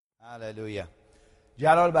هللویا.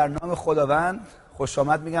 جلال بر نام خداوند. خوش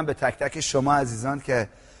آمد میگم به تک تک شما عزیزان که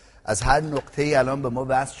از هر نقطه‌ای الان به ما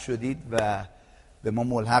وصل شدید و به ما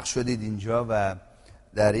ملحق شدید اینجا و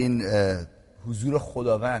در این حضور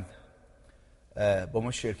خداوند با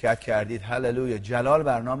ما شرکت کردید. هللویا. جلال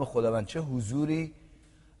بر نام خداوند. چه حضوری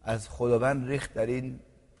از خداوند ریخت در این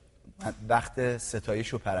وقت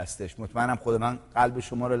ستایش و پرستش. مطمئنم خداوند قلب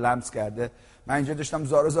شما رو لمس کرده. من اینجا داشتم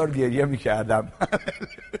زار و زار گریه میکردم.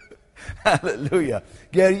 هللویا.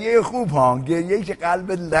 گریه خوب ها، گریه‌ای که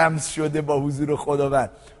قلب لمس شده با حضور خداوند.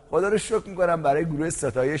 خدا رو شکر میکنم برای گروه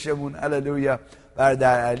ستایشمون. هللویا.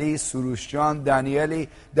 برادر علی، سروش جان،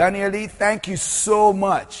 دانیالی thank you so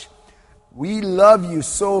much. We love you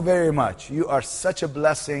so very much. You are such a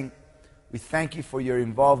blessing. We thank you for your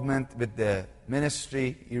involvement with the ministry,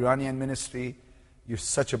 Iranian ministry. You're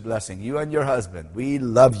such a blessing. You and your husband. We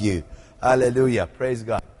love you. Hallelujah. Praise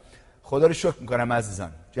God. خدا رو شکر میکنم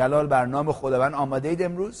عزیزان. جلال بر نام خداوند. آماده اید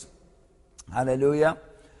امروز؟ هللویا.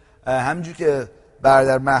 همونجور که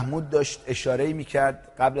برادر محمود داشت اشاره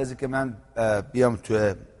میکرد قبل از اینکه من بیام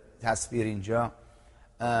تو تصویر اینجا،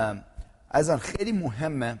 عزیزان خیلی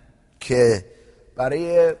مهمه که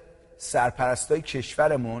برای سرپرستای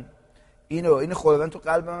کشورمون اینو خداوند تو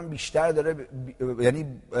قلب من بیشتر داره،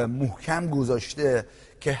 یعنی محکم گذاشته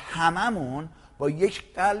که هممون با یک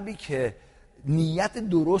قلبی که نیت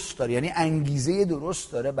درست داره، یعنی انگیزه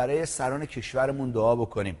درست داره، برای سران کشورمون دعا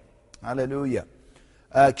بکنیم. هللویا.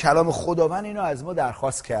 کلام خداوند اینو از ما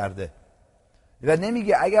درخواست کرده و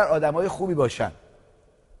نمیگه اگر آدمای خوبی باشن.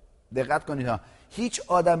 دقت کنید ها، هیچ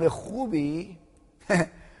آدم خوبی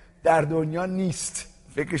در دنیا نیست.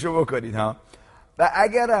 فکرشو بکنید ها. و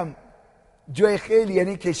اگرم جای خیلی،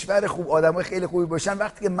 یعنی کشور خوب، آدمای خیلی خوبی باشن،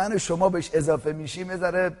 وقتی که من و شما بهش اضافه میشیم یه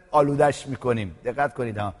ذره آلودش میکنیم. دقت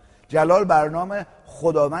کنید ها. جلال بر نام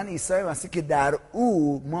خداوند عیسی مسیح که در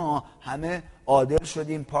او ما همه عادل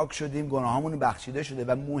شدیم، پاک شدیم، گناهامون بخشیده شده.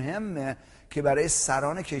 و مهمه که برای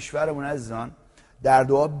سران کشورمون عزیزان در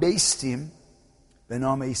دعا بیستیم به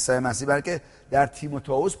نام عیسی مسیح. برای که در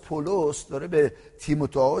تیموتائوس پولس داره به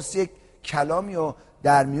تیموتائوس یک کلامی رو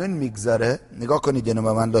در میون میگذاره. نگاه کنید اینو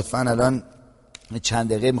به من لطفاً. الان چند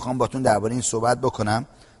دقیقه میخوام باتون درباره این صحبت بکنم،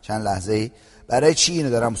 چند لحظه ای. برای چی اینو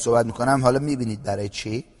دارم صحبت میکنم؟ حالا میبینید برای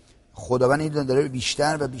چی. خداوند اینو داره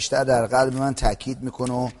بیشتر و بیشتر در قلب من تاکید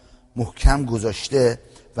میکنه و محکم گذاشته.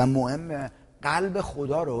 و مهمه قلب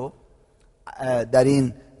خدا رو در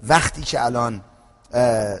این وقتی که الان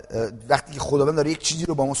وقتی که خداوند داره یک چیزی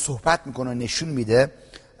رو با ما صحبت میکنه و نشون میده،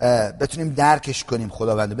 بتونیم درکش کنیم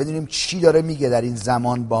خداوند، بدونیم چی داره میگه در این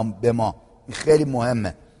زمان به ما. این خیلی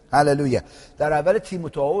مهمه. هللویا. در اول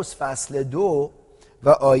تیموتائوس فصل 2 و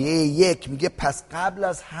آیه 1 میگه پس قبل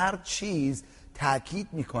از هر چیز تأکید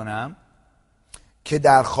میکنم که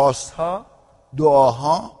درخواستها،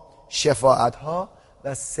 دعاها، شفاعتها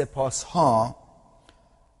و سپاسها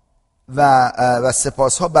و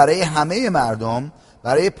سپاسها برای همه مردم،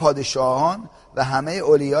 برای پادشاهان و همه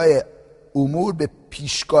اولیای امور به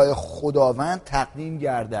پیشگاه خداوند تقدیم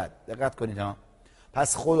گردد. دقت کنید ها.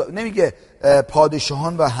 پس نمیگه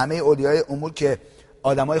پادشاهان و همه اولیای امور که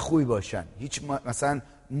آدمای خوبی باشن، هیچ مثلا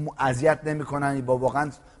اذیت نمیکنن،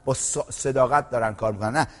 واقعا با صداقت دارن کار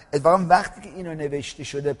میکنن. نه، اتفاقا وقتی که اینو نوشته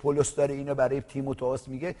شده، پولس داره اینو برای تیموتائوس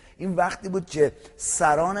میگه، این وقتی بود که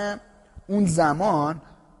سران اون زمان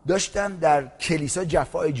داشتن در کلیسا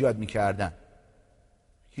جفا ایجاد میکردن.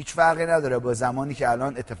 هیچ فرقی نداره با زمانی که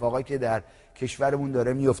الان اتفاقایی که در کشورمون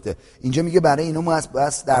داره میفته. اینجا میگه برای اینو ما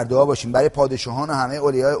بس در دعا باشیم، برای پادشاهان و همه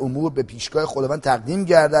اولیای امور به پیشگاه خداوند تقدیم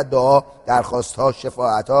گردد. دعا، درخواستها،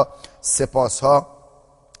 شفاعتها، سپاسها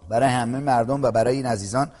برای همه مردم و برای این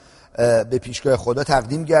عزیزان به پیشگاه خدا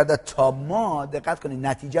تقدیم گردد تا ما، دقت کنید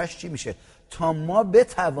نتیجهش چی میشه، تا ما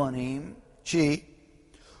بتوانیم چی؟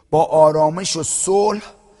 با آرامش و صلح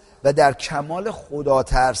و در کمال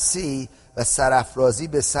خداترسی و سرافرازی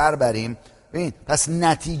به سر بریم. ببین، پس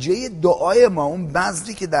نتیجه دعای ما، اون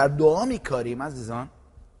بذری که در دعا میکاریم عزیزان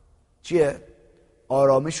چیه؟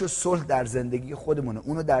 آرامش و صلح در زندگی خودمونه.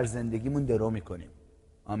 اونو در زندگیمون درو میکنیم.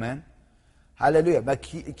 آمین. هللویا. و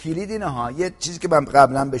کلید اینه ها. یه چیزی که من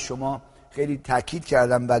قبلا به شما خیلی تاکید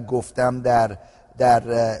کردم و گفتم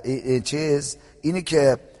در چیز اینه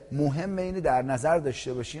که مهمه اینو در نظر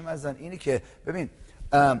داشته باشیم عزیزان. اینه که ببین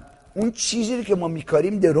اون چیزی که ما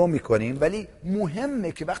میکاریم درو میکنیم، ولی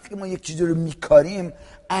مهمه که وقتی که ما یک چیزی رو میکاریم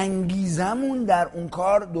انگیزمون در اون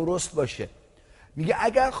کار درست باشه. میگه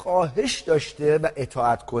اگر خواهش داشته و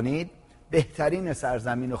اطاعت کنید بهترین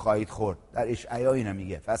سرزمین رو خواهید خورد. در اشعیا اینو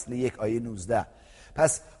میگه، فصل 1 آیه 19.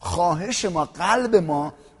 پس خواهش ما، قلب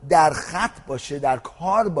ما در خط باشه، در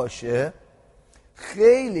کار باشه،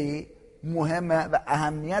 خیلی مهمه و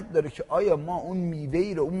اهمیت داره که آیا ما اون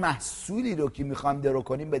میوه‌ای رو، اون محصولی رو که میخوایم درو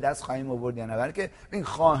کنیم به دست خواهیم آورد یا نه. بلکه این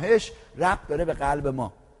خواهش ربط داره به قلب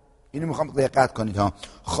ما. اینو میخوام دقت کنید ها.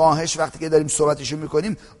 خواهش وقتی که داریم صحبتشو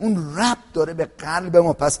میکنیم اون ربط داره به قلب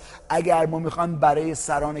ما. پس اگر ما میخوایم برای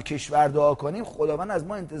سران کشور دعا کنیم، خداوند از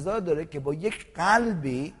ما انتظار داره که با یک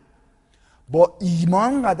قلبی با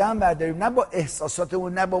ایمان قدم برداریم، نه با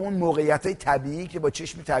احساساتمون، نه با اون موقعیت‌های طبیعی که با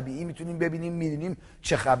چشم طبیعی میتونیم ببینیم میدونیم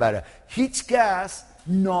چه خبره. هیچ کس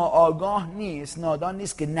ناآگاه نیست، نادان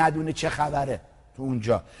نیست که ندونه چه خبره تو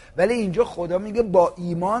اونجا. ولی اینجا خدا میگه با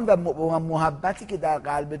ایمان و محبتی که در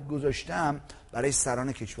قلبت گذاشتم برای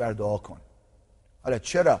سران کشور دعا کن. حالا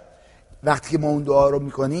چرا وقتی که ما اون دعا رو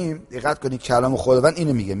میکنیم، دقت کنید کلام خداوند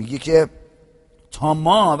اینو میگه که تا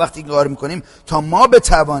ما وقتی دعا رو میکنیم تا ما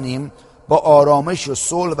بتوانیم با آرامش و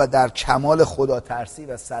صلح و در کمال خدا ترسی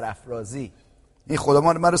و سرافرازی، این خدا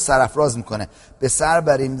ما رو سرافراز میکنه، به سر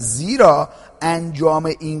بریم، زیرا انجام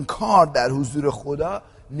این کار در حضور خدا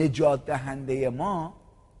نجات دهنده ما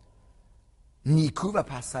نیکو و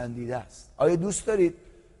پسندیده است. آیا دوست دارید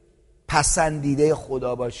پسندیده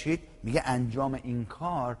خدا باشید؟ میگه انجام این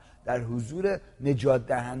کار در حضور نجات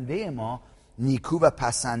دهنده ما نیکو و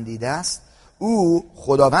پسندیده است. او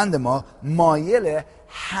خداوند ما مایل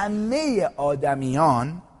همه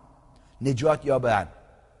آدمیان نجات یابند.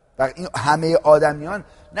 و این همه آدمیان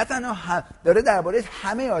نه تنها داره درباره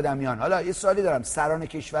همه آدمیان. حالا یه سوالی دارم، سران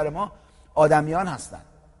کشور ما آدمیان هستن،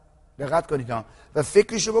 دقت کنید ها. و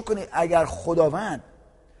فکرشو بکنید اگر خداوند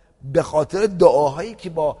به خاطر دعاهایی که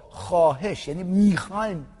با خواهش، یعنی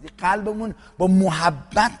میخوایم قلبمون با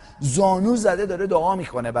محبت زانو زده داره دعا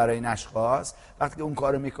میکنه برای این اشخاص، وقتی که اون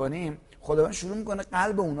کارو میکنیم خداوند شروع میکنه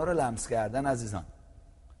قلب اونا رو لمس کردن. عزیزان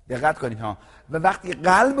دقت کنید ها. و وقتی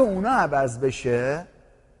قلب اونا عوض بشه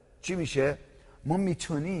چی میشه؟ ما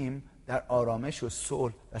میتونیم در آرامش و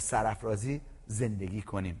صلح و سرافرازی زندگی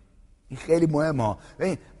کنیم. این خیلی مهمه.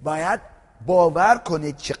 ببین باید باور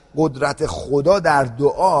کنید که قدرت خدا در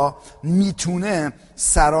دعا میتونه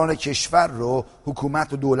سران کشور رو،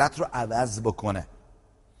 حکومت و دولت رو عوض بکنه.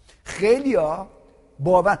 خیلیا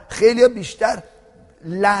بیشتر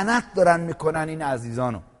لعنت دارن میکنن این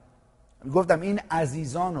عزیزانو. گفتم این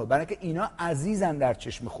عزیزانو برای که اینا عزیزن در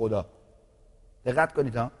چشم خدا. دقت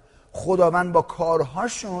کنید ها. خداوند با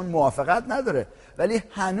کارهاشون موافقت نداره، ولی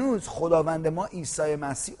هنوز خداوند ما عیسی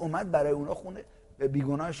مسیح اومد برای اونا خونه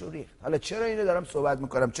بیگناهش رو ریخت. حالا چرا اینو دارم صحبت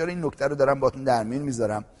میکنم؟ چرا این نکته رو دارم باهاتون در میون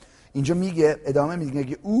میذارم؟ اینجا میگه، ادامه میگه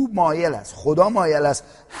که او مایل است، خدا مایل است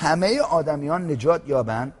همه آدمیان نجات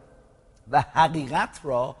یابند و حقیقت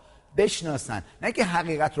را بشناسن. نه که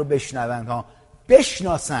حقیقت رو بشنوند ها،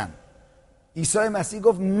 بشناسن. عیسی مسیح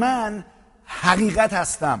گفت من حقیقت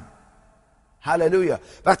هستم. هللویا.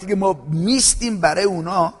 وقتی که ما میستیم برای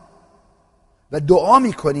اونا و دعا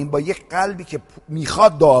میکنیم با یک قلبی که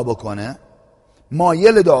میخواد دعا بکنه،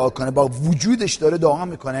 مایل دعا کنه، با وجودش داره دعا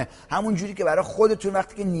میکنه، همون جوری که برای خودتون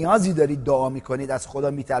وقتی که نیازی دارید دعا میکنید، از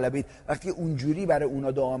خدا میطلبید، وقتی اونجوری برای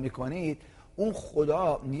اونا دعا میکنید، اون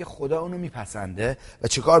خدا اونو میپسنده و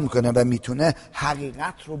چه کار میکنه و میتونه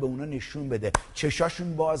حقیقت رو به اونا نشون بده.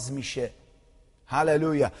 چشاشون باز میشه.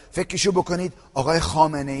 هللویا. فکرشو بکنید آقای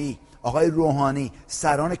خامنه ای، آقای روحانی،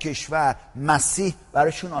 سران کشور، مسیح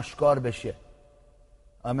براشون آشکار بشه.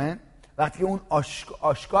 آمین. وقتی که اون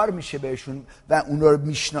آشکار میشه بهشون و اونا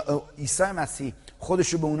رو عیسی مسیح خودش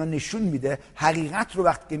رو به اونا نشون میده، حقیقت رو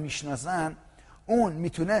وقتی که میشناسن، اون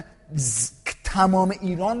میتونه تمام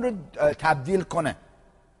ایران رو تبدیل کنه.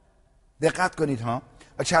 دقت کنید ها.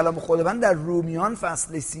 و کلام خداوند در رومیان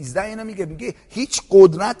فصل 13 اینا میگه هیچ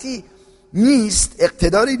قدرتی نیست،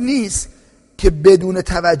 اقتداری نیست که بدون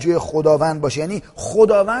توجه خداوند باشه. یعنی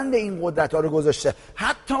خداوند این قدرت ها رو گذاشته.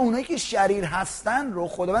 حتی اونایی که شریر هستن رو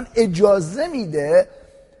خداوند اجازه میده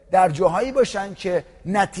در جاهایی باشن که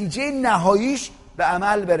نتیجه نهاییش به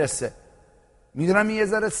عمل برسه. میدونم یه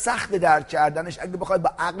ذره سخت درک کردنش اگه بخواید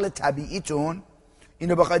با عقل طبیعیتون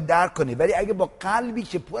اینو بخواید درک کنید، ولی اگه با قلبی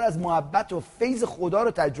که پر از محبت و فیض خدا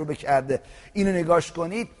رو تجربه کرده اینو نگاش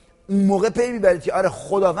کنید، اون موقع پی میبرید که آره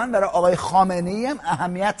خداوند برای آقای خامنه‌ای هم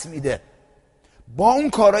اهمیت میده با اون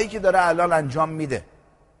کارهایی که داره الان انجام میده.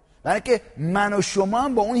 برای که من و شما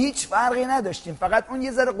هم با اون هیچ فرقی نداشتیم، فقط اون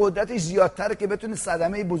یه ذره قدرتش زیادتره که بتونه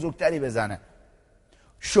صدمه بزرگتری بزنه.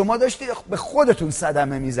 شما داشتید به خودتون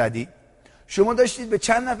صدمه میزدید، شما داشتید به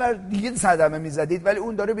چند نفر دیگه صدمه میزدید، ولی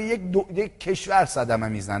اون داره به یک کشور صدمه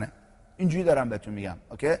میزنه. اینجوری دارم بهتون میگم.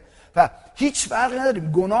 اوکی؟ و هیچ فرقی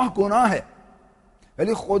نداریم، گناهه،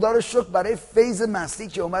 ولی خدا رو شکر برای فیض مسیح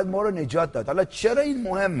که اومد ما رو نجات داد. حالا چرا این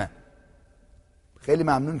مهمه؟ خیلی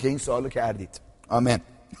ممنون که این سوالو کردید. آمین.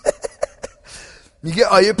 میگه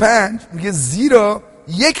آیه 5 میگه زیرا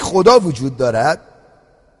یک خدا وجود دارد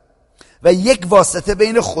و یک واسطه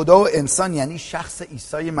بین خدا و انسان، یعنی شخص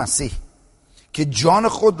عیسی مسیح که جان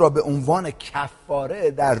خود را به عنوان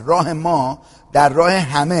کفاره در راه ما، در راه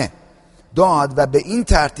همه داد و به این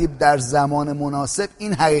ترتیب در زمان مناسب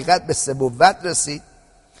این حقیقت به سبوت رسید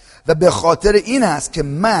و به خاطر این است که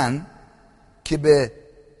من که به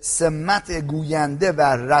سمت گوینده و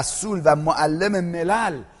رسول و معلم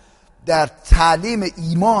ملل در تعلیم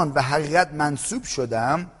ایمان و حقیقت منصوب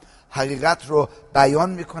شدم، حقیقت رو بیان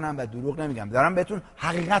میکنم و دروغ نمیگم. دارم بهتون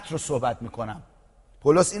حقیقت رو صحبت میکنم.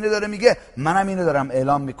 پولس اینو داره میگه، منم اینو دارم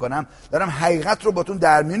اعلام میکنم. دارم حقیقت رو باتون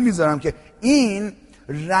در میون میذارم که این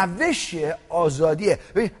روش آزادیه.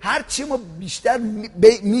 هر چی ما بیشتر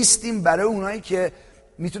میستیم برای اونایی که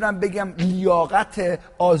میتونم بگم لیاقت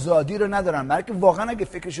آزادی رو ندارن، برای که واقعا اگه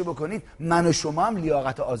فکرشو بکنید من و شما هم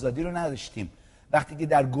لیاقت آزادی رو نداشتیم وقتی که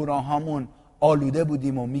در گناهامون آلوده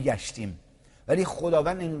بودیم و میگشتیم، ولی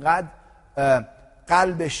خداوند اینقدر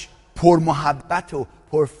قلبش پر محبت و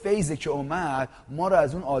پر فیضه که اومد ما رو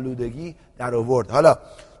از اون آلودگی در آورد. حالا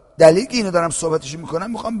دلیل که اینو دارم صحبتش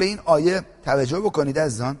میکنم، میخوام به این آیه توجه بکنید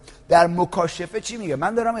عزیزان. در مکاشفه چی میگه؟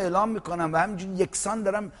 من دارم اعلام میکنم و همینجوری یکسان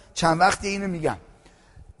دارم چند وقتی اینو میگم.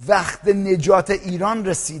 وقت نجات ایران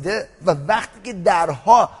رسیده و وقتی که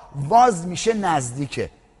درها واز میشه نزدیکه.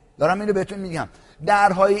 دارم اینو بهتون میگم،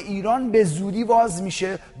 درهای ایران به زودی واز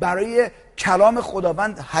میشه برای کلام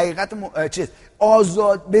خداوند، حقیقت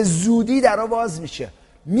آزاد به زودی درها واز میشه.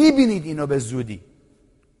 میبینید اینو به زودی.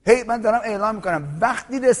 من دارم اعلام میکنم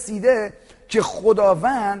وقتی رسیده که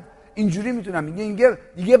خداوند اینجوری میتونم میگه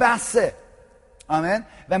دیگه بسه. آمین.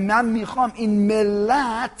 و من میخوام این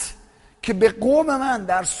ملت که به قوم من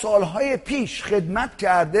در سالهای پیش خدمت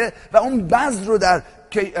کرده و اون بذر رو در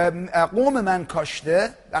قوم من کاشته،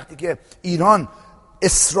 وقتی که ایران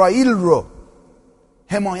اسرائیل رو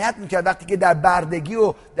حمایت میکرد، وقتی که در بردگی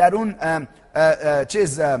و در اون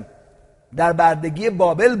در بردگی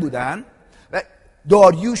بابل بودن و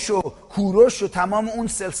داریوش و کوروش و تمام اون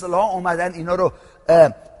سلسله ها اومدن اینا رو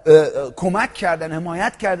کمک کردن،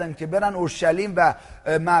 حمایت کردن که برن اورشلیم و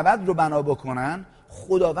معبد رو بنا بکنن.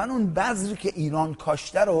 خداوند اون بذری که ایران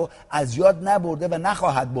کاشته رو از یاد نبرده و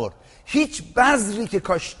نخواهد برد. هیچ بذری که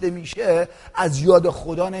کاشته میشه از یاد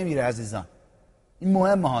خدا نمیره عزیزان. این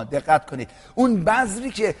مهمه ها، دقت کنید. اون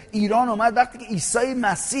بذری که ایران اومد وقتی که عیسی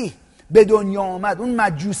مسیح به دنیا اومد، اون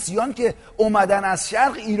مجوسیان که اومدن از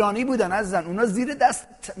شرق ایرانی بودن عزیزان، اونا زیر دست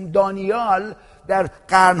دانیال در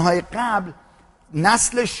قرنهای قبل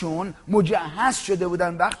نسلشون مجهز شده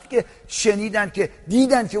بودن. وقتی که شنیدن که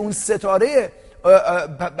دیدن که اون ستاره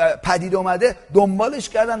پدید اومده، دنبالش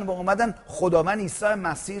کردن و اومدن خداوند عیسی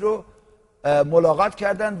مسیح رو ملاقات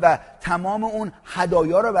کردن و تمام اون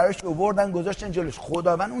هدایا رو براش آوردن گذاشتن جلوش.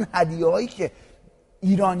 خداوند اون هدیه‌هایی که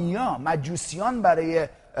ایرانی‌ها مجوسیان برای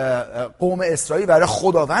قوم اسرائیل، برای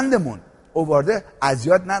خداوندمون آورده، از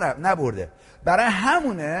یاد نبرده. برای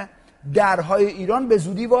همونه درهای ایران به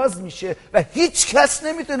زودی باز میشه و هیچ کس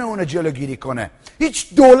نمیتونه اونو جلوگیری کنه.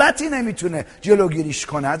 هیچ دولتی نمیتونه جلوگیریش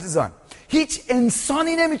کنه عزیزان. هیچ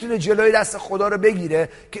انسانی نمیتونه جلوی دست خدا رو بگیره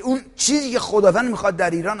که اون چیزی که خداوند میخواد در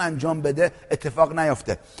ایران انجام بده اتفاق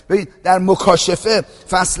نیفته. ببین در مکاشفه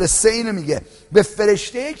فصل 3 اینو میگه، به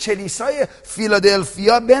فرشته کلیسای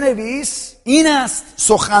فیلادلفیا بنویس این است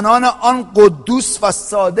سخنان آن قدوس و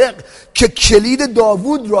صادق که کلید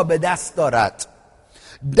داوود را به دست دارد.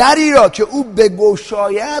 دری را که او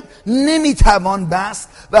بگشاید نمیتوان بست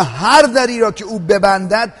و هر دری را که او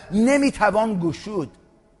ببندد نمیتوان گشود.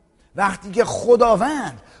 وقتی که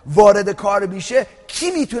خداوند وارد کار میشه،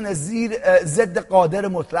 کی میتونه ضد قادر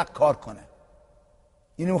مطلق کار کنه؟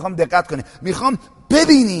 اینو میخوام دقت کنید. میخوام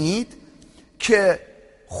ببینید که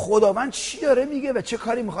خداوند چی داره میگه و چه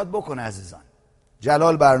کاری میخواد بکنه عزیزان.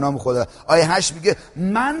 جلال برنامه خدا. آیه 8 میگه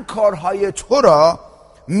من کارهای تو را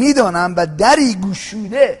میدانم و دری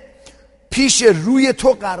گشوده پیش روی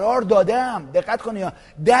تو قرار دادم. دقت کنید،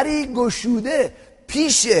 دری گشوده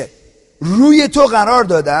پیش روی تو قرار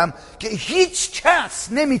دادم که هیچ کس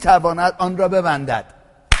نمیتواند آن را ببندد.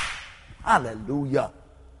 هللویا.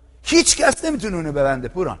 هیچ کس نمیتونه اونو ببنده.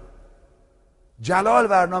 پوران، جلال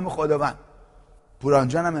برنامه خداوند. پوران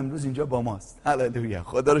جانم امروز اینجا با ماست. هللویا،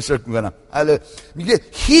 خدا رو شکر میکنم. میگه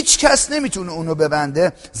هیچ کس نمیتونه اونو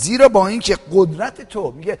ببنده، زیرا با این که قدرت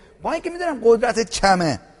تو، میگه با این که میدونم قدرتت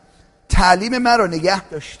کمه، تعلیم مرا نگه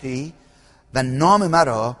داشتی و نام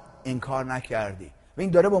مرا انکار نکردی. و این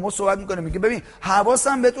داره با ما صحبت میکنه، میگه ببین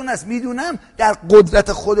حواسم بهتون هست، میدونم در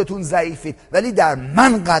قدرت خودتون ضعیفید ولی در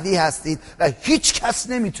من قوی هستید و هیچ کس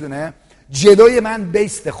نمیتونه جلوی من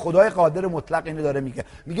بیسته. خدای قادر مطلق اینو داره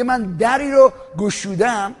میگه من دری رو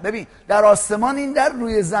گشودم. ببین در آسمان این در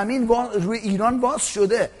روی زمین روی ایران باز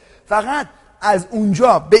شده، فقط از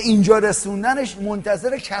اونجا به اینجا رسوندنش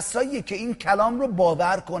منتظر کساییه که این کلام رو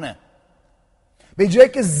باور کنه، به جایی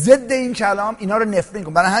که ضد این کلام اینا رو نفرین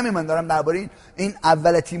کنه. برای همین من دارم درباره این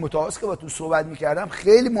اول تیموتائوس که با تو صحبت میکردم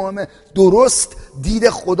خیلی مهمه درست دید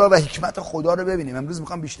خدا و حکمت خدا رو ببینیم. امروز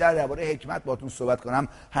میخوام بیشتر درباره حکمت باهاتون صحبت کنم.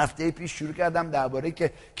 هفته پیش شروع کردم درباره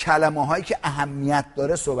که کلمه هایی که اهمیت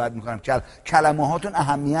داره صحبت میکنم. کلمه هاتون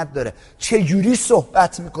اهمیت داره، چه جوری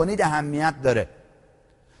صحبت میکنید اهمیت داره،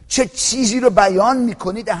 چه چیزی رو بیان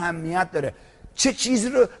میکنید اهمیت داره، چه چیزی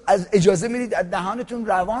رو از اجازه میدید از دهانتون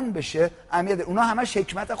روان بشه اهمیت داره. اونا همش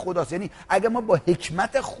حکمت خداست. یعنی اگه ما با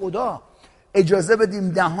حکمت خدا اجازه بدیم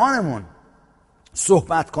دهانمون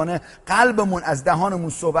صحبت کنه، قلبمون از دهانمون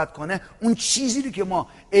صحبت کنه، اون چیزی رو که ما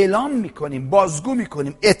اعلام میکنیم، بازگو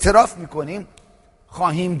میکنیم، اعتراف میکنیم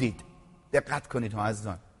خواهیم دید. دقت کنید ها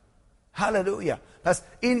عزیزان. هللویا. پس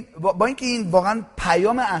این با اینکه این واقعا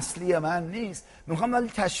پیام اصلی من نیست، میخوام ولی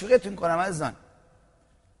تشویقتون کنم عزیزان،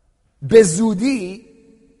 به زودی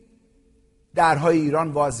درهای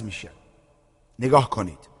ایران باز میشه. نگاه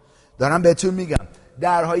کنید، دارم بهتون میگم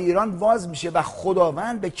درهای ایران باز میشه و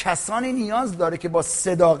خداوند به کسانی نیاز داره که با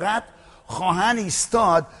صداقت خواهن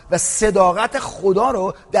ایستاد و صداقت خدا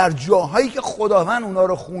رو در جاهایی که خداوند اونا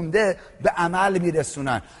رو خونده به عمل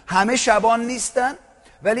میرسونن. همه شبان نیستن،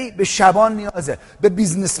 ولی به شبان نیازه، به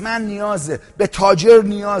بیزنسمن نیازه، به تاجر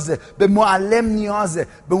نیازه، به معلم نیازه،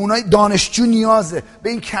 به اونای دانشجو نیازه، به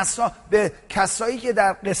این به کسایی که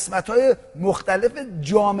در قسمت‌های مختلف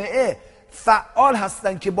جامعه فعال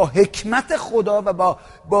هستن که با حکمت خدا و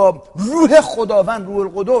با روح خداوند،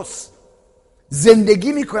 روح القدس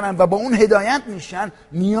زندگی میکنن و با اون هدایت میشن.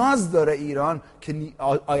 نیاز داره ایران که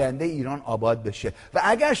آینده ایران آباد بشه. و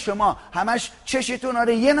اگر شما همش چشتون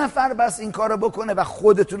آره یه نفر بس این کارو بکنه و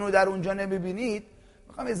خودتون رو در اونجا نمیبینید،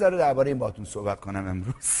 میخوام یه ذره درباره این باهاتون صحبت کنم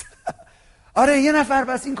امروز. آره یه نفر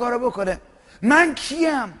بس این کارو بکنه، من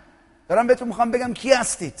کیم؟ دارم بهتون میخوام بگم کی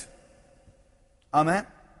هستید. آمین.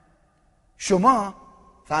 شما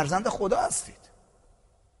فرزند خدا هستید.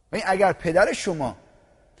 اگر پدر شما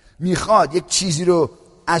میخواد یک چیزی رو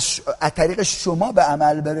از طریق شما به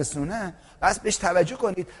عمل برسونه، بس بهش توجه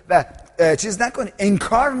کنید و چیز نکنید،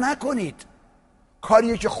 انکار نکنید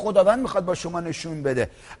کاریه که خداوند میخواد با شما نشون بده.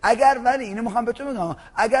 اگر ولی اینو میخوام بهتون بگم،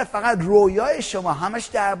 اگر فقط رویای شما همش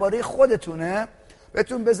درباره خودتونه،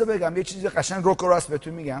 بهتون بذار بگم یه چیزی قشنگ روک و راست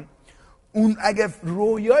بهتون میگم، اون اگر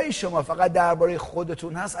رویای شما فقط درباره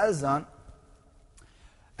خودتون هست عزیزان،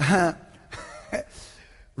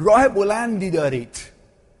 راه بلندی دارید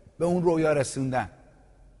به اون رویا رسوندن.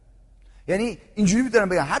 یعنی اینجوری میتونم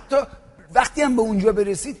بگم حتی وقتی هم به اونجا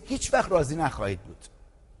برسید هیچ وقت راضی نخواهید بود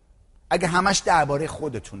اگه همش درباره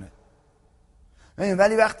خودتونه.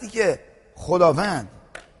 ولی وقتی که خداوند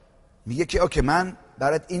میگه که اوکی من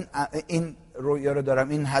برات این رویا رو دارم،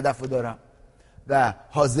 این هدف رو دارم و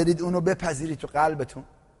حاضرید اونو بپذیرید تو قلبتون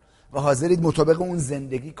و حاضرید مطابق اون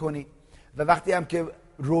زندگی کنید، و وقتی هم که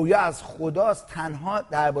رویا از خداست تنها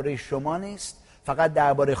درباره شما نیست، فقط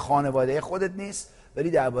درباره خانواده خودت نیست،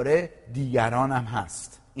 ولی درباره دیگران هم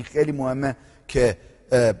هست. این خیلی مهمه که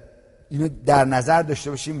اینو در نظر داشته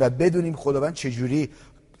باشیم و بدونیم خداوند چجوری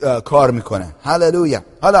کار میکنه. هللویا.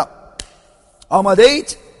 حالا آماده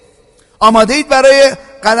اید برای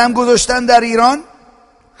قدم گذاشتن در ایران؟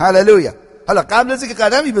 هللویا. حالا قبل از اینکه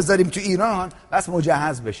قدمی بذاریم تو ایران بس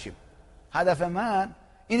مجهز بشیم. هدف من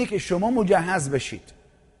اینه که شما مجهز بشید.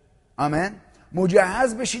 آمین.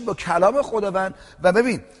 مجهز بشید با کلام خداوند. و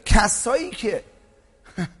ببین کسایی که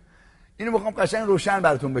اینو میخوام قشنگ روشن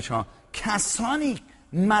براتون بچم، کسانی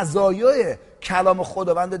مزایای کلام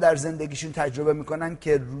خداوند در زندگیشون تجربه میکنن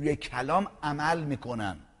که روی کلام عمل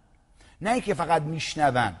میکنن، نه که فقط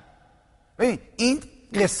میشنون. ببین این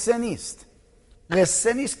قصه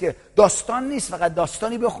نیست که داستان نیست فقط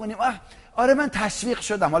داستانی بخونیم آره من تشویق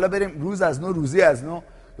شدم حالا بریم روز از نو روزی از نو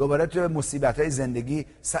دوباره تو مصیبت‌های زندگی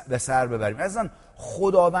به سر ببریم. عزیزان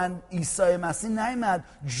خداوند عیسی مسیح نیامد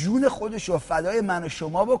جون خودش رو فدای من و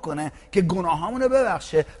شما بکنه که گناهامونو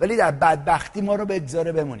ببخشه ولی در بدبختی ما رو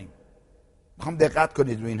بگذاره بمونیم. میخوام دقت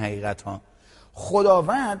کنید روی این حقیقت ها.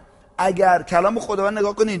 خداوند اگر کلام خداوند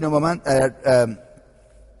نگاه کنید با من،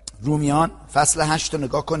 رومیان فصل 8 رو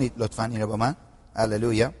نگاه کنید لطفاً اینو با من.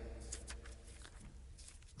 هللویا.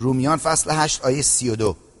 رومیان فصل 8 آیه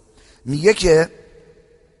 32 میگه که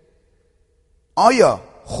آیا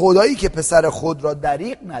خدایی که پسر خود را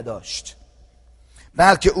دریغ نداشت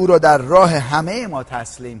بلکه او را در راه همه ما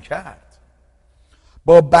تسلیم کرد،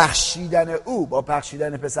 با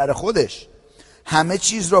بخشیدن پسر خودش همه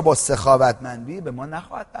چیز را با سخاوتمندی به ما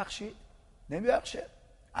نخواهد بخشید؟ نمیبخشه؟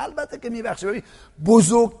 البته که میبخشه. ببین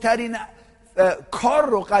بزرگترین کار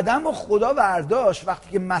رو قدم رو خدا برداشت وقتی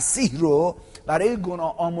که مسیح رو برای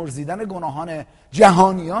آمرزیدن گناهان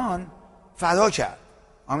جهانیان فدا کرد.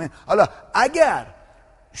 آمین. حالا اگر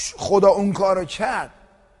خدا اون کار رو کرد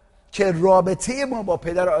که رابطه ما با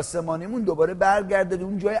پدر آسمانیمون دوباره برگرده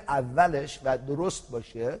اون جای اولش و درست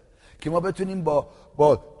باشه که ما بتونیم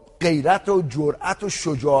با غیرت و جرأت و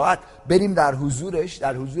شجاعت بریم در حضورش،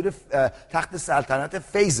 در حضور تخت سلطنت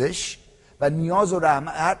فیضش و نیاز و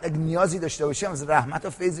رحمت، هر نیازی داشته باشیم از رحمت و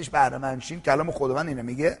فیضش بهره مند شیم. کلام خداوند اینو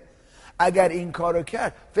میگه. اگر این کارو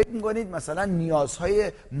کرد فکر میکنید مثلا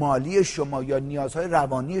نیازهای مالی شما یا نیازهای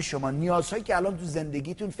روانی شما، نیازهایی که الان تو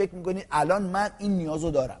زندگیتون فکر میکنید الان من این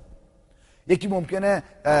نیازو دارم. یکی ممکنه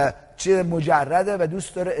چه مجرده و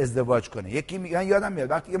دوست داره ازدواج کنه. یکی من یادم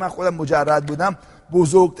میاد وقتی که من خودم مجرد بودم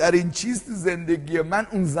بزرگترین چیز تو زندگی من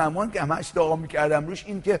اون زمان که همش دعا میکردم روش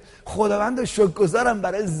این که خداوند شکرگزارم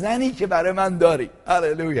برای زنی که برای من داری.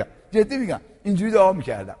 هللویا. جدی میگم اینجوری دعا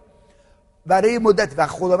میکردم برای مدت و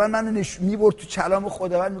خداوند منو میبرد تو کلام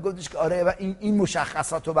خداوند میگفتش که آره و این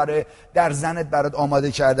مشخصاتو برای در زنت برات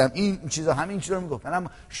آماده کردم، این چیزا همین چیزا رو میگفت. منم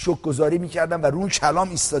شکرگزاری میکردم و رو کلام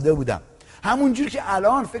ایستاده بودم. همونجور که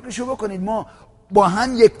الان فکرشو بکنید ما با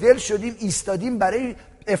هم یک دل شدیم ایستادیم برای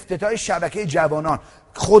افتتاح شبکه جوانان.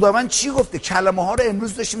 خداوند چی گفته؟ کلمه ها رو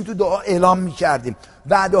امروز داشتیم تو دعا اعلام میکردیم.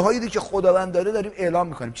 وعده هایی که خداوند داره داریم اعلام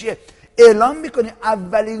میکنیم. چیه؟ اعلام میکنیم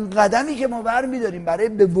اولین قدمی که ما برمیداریم برای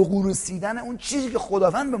به وقوع رسیدن اون چیزی که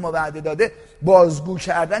خداوند به ما وعده داده بازگو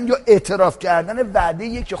کردن یا اعتراف کردن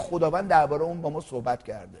وعده‌ای که خداوند درباره اون با ما صحبت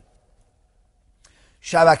کرده.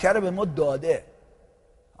 شبکه رو به ما داده.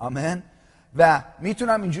 آمین. و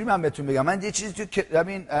میتونم اینجوری من بهتون بگم، من یه چیزی تو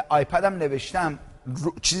همین آیپدم نوشتم،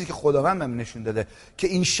 چیزی که خداوند بهم نشون داده که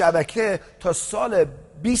این شبکه تا سال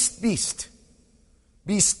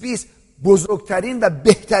 2020 بزرگترین و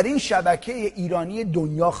بهترین شبکه ایرانی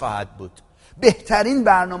دنیا خواهد بود. بهترین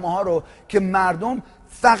برنامه ها رو که مردم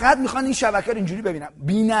فقط میخوان این شبکه رو اینجوری ببینن،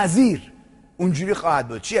 بی‌نظیر اونجوری خواهد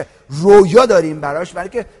بود. چیه؟ رویا داریم براش، برای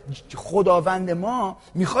که خداوند ما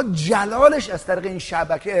میخواد جلالش از طریق این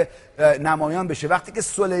شبکه نمایان بشه. وقتی که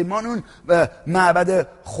سلیمان اون معبد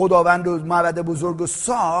خداوند و معبد بزرگ رو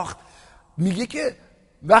ساخت، میگه که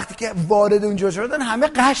وقتی که وارد اونجا شدن همه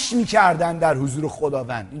قش میکردن در حضور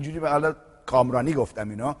خداوند. اینجوری به حالا کامرانی گفتم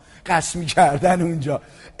اینا، قش میکردن اونجا.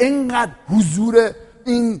 اینقدر حضور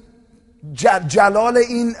این جلال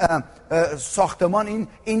این ساختمان،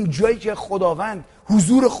 این جایی که خداوند،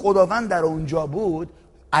 حضور خداوند در اونجا بود،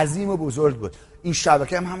 عظیم و بزرگ بود. این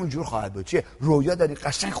شبکه هم همون جور خواهد بود. چیه؟ رویا داری،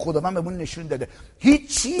 قشنگ خداوند بهمون نشون داده.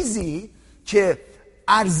 هیچ چیزی که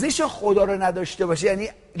ارزش خدا رو نداشته باشه، یعنی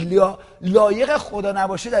لایق خدا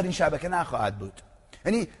نباشه، در این شبکه نخواهد بود.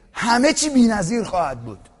 یعنی همه چی بی‌نظیر خواهد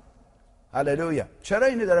بود. هللویا. چرا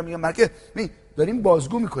اینو دارم میگم؟ برای که داریم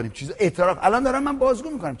بازگو میکنیم چیزا، اعتراف. الان دارم من بازگو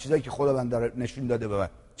میکنم چیزایی که خداوند داره نشون داده به من.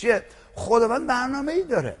 چیه؟ خداوند برنامه‌ای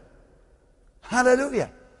داره. هللویا.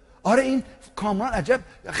 آره این کامران عجب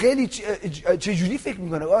خیلی چجوری فکر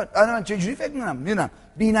میکنه؟ آره من چجوری فکر میکنم؟ میدونم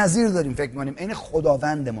بی‌نظیر داریم فکر میکنیم. این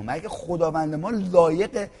خداوند ما، مگه خداوند ما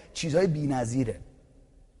لایق چیزهای بی‌نظیره؟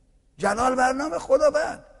 جلال برنامه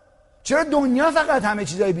خداوند. چرا دنیا فقط همه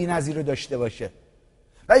چیزهای بی‌نظیر رو داشته باشه؟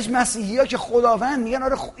 ولیش مسیحی‌ها که خداوند میگن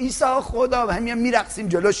آره عیسی خداوند، میام میرقصیم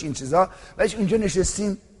جلوش این چیزا، ولیش اونجا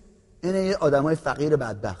نشستیم این آدمای فقیر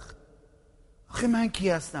بدبخت. آخه من کی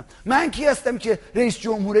هستم؟ من کی هستم که رئیس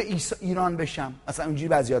جمهور ایران بشم؟ مثلا اونجوری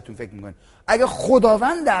بعضیاتون فکر میکنن. اگه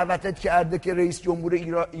خداوند دعوتت کرده که رئیس جمهور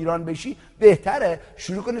ایران بشی، بهتره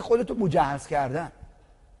شروع کنی خودتو مجهز کردن.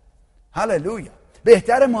 هللویا.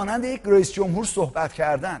 بهتره مانند یک رئیس جمهور صحبت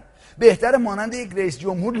کردن، بهتره مانند یک رئیس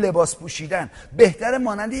جمهور لباس پوشیدن، بهتره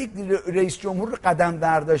مانند یک رئیس جمهور قدم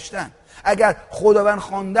برداشتن. اگر خداوند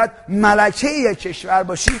خواندت ملکه یک کشور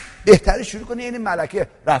باشی، بهتره شروع کنی این ملکه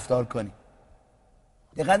رفتار کنی.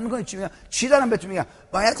 دقت میکنید چی میگم؟ چی دارم بهتون میگم؟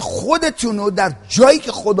 باید خودتون رو در جایی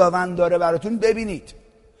که خداوند داره براتون ببینید.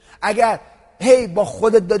 اگر با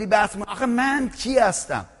خودت داری بحث میکنی آخه من کی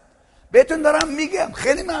هستم، بهتون دارم میگم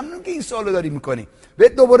خیلی ممنون که این سوالو داری میکنی.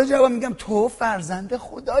 بهت دوباره جواب میگم تو فرزند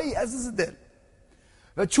خدایی عزیز دل.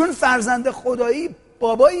 و چون فرزند خدایی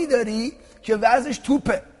بابایی داری که وضعش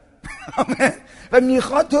توپه و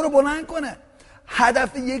میخواد تو رو بلند کنه.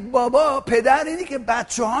 هدف یک بابا، پدر، اینی که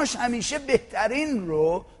بچه‌هاش همیشه بهترین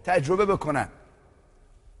رو تجربه بکنن.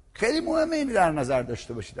 خیلی مهمه اینو در نظر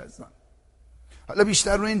داشته باشید عزیزان. حالا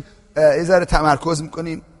بیشتر رو این یه ذره تمرکز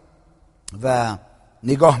میکنیم و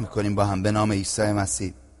نگاه میکنیم با هم به نام عیسی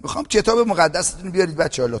مسیح. میخوام کتاب مقدستون بیارید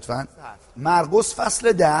بچه‌ها لطفاً. مرقس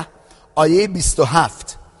فصل 10 آیه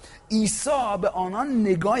 27 عیسی به آنان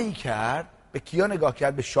نگاهی کرد. به کیا نگاه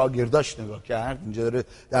کرد؟ به شاگرداش نگاه کرد. اینجا داره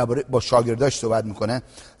درباره با شاگرداش صحبت میکنه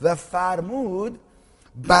و فرمود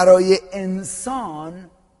برای انسان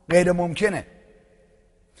غیر ممکنه،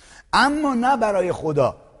 اما نه برای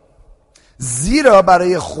خدا، زیرا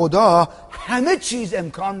برای خدا همه چیز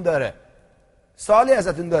امکان داره. سوالی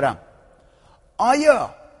ازتون دارم،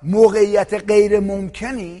 آیا موقعیت غیر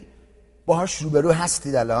ممکنی باهاش روبرو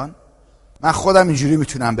هستید الان؟ من خودم اینجوری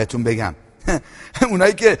میتونم بهتون بگم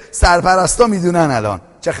اونایی که سرپرستا میدونن الان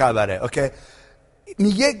چه خبره. اوکی،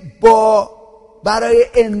 میگه برای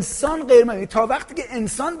انسان غیر ممکنه. تا وقتی که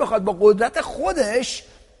انسان بخواد با قدرت خودش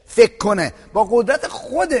فکر کنه، با قدرت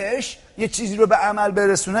خودش یه چیزی رو به عمل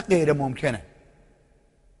برسونه، غیر ممکنه.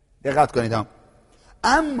 دقت کنید هم.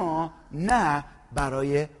 اما نه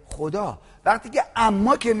برای خدا. وقتی که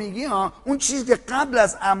اما که میگی اون چیزی که قبل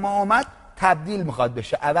از اما آمد تبدیل میخواد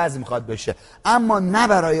بشه، عوض میخواد بشه. اما نه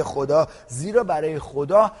برای خدا، زیرا برای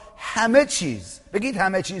خدا همه چیز، بگید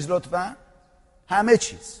همه چیز لطفا، همه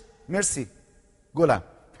چیز. مرسی گلم،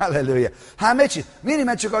 هللویا. همه چیز. می‌بینی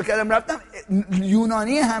من چیکار کردم؟ رفتم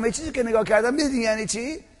یونانی همه چیزی که نگاه کردم، دیدی یعنی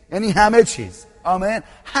چی؟ یعنی همه چیز. آمین.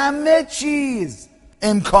 همه چیز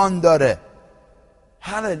امکان داره.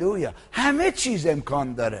 هللویا. همه چیز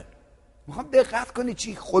امکان داره. میخوام دقت کنی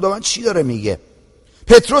چی خداوند چی داره میگه.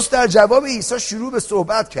 پتروس در جواب عیسی شروع به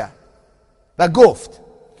صحبت کرد و گفت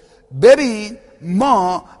ببین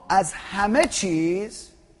ما از همه چیز،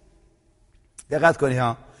 دقت کنی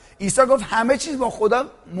ها، عیسی گفت همه چیز با خدا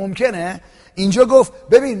ممکنه. اینجا گفت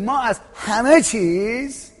ببین ما از همه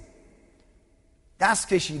چیز دست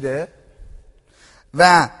کشیده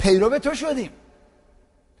و پیرو تو شدیم.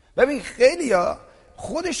 ببین خیلی ها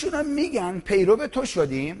خودشون هم میگن پیرو تو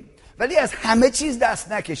شدیم، ولی از همه چیز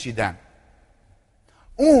دست نکشیدن.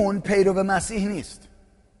 اون پیرو مسیح نیست.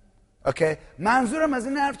 اوکی، منظورم از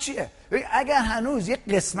این حرف چیه؟ اگر هنوز یک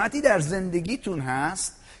قسمتی در زندگیتون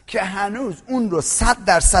هست که هنوز اون رو 100%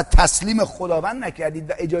 تسلیم خداوند نکردید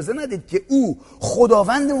و اجازه ندید که او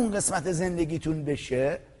خداوند اون قسمت زندگیتون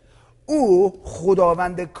بشه، او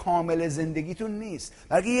خداوند کامل زندگیتون نیست،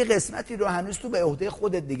 بلکه یه قسمتی رو هنوز تو به عهده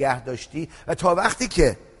خودت نگه داشتی و تا وقتی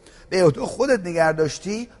که به عهده خودت نگه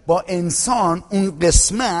داشتی با انسان اون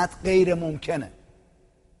قسمت غیر ممکنه.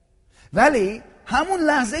 ولی همون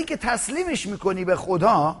لحظه‌ای که تسلیمش میکنی به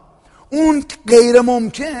خدا، اون غیر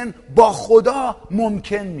ممکن با خدا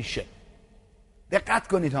ممکن میشه. دقت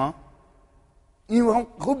کنید ها، این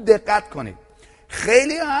خوب دقت کنید.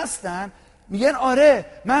 خیلی هستن میگن آره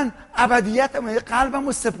من ابدیتم، قلبم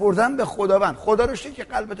رو سپردم به خداوند. خدا رو شکر که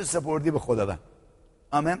قلبتو سپردی به خداوند.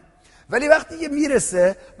 آمین. ولی وقتی که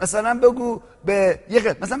میرسه مثلا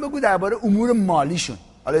بگو درباره امور مالیشون،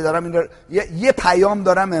 حالا دارم این یه پیام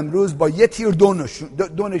دارم امروز با یه تیر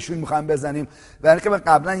دو نشون میخوام بزنیم، برای که من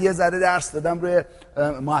قبلا یه ذره درس دادم روی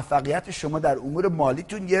موفقیت شما در امور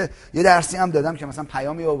مالیتون، یه درسی هم دادم که مثلا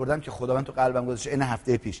پیامی آوردم که خداوند تو قلبم گذاشته این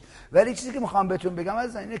هفته پیش. ولی چیزی که میخوام بهتون بگم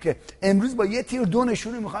از اینه که امروز با یه تیر دو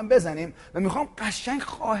نشون میخوام بزنیم و میخوام قشنگ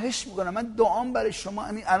خواهش میکنم، من دعام برای شما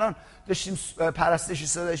همین الان داشتیم پرستش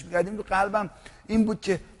صداش میکردیم، تو قلبم این بود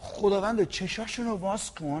که خداوند چشاشون رو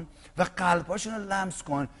باز کن و قلباشون رو لمس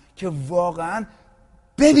کن که واقعا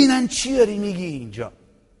ببینن چی داری میگی اینجا،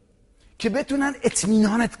 که بتونن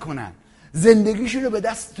اطمینانت کنن، زندگیشون رو به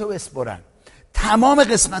دست تو بسپرن، تمام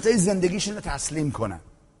قسمت‌های زندگیشون رو تسلیم کنن.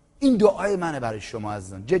 این دعای منه برای شما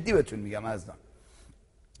عزیزان، جدی بهتون میگم عزیزان.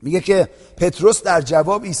 میگه که پتروس در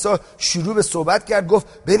جواب عیسی شروع به صحبت کرد، گفت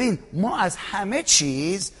ببین ما از همه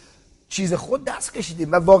چیز خود دست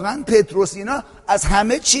کشیدیم. و واقعا پتروس اینا از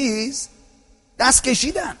همه چیز دست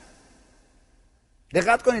کشیدن.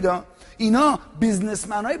 دقت کنید ها، اینا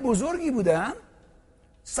بیزنسمن‌های بزرگی بودن،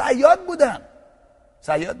 صیاد بودن،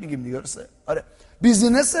 صیاد میگیم دیگه، درسته؟ آره،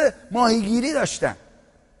 بیزینس ماهیگیری داشتن.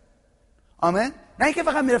 آمین. نه اینکه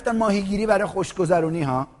فقط میرفتن ماهیگیری برای خوشگذرونی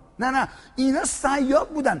ها، نه اینا صیاد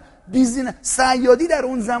بودن. صیادی در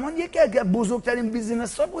اون زمان یکی از بزرگترین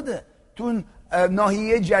بیزینس ها بوده تو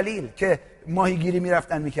ناحیه جلیل که ماهیگیری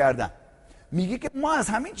میرفتن میکردن. میگه که ما از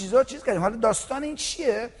همین چیزها چیز کردیم. حالا داستان این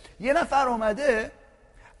چیه؟ یه نفر اومده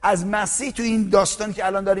از مسیح، تو این داستانی که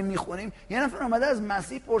الان داریم میخونیم، یه نفر اومده از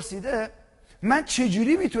مسیح پرسیده من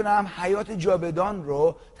چجوری میتونم حیات جاودان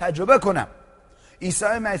رو تجربه کنم؟ عیسی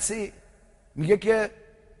مسیح میگه که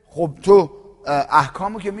خب تو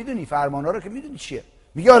احکامو که میدونی، فرمانا رو که میدونی چیه؟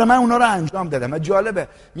 میگه آره من اونا رو انجام دادم. و جالبه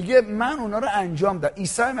میگه من اونا رو انجام دادم.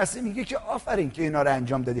 عیسی مسیح میگه که آفرین که اینا رو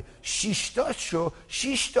انجام دادی.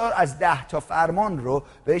 6 تا از 10 تا فرمان رو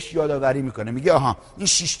بهش یادآوری میکنه. میگه آها این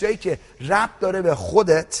 6 تایی که ربط داره به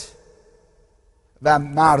خودت و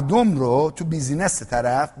مردم رو تو بیزینس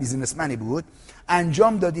طرف، بیزینسمنی بود،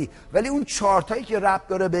 انجام دادی، ولی اون 4 تایی که ربط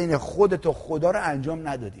داره بین خودت و خدا رو انجام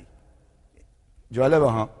ندادی. جالبه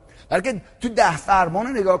ها؟ بلکه تو 10 فرمان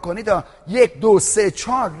رو نگاه کنید تا 1 2 3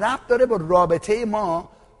 4 ربط داره با رابطه ما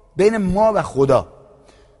بین ما و خدا.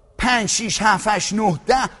 5 6 7 8 9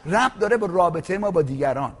 10 ربط داره با رابطه ما با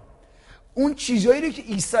دیگران. اون چیزایی رو که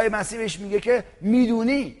عیسی مسیح بهش میگه که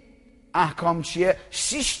میدونی احکام چیه،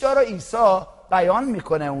 6 تا رو عیسی بیان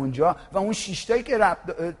میکنه اونجا و اون 6 تایی که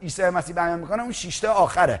عیسی مسیح بیان میکنه اون 6 تا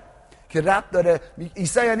آخره که ربط داره.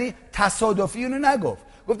 عیسی یعنی تصادفی اونو نگفت،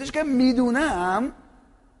 گفتش که میدونم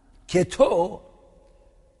که تو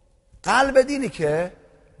قلب دینی که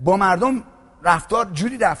با مردم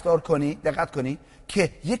جوری رفتار کنی، دقت کنی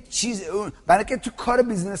که یک چیز، برای که تو کار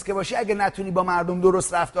بیزینس که باشی اگه نتونی با مردم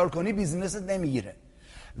درست رفتار کنی بیزینست نمیگیره.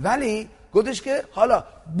 ولی گفتش که حالا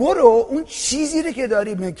برو اون چیزی رو که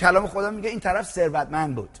داری، کلام خدا میگه این طرف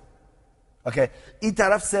ثروتمند بود، اوکی، این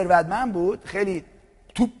طرف ثروتمند بود، خیلی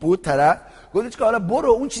توپ بود طرف، گفتش که حالا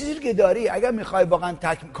برو اون چیزی رو که داری اگر میخوای واقعا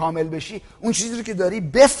کامل بشی اون چیزی رو که داری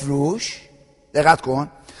بفروش، دقت کن،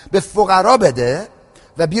 به فقرا بده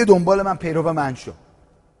و بیا دنبال من، پیرو من شو.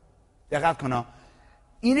 دقت کن،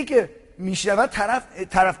 اینی که میشنوه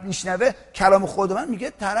طرف میشنوه کلام خدا من میگه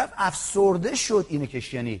طرف افسرده شد. اینه که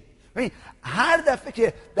شنید. ببین هر دفعه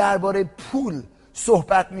که درباره پول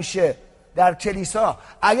صحبت میشه در کلیسا،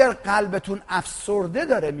 اگر قلبتون افسرده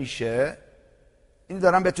داره میشه، این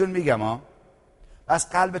دارم بهتون میگم پس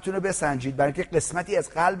قلبتون رو بسنجید، برای اینکه قسمتی از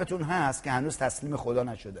قلبتون هست که هنوز تسلیم خدا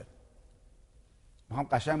نشده. میخوام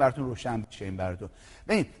قشنگ براتون روشن بشه این براتون.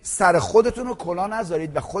 ببین سر خودتون رو کلاه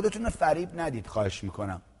نذارید و خودتون رو فریب ندید، خواهش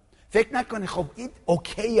میکنم. فکر نکنید خب این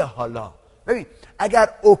اوکیه. حالا ببین اگر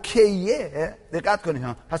اوکیه، دقت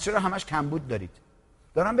کنید پس چرا همش کمبود دارید؟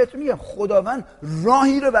 دارم بهتون میگم خداوند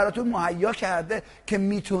راهی رو براتون مهیا کرده که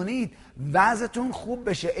میتونید وضعتون خوب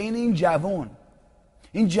بشه. این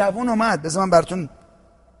جوان اومد، بذار من براتون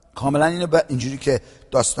کاملا اینو اینجوری که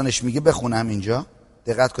داستانش میگه بخونم اینجا.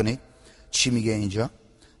 دقت کنید چی میگه اینجا.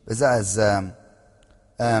 بذار از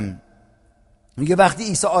میگه وقتی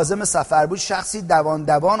عیسی عازم سفر بود شخصی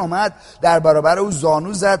دوان اومد در برابر او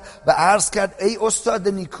زانو زد و عرض کرد ای استاد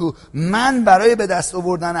نیکو، من برای به دست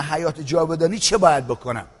آوردن حیات جاودانی چه باید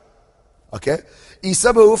بکنم؟ اوکی؟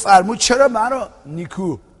 عیسی به او فرمود چرا مرا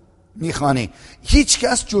نیکو میخوانی؟ هیچ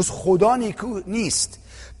کس جز خدا نیکو نیست.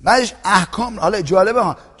 بعدش احکام. حالا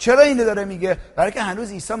جالبه چرا اینو داره میگه؟ برای که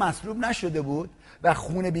هنوز عیسی مصلوب نشده بود و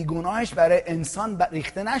خون بیگناهش برای انسان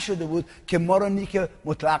ریخته نشده بود که ما رو نیک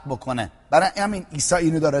مطلق بکنه. برای همین عیسی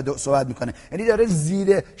اینو داره صحبت میکنه، یعنی داره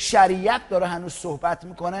زیر شریعت داره هنوز صحبت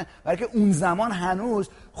میکنه، برای که اون زمان هنوز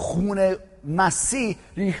خون مسیح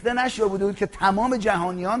ریخته نشده بود که تمام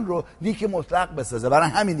جهانیان رو نیک مطلق بسازه. برای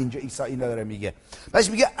همین اینجا عیسی اینو داره میگه. پس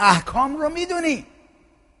میگه احکام رو میدونی.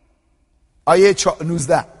 آیه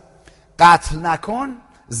 19 قتل نکن،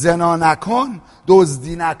 زنا نکن،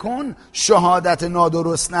 دزدی نکن، شهادت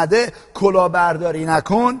نادرست نده، کلاهبرداری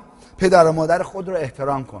نکن، پدر و مادر خود رو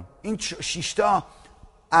احترام کن. این 6 تا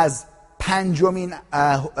از 5مین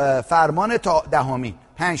فرمان تا 10مین،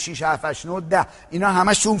 5 6 7 8 9 10 اینا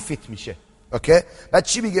همشون فیت میشه. اوکی؟ بعد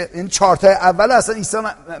چی میگه؟ این 4 تا اول اصلا عیسی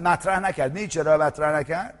مطرح نکرد. نه چرا مطرح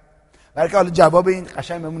نکرد؟ برای که حالا جواب این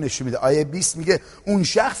قشنگ بهمون نشون میده. آیه 20 میگه اون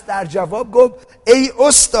شخص در جواب گفت ای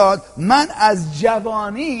استاد من از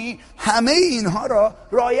جوانی همه اینها را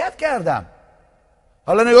رعایت کردم.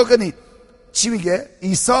 حالا نگاه کنید چی میگه؟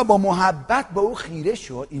 عیسی با محبت به او خیره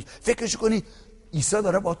شد. فکرش کنید عیسی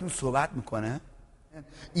داره باهاتون صحبت میکنه.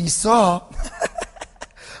 عیسی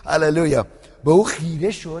هللویا به او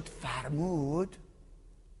خیره شد، فرمود،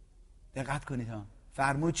 دقت کنید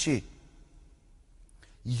فرمود چی؟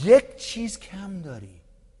 یک چیز کم داری،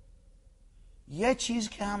 یه چیز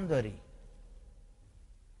کم داری،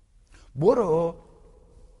 برو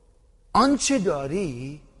آنچه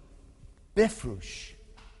داری بفروش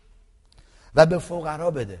و به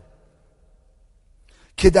فقرا بده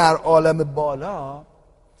که در عالم بالا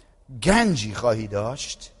گنجی خواهی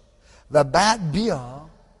داشت و بعد بیا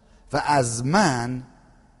و از من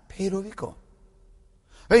پیروی کن.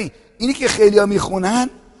 ببین اینی که خیلی ها میخونن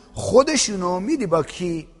خودشونو میدی با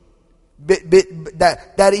کی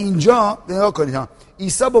در اینجا نگاه کنید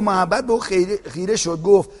عیسی با محبت به او خیره شد،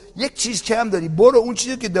 گفت یک چیز کم داری، برو اون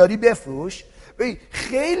چیزی که داری بفروش. ببین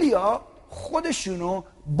خیلی ها خودشونو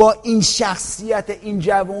با این شخصیت این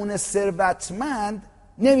جوان ثروتمند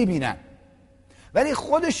نمیبینن، ولی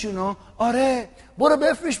خودشونو آره برو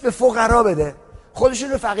بفروش به فقرا بده،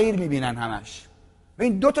 خودشونو فقیر میبینن همش.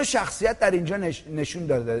 این 2 تا شخصیت در اینجا نشون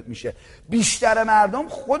داده میشه. بیشتر مردم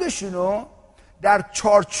خودشونو در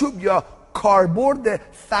چارچوب یا کاربرد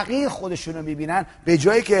فقیر خودشونو میبینن، به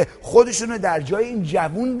جایی که خودشونو در جای این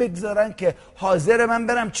جوون بگذارن که حاضر من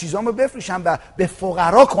برم چیزامو بفروشم و به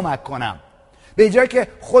فقرا کمک کنم، به جایی که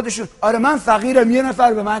خودشون آره من فقیرم یه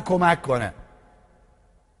نفر به من کمک کنه.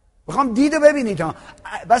 میخوام دیدو ببینید ها،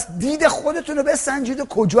 بس دید خودتون رو بسنجید و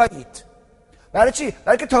کجایید. برای چی؟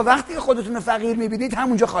 برای که تا وقتی که خودتون رو فقیر میبینید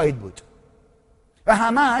همونجا خواهید بود و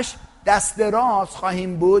همش دست راست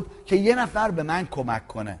خواهیم بود که یه نفر به من کمک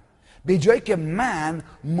کنه، به جایی که من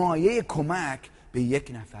مایه کمک به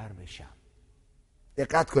یک نفر بشم.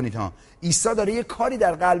 دقت کنید ها، عیسی داره یه کاری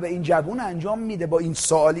در قلب این جوون انجام میده با این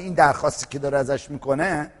سوالی، این درخواستی که داره ازش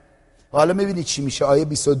میکنه. حالا میبینید چی میشه. آیه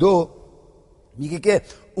 22 میگه که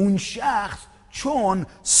اون شخص چون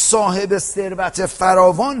صاحب ثروت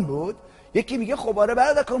فراوان بود، یکی میگه خب آره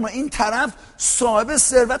برادر کن، این طرف صاحب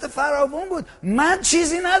ثروت فراوان بود، من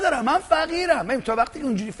چیزی ندارم، من فقیرم. تا وقتی که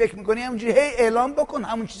اونجوری فکر میکنی همونجوری هی اعلام بکن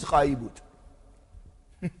همون چیز خواهی بود.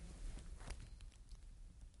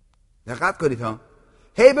 دقت کنید ها،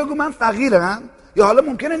 هی بگو من فقیرم، یا حالا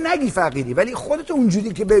ممکنه نگی فقیری ولی خودتو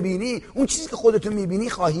اونجوری که ببینی اون چیزی که خودتو میبینی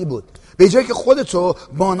خواهی بود، به جایی که خودتو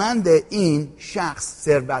مانند این شخص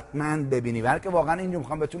ثروتمند ببینی. بلکه واقعا اینجا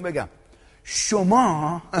میخوام بهتون بگم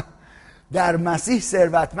شما در مسیح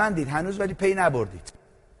ثروتمندید هنوز ولی پی نبردید.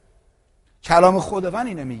 کلام خداوند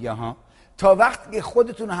اینو میگه ها، تا وقتی که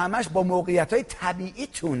خودتون همش با موقعیت‌های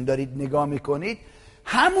طبیعیتون دارید نگاه میکنید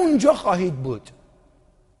همونجا خواهید بود.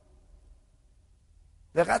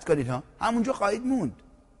 دقت کنید ها، همونجا خواهید موند.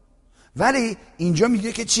 ولی اینجا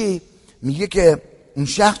میگه که چی؟ میگه که اون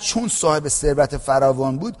شخص چون صاحب ثروت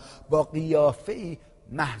فراوان بود با قیافه‌ای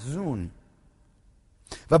محزون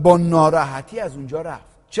و با ناراحتی از اونجا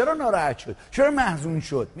رفت. چرا ناراحت شد؟ چرا محزون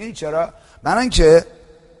شد؟ میدونی چرا؟ برای اینکه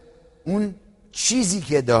اون چیزی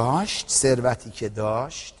که داشت، ثروتی که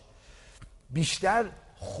داشت بیشتر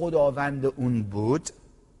خداوند اون بود،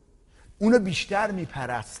 اونو بیشتر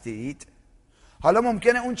میپرستید. حالا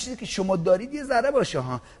ممکنه اون چیزی که شما دارید یه ذره باشه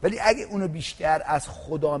ها، ولی اگه اونو بیشتر از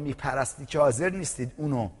خدا میپرستید که حاضر نیستید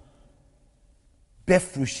اونو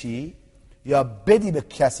بفروشی یا بدی به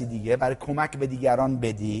کسی دیگه، برای کمک به دیگران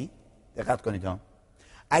بدی. دقت کنید ها،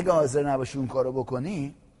 اگه حاضر نباشی اون کارو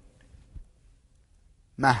بکنی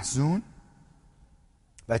محزون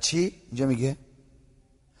و چی؟ اینجا میگه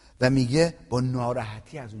و میگه با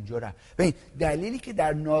ناراحتی از اونجا رفت. ببین دلیلی که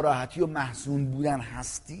در ناراحتی و محزون بودن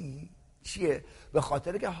هستی چیه؟ به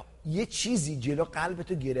خاطر که یه چیزی جلو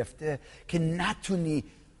قلبتو گرفته که نتونی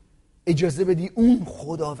اجازه بدی اون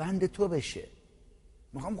خداوند تو بشه.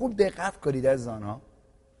 میخوام خوب دقت کنید از آنها.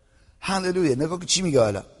 هللویا. نگاه که چی میگه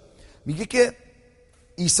حالا؟ میگه که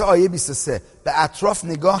عیسی آیه 23 به اطراف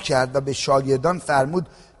نگاه کرد و به شاگردان فرمود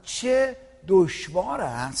چه دشوار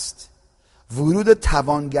است ورود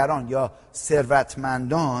توانگران یا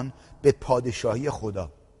ثروتمندان به پادشاهی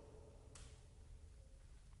خدا.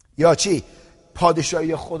 یا چی؟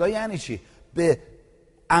 پادشاهی خدا یعنی چی؟ به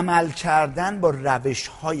عمل کردن با روش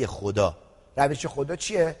های خدا. روش خدا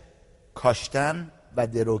چیه؟ کاشتن و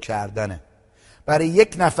درو کردنه. برای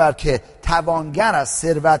یک نفر که توانگر است،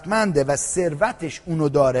 ثروتمنده و ثروتش اونو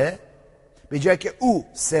داره، به جای که او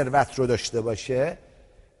ثروت رو داشته باشه،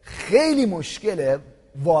 خیلی مشکله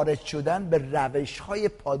وارد شدن به روش‌های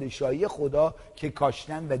پادشاهی خدا که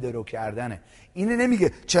کاشتن و درو کردنه. اینه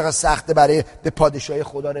نمیگه چقدر سخته برای به پادشاهی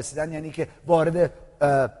خدا رسیدن، یعنی که وارد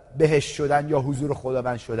بهشت شدن یا حضور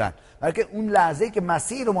خداوند شدن، بلکه اون لحظه‌ای که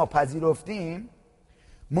مسیح رو ما پذیرفتیم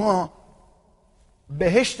ما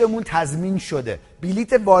بهشتمون تضمین شده،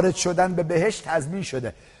 بلیت وارد شدن به بهشت تضمین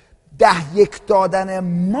شده. 10 دادن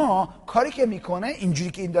ما کاری که میکنه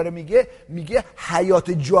اینجوری که این داره میگه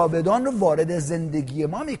حیات جاودان رو وارد زندگی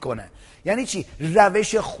ما میکنه. یعنی چی؟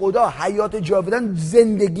 روش خدا، حیات جاودان،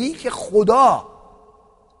 زندگی که خدا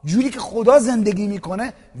جوری که خدا زندگی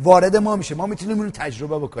میکنه وارد ما میشه. ما میتونیم اونو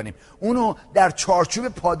تجربه بکنیم، اونو در چارچوب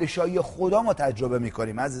پادشاهی خدا ما تجربه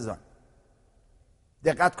میکنیم. عزیزان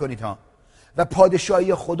دقت کنید ها. و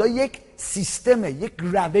پادشاهی خدا یک سیستمه، یک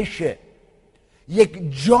روشه،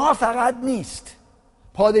 یک جا فقط نیست.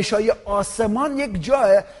 پادشاهی آسمان یک جاه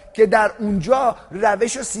که در اونجا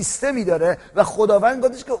روش و سیستمی داره و خداوند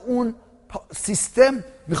گفتش که اون سیستم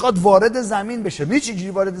میخواد وارد زمین بشه. میشه چجوری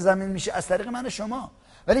وارد زمین میشه؟ از طریق من و شما.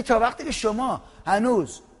 ولی تا وقتی که شما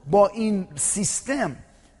هنوز با این سیستم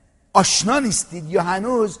آشنا نیستید یا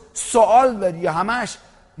هنوز سوال دارید یا همش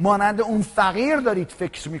مانند اون فقیر دارید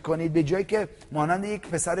فکر میکنید، به جایی که مانند یک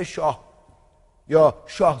پسر شاه یا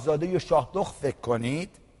شاهزاده یا شاهدخت فکر کنید،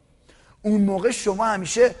 اون موقع شما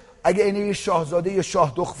همیشه اگه اینه یه شاهزاده یا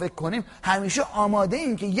شاهدخت فکر کنیم همیشه آماده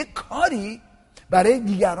ایم که یک کاری برای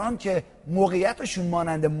دیگران که موقعیتشون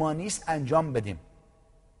مانند ما نیست انجام بدیم.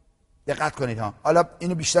 دقت کنید ها. حالا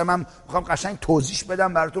اینو بیشتر من میخوام قشنگ توضیح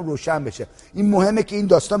بدم براتون روشن بشه. این مهمه که این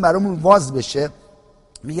داستان برامون واضح بشه.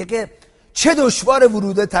 میگه که چه دشوار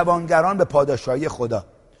ورود توانگران به پادشاهی خدا.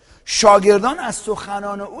 شاگردان از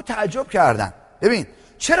سخنان او تعجب کردند. ببین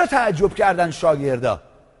چرا تعجب کردن شاگردا؟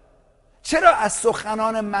 چرا از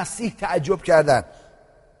سخنان مسیح تعجب کردن؟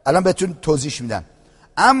 الان بهتون توضیح میدم.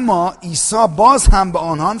 اما عیسی باز هم به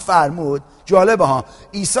آنان فرمود. جالبه ها،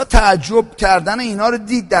 عیسی تعجب کردن اینا رو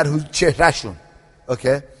دید در چهرهشون.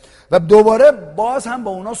 اوکی؟ و دوباره باز هم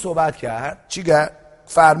با اونا صحبت کرد. چی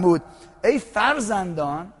فرمود؟ ای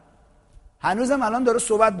فرزندان، هنوزم الان داره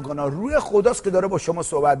صحبت میکنه، روح خداست که داره با شما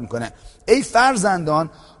صحبت میکنه. ای فرزندان،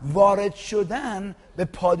 وارد شدن به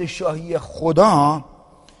پادشاهی خدا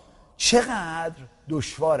چقدر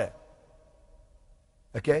دشواره.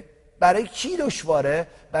 اوکی؟ برای کی دشواره؟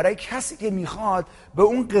 برای کسی که میخواد به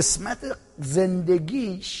اون قسمت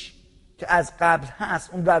زندگیش که از قبل هست،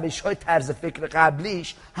 اون روش های طرز فکر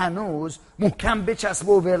قبلیش هنوز محکم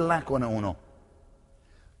بچسبه و ول نکنه اونو.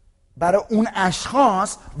 برای اون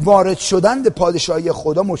اشخاص وارد شدن به پادشاهی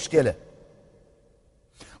خدا مشکله.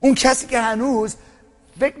 اون کسی که هنوز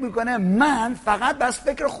فکر میکنه من فقط بس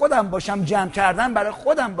فکر خودم باشم، جمع کردن برای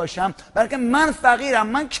خودم باشم، برای که من فقیرم،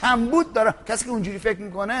 من کمبود دارم، کسی که اونجوری فکر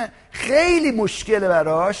میکنه خیلی مشکله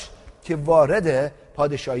براش که وارد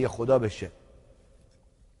پادشاهی خدا بشه.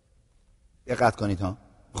 دقت کنید ها،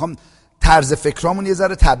 میخوام طرز فکرامون یه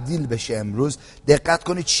ذره تبدیل بشه امروز. دقت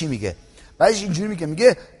کنید چی میگه. بعدش اینجوری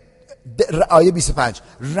میگه آیه 25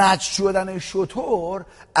 رد شدن شتر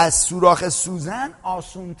از سوراخ سوزن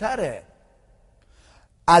آسونتره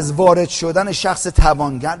از وارد شدن شخص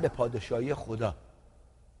توانگر به پادشاهی خدا.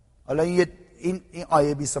 حالا این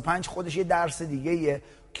آیه 25 خودش یه درس دیگه ایه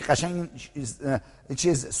که قشنگ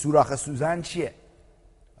چیز سوراخ سوزن چیه.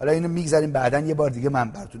 حالا اینو میگذاریم بعداً یه بار دیگه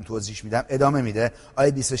من براتون توضیح میدم. ادامه میده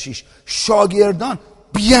آیه 26 شاگردان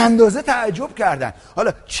بی اندازه تعجب کردن.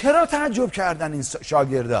 حالا چرا تعجب کردن این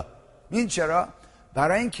شاگردا؟ این چرا؟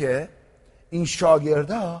 برای اینکه این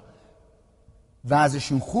شاگردا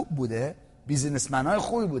وضعشون خوب بوده، بیزینسمن‌های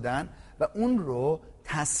خوبی بودن و اون رو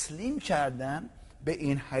تسلیم کردن به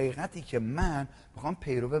این حقیقتی که من میخوام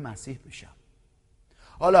پیرو مسیح بشم.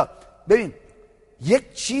 حالا ببین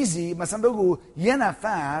یک چیزی مثلا بگو یه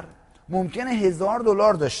نفر ممکنه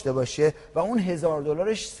 $1000 داشته باشه و اون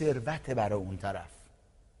 $1000 ثروته برای اون طرف.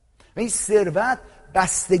 و این ثروت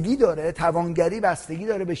بستگی داره، توانگری بستگی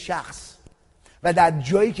داره به شخص و در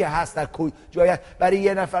جایی که هست، در جایی برای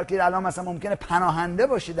یه نفر که الان مثلا ممکنه پناهنده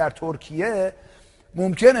باشه در ترکیه،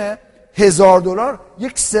 ممکنه $1000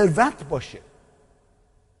 یک ثروت باشه.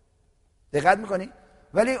 دقت میکنی؟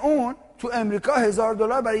 ولی اون تو امریکا $1000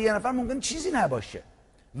 برای یه نفر ممکن چیزی نباشه.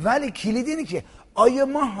 ولی کلید اینه که آیا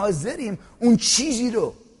ما حاضریم اون چیزی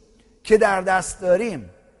رو که در دست داریم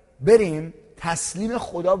بریم تسلیم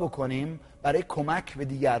خدا بکنیم برای کمک به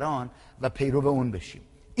دیگران و پیرو اون بشیم؟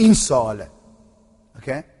 این سواله.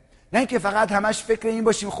 اوکی؟ نه اینکه فقط همش فکر این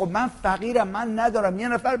باشیم خب من فقیرم، من ندارم، یه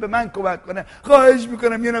نفر به من کمک کنه، خواهش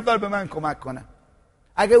میکنم یه نفر به من کمک کنه.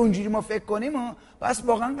 اگه اونجوری ما فکر کنیم بس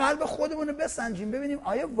واقعا قلب خودمون رو بسنجیم ببینیم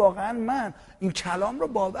آیا واقعا من این کلام رو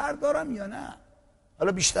باور دارم یا نه.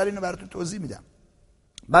 حالا بیشتر اینو براتون توضیح میدم.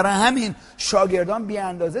 برای همین شاگردان بی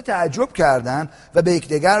اندازه تعجب کردن و به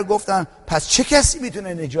یکدیگر گفتن پس چه کسی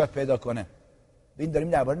میتونه نجات پیدا کنه؟ ببین داریم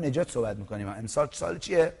درباره نجات صحبت میکنیم. امسال سال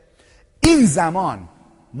چیه؟ این زمان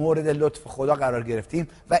مورد لطف خدا قرار گرفتیم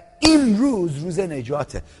و این روز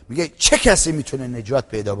نجاته. میگه چه کسی میتونه نجات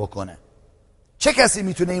پیدا بکنه؟ چه کسی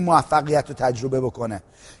میتونه این موفقیت رو تجربه بکنه؟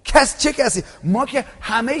 چه کسی؟ ما که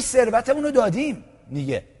همه ثروتمون رو دادیم.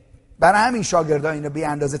 میگه برای همین شاگردان اینو بی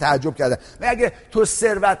اندازه تعجب کردن. و اگه تو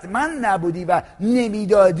ثروتمند نبودی و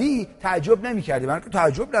نمیدادی تعجب نمیکردی. برای که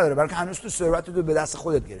تعجب نداره، برای که هنوز تو ثروت رو به دست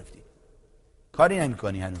خودت گرفتی، کاری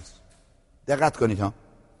نمیکنی هنوز. دقت کنید ها.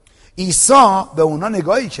 عیسی به اونا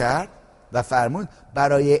نگاهی کرد و فرمود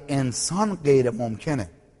برای انسان غیر ممکنه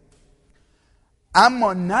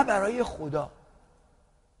اما نه برای خدا.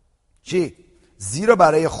 چی؟ زیرا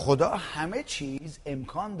برای خدا همه چیز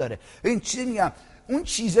امکان داره. این چیزی میگم اون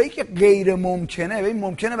چیزایی که غیر ممکنه، ببین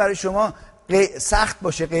ممکنه برای شما سخت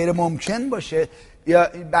باشه، غیر ممکن باشه، یا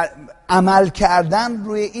عمل کردن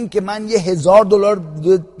روی این که من یه $1000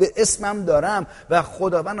 به اسمم دارم و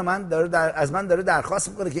خداوند از من داره درخواست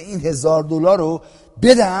میکنه که این $1000 رو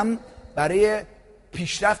بدم برای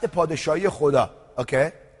پیشرفت پادشاهی خدا. اوکی؟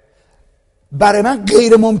 برای من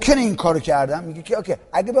غیر ممکنه این کارو کردم. میگه که اوکی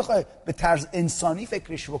اگه بخوای به طرز انسانی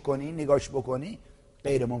فکرش بکنی، نگاهش بکنی،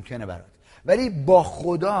 غیر ممکنه برات. ولی با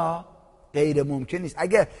خدا غیر ممکن نیست.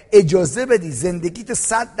 اگه اجازه بدی زندگیت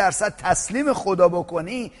 100% تسلیم خدا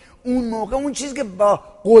بکنی، اون موقع اون چیزی که با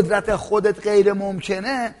قدرت خودت غیر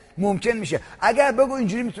ممکنه ممکن میشه. اگر بگو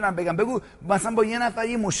اینجوری میتونم بگم، بگو مثلا با یه نفر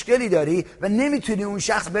یه مشکلی داری و نمیتونی، اون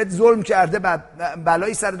شخص بهت ظلم کرده،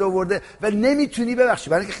 بلایی سرت آورده و نمیتونی ببخشی.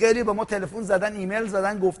 برای اینکه خیلی با ما تلفن زدن، ایمیل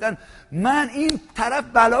زدن، گفتن من این طرف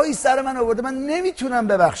بلایی سر من آورده، من نمیتونم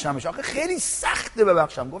ببخشمش، آخه خیلی سخته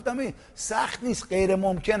ببخشم. گفتم این سخت نیست، غیر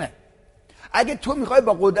ممکنه. اگه تو میخوای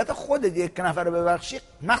با قدرت خودت یک نفر رو ببخشی،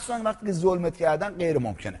 مخصوصا وقتی که ظلمت کردن، غیر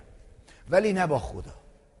ممکنه. ولی نه با خدا.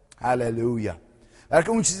 هللویا. بلکه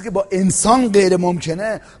اون چیزی که با انسان غیر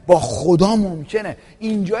ممکنه با خدا ممکنه.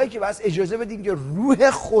 اینجایی که بس اجازه بدیم که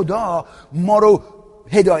روح خدا ما رو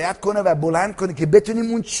هدایت کنه و بلند کنه که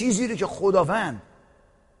بتونیم اون چیزی رو که خداوند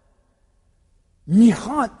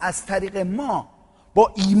میخواد از طریق ما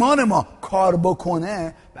با ایمان ما کار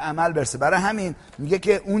بکنه به عمل برسه. برای همین میگه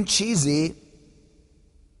که اون چیزی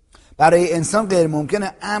برای انسان غیر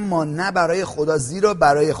ممکنه، اما نه برای خدا، زیرا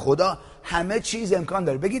برای خدا همه چیز امکان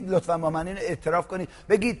داره. بگید لطفا با من اینو اعتراف کنید،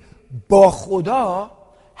 بگید با خدا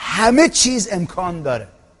همه چیز امکان داره.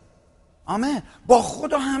 آمین. با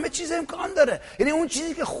خدا همه چیز امکان داره. یعنی اون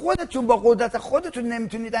چیزی که خودتون با قدرت خودتون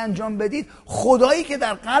نمیتونید انجام بدید، خدایی که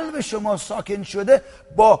در قلب شما ساکن شده،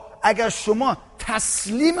 با اگر شما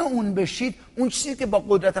تسلیم اون بشید، اون چیزی که با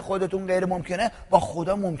قدرت خودتون غیر ممکنه با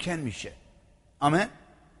خدا ممکن میشه. آمین.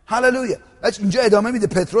 هللویا. اینجا ادامه میده.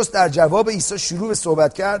 پتروس در جواب عیسی شروع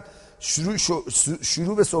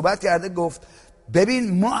به صحبت کرده، گفت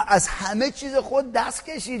ببین ما از همه چیز خود دست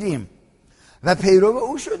کشیدیم و پیرو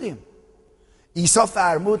او شدیم. عیسی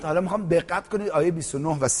فرمود، حالا میخوام دقت کنید آیه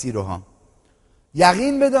 29 و 30 رو هم.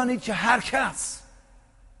 یقین بدانید که هر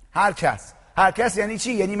کس یعنی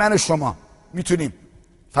چی؟ یعنی من و شما میتونیم.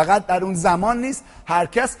 فقط در اون زمان نیست، هر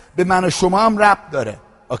کس به من و شما هم ربط داره.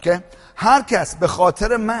 اوکی؟ هر کس به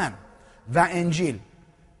خاطر من و انجیل،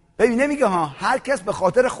 ببین نمیگه هر کس به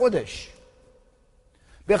خاطر خودش،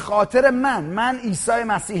 به خاطر من عیسی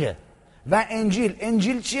مسیحه و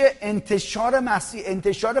انجیل چیه؟ انتشار مسیح،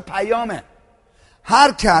 انتشار پیامه.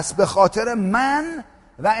 هر کس به خاطر من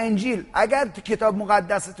و انجیل. اگر کتاب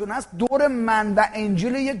مقدستون هست، دور من و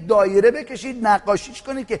انجیل یک دایره بکشید، نقاشیش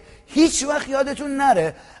کنید که هیچ وقت یادتون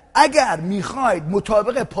نره. اگر میخواید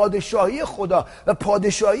مطابق پادشاهی خدا و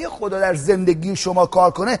پادشاهی خدا در زندگی شما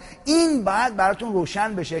کار کنه، این باید براتون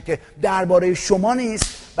روشن بشه که درباره شما نیست،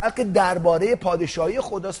 بلکه درباره پادشاهی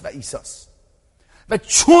خداست و عیسیست. و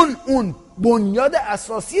چون اون بنیاد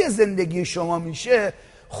اساسی زندگی شما میشه،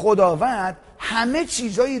 خداوند همه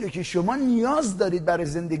چیزایی رو که شما نیاز دارید برای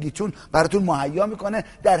زندگیتون براتون مهیا میکنه.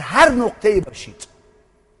 در هر نقطه‌ای باشید،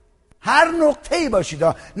 هر نقطه‌ای باشید.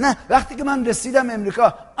 نه وقتی که من رسیدم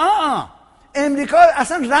امریکا، امریکا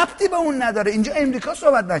اصلا ربطی به اون نداره. اینجا امریکا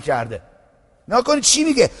صحبت نکرده. نکنید چی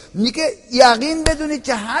میگه؟ میگه یقین بدونید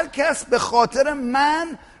که هر کس به خاطر من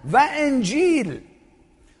و انجیل،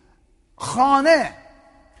 خانه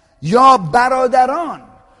یا برادران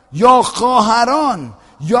یا خواهران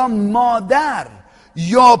یا مادر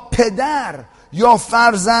یا پدر یا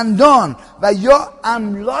فرزندان و یا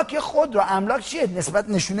املاک خود را، املاک چیه؟ نسبت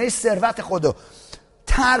نشونه ثروت خودو،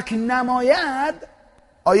 ترک نماید.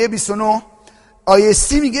 آیه 29 آیه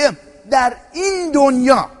 30 میگه در این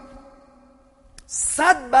دنیا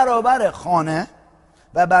 100 برابر خانه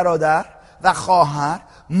و برادر و خواهر،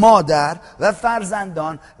 مادر و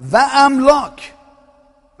فرزندان و املاک.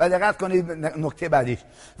 و دقت کنید نکته بعدیش،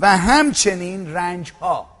 و همچنین رنج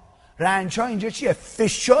ها اینجا چیه؟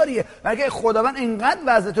 فشاریه. مگه خداوند اینقدر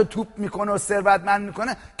وضعیتو توپ میکنه و ثروتمند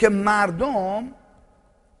میکنه که مردم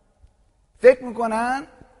فکر میکنن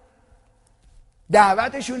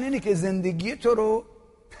دعوتشون اینه که زندگی تو رو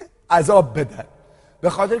عذاب بدن، به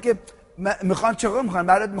خاطر که میخوان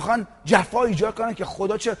چقدر میخوان جفا ایجاد کنن که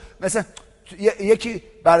خدا چه. مثلا یکی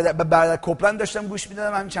بعد کپلن داشتم گوش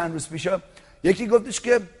میدادم همین چند روز پیشا، یکی گفتش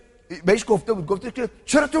که بهش گفتش که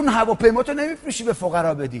چرا تو اون هواپیما تو نمیفروشی به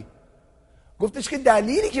فقرا بدی؟ گفتش که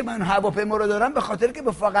دلیلی که من هواپیما رو دارم به خاطر که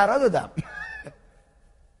به فقرا دادم.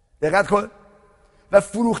 دقت کن. و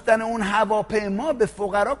فروختن اون هواپیما به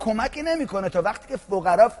فقرا کمکی نمیکنه تا وقتی که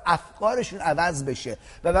فقرا افکارشون عوض بشه.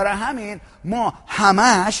 و برای همین ما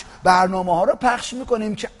همش برنامه ها رو پخش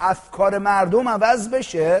میکنیم که افکار مردم عوض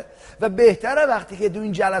بشه. و بهتره وقتی که دو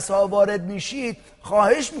این جلسه ها وارد میشید،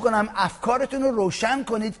 خواهش میکنم افکارتون رو روشن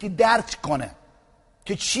کنید که درک کنه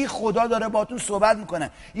که چی خدا داره باهاتون صحبت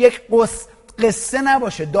میکنه. یک قصه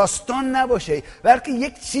نباشه، داستان نباشه، بلکه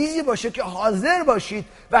یک چیزی باشه که حاضر باشید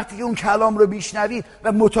وقتی که اون کلام رو بشنوید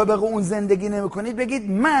و مطابق اون زندگی نمی‌کنید، بگید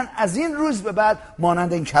من از این روز به بعد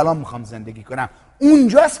مانند این کلام میخوام زندگی کنم.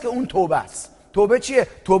 اونجاست که اون توبه است، توبه چیه؟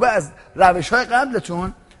 توبه از روش‌های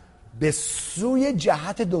قبلتون به سوی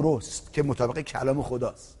جهت درست که مطابق کلام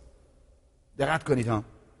خداست. دقت کنید ها،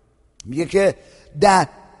 میگه که در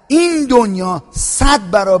این دنیا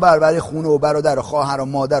 100 برابر برای خونه و برادر و خواهر و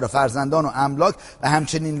مادر و فرزندان و املاک و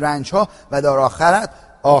همچنین رنج ها و در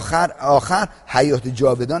آخر حیات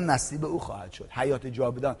جاودان نصیب او خواهد شد. حیات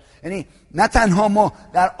جاودان یعنی نه تنها ما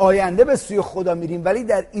در آینده به سوی خدا میریم، ولی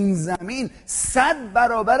در این زمین 100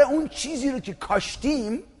 برابر اون چیزی رو که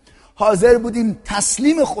کاشتیم حاضر بودیم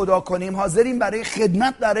تسلیم خدا کنیم، حاضریم برای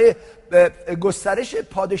خدمت، برای گسترش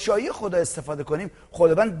پادشاهی خدا استفاده کنیم.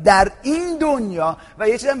 خداوند در این دنیا، و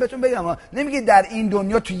یه چیزم بهتون بگم، نمیگه در این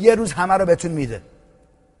دنیا تو یه روز همه رو بهتون میده.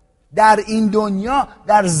 در این دنیا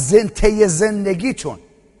در طی زندگیتون،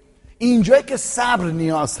 اینجایی که صبر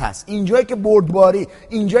نیاز هست، اینجایی که بردباری،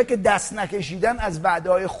 اینجایی که دست نکشیدن از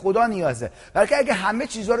وعده‌های خدا نیازه. بلکه اگه همه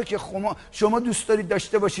چیزها رو که شما دوست دارید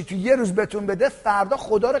داشته باشید تو یه روز بهتون بده، فردا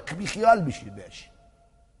خدا رو بیخیال بشید بهش.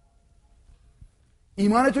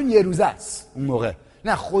 ایمانتون یه روزه است اون موقع.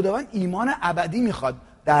 نه، خداوند ایمان ابدی میخواد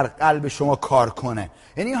در قلب شما کار کنه.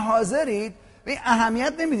 یعنی حاضرید به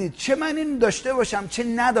اهمیت نمیدید چه من این داشته باشم چه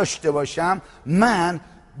نداشته باشم، من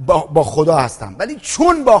با خدا هستم. ولی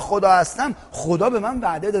چون با خدا هستم، خدا به من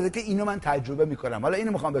وعده داده که اینو من تجربه میکنم. حالا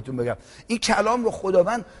اینو میخوام بهتون بگم، این کلام رو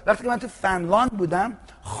خداوند وقتی که من تو فنلاند بودم،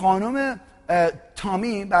 خانم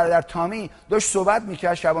تامی، برادر تامی داشت صحبت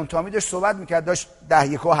میکرد، شبان تامی داشت صحبت میکرد، داشت 10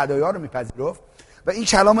 هدایا رو میپذیرفت و این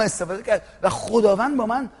کلام رو استفاده کرد و خداوند با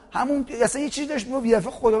من همون اصلا یه چیزی داشت میگفت،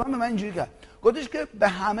 خداوند به من اینجوری کرد، گفتش که به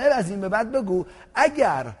همه از این به بعد بگو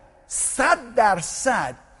اگر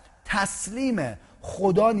 100% تسلیم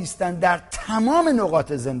خدا نیستن در تمام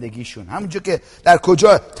نقاط زندگیشون، همونجور که در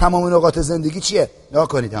کجا تمام نقاط زندگی چیه؟ نگاه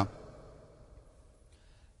کنید هم،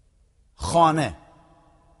 خانه،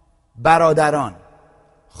 برادران،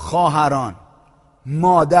 خواهران،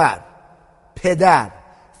 مادر، پدر،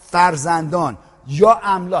 فرزندان یا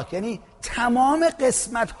املاک، یعنی تمام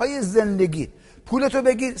قسمت‌های زندگی، پولتو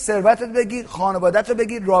بگیر، ثروتت بگیر، خانواده‌تو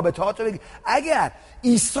بگیر، رابطه‌هاتو بگیر. اگر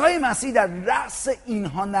عیسی مسیح در رأس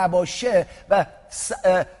اینها نباشه و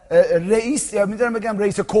رئیس، یا میتونم بگم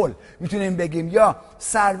رئیس کل میتونیم بگیم، یا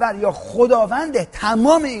سرور یا خداوند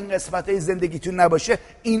تمام این قسمت‌های زندگیتون نباشه،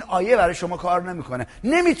 این آیه برای شما کار نمیکنه.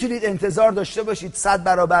 نمیتونید انتظار داشته باشید 100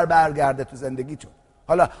 برابر برگرده تو زندگیتون.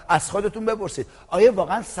 حالا از خودتون بپرسید، آیا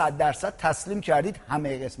واقعا 100% تسلیم کردید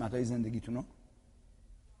همه قسمت‌های زندگیتون رو؟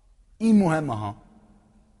 این مهمه ها.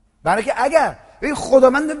 برای که اگر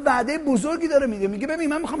خداوند وعده بزرگی داره میده، میگه ببین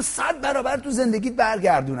من میخوام 100 برابر تو زندگیت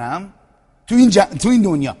برگردونم تو این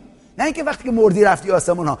دنیا، نه اینکه وقتی که مردی رفتی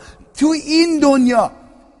آسمون ها، تو این دنیا.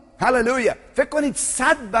 هللویا. فکر کنید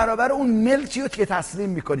 100 برابر اون ملکی رو که تسلیم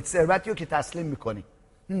میکنید، ثروتی رو که تسلیم میکنید،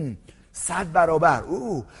 100 برابر.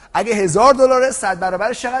 اگه $1000 100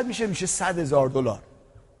 برابرش چقدر میشه؟ میشه $100,000.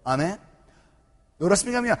 آمین. درست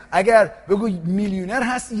میگم یا؟ اگر بگو میلیونر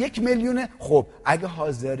هست 1 میلیونه، خب اگه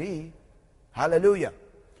حاضری، هللویا،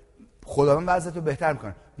 خداوند وضعیتو بهتر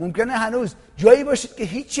میکنه. ممکنه هنوز جایی باشید که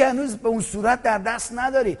هیچی هنوز به اون صورت در دست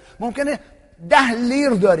ندارید، ممکنه 10 لیر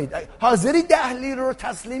دارید، حاضری 10 لیر رو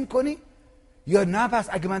تسلیم کنی؟ یا نه پس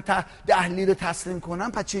اگه من 10 لیر رو تسلیم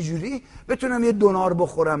کنم پس چه جوری بتونم یه دونار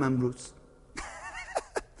بخورم امروز؟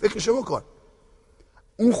 فکرشو بکن.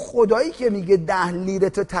 اون خدایی که میگه 10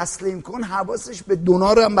 لیرتو تسلیم کن، حواسش به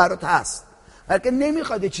دونار هم برات هست، بلکه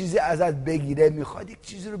نمیخواد چیزی ازت بگیره، میخواد یک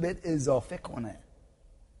چیزی رو بهت اضافه کنه.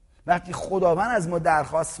 وقتی خداوند از ما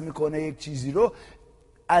درخواست میکنه یک چیزی رو،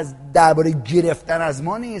 از درباره گرفتن از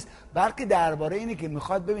ما نیست، بلکه درباره اینه که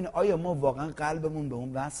میخواد ببینه آیا ما واقعا قلبمون به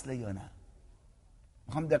اون وصله یا نه.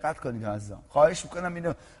 میخوام دقت کنید عزیزان، خواهش میکنم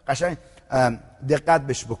اینو قشنگ دقت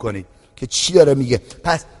بهش بکنید که چی داره میگه.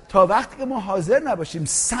 پس تا وقتی که ما حاضر نباشیم 100%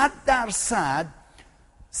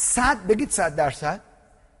 بگید 100%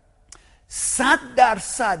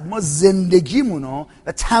 ما زندگیمونو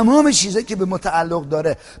و تمام چیزایی که به متعلق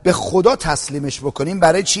داره به خدا تسلیمش بکنیم.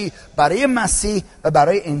 برای چی؟ برای مسیح و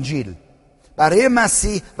برای انجیل. برای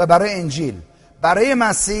مسیح و برای انجیل. برای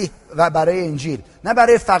مسیح و برای انجیل، نه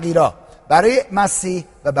برای فقیرا، برای مسیح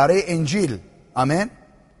و برای انجیل. آمین.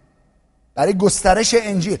 برای گسترش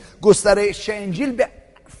انجیل. گسترش انجیل به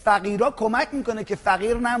فقیرا کمک میکنه که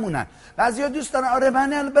فقیر نمونن. بعضیا دوست دارن آره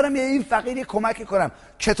من برم یه این فقیری کمک کنم.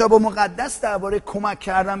 کتاب مقدس درباره کمک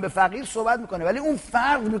کردن به فقیر صحبت میکنه، ولی اون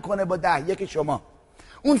فرق میکنه با 10 شما،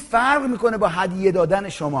 اون فرق میکنه با هدیه دادن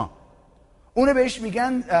شما. اونو بهش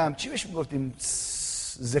میگن چی بهش میگفتیم؟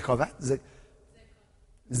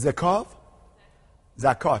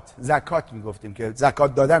 زکات میگفتیم که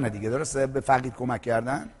زکات دادن دیگه، درسته؟ به فقیر کمک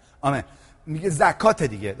کردن. آمین. میگه زکات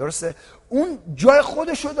دیگه، درسته؟ اون جای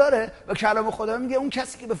خودشو داره و کلام خدا میگه اون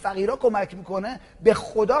کسی که به فقیرا کمک میکنه به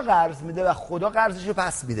خدا قرض میده و خدا قرضشو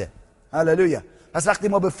پس میده. هللویا. پس وقتی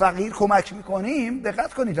ما به فقیر کمک میکنیم،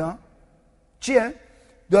 دقت کنید ها، چیه؟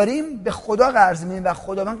 داریم به خدا قرض میدیم و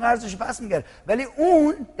خداوند قرضشو پس میگیره. ولی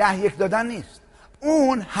اون 10 دادن نیست،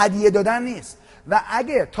 اون هدیه دادن نیست. و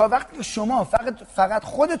اگه تا وقتی که شما فقط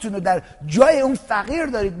خودتون رو در جای اون فقیر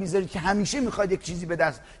دارید میذارید که همیشه میخواد یک چیزی به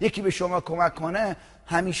دست یکی به شما کمک کنه،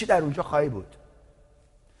 همیشه در اونجا خواهی بود.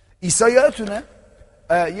 عیسی یادتونه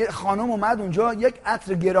یه خانم اومد اونجا یک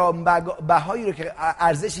عطر گرانبهایی رو که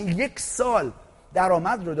ارزش 1 سال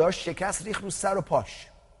درآمد رو داشت شکست ریخت رو سر و پاش.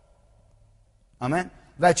 آمین.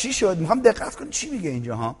 و چی شد؟ میخوام دقت کنید چی میگه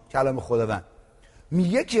اینجا ها کلام خداوند.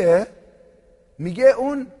 میگه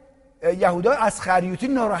اون یهودا اسخریوطی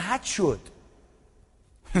ناراحت شد.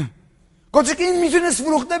 گفت که این میتونست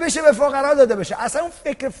فروخته بشه به فقرا داده بشه. اصلا اون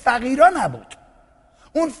فکر فقیرا نبود،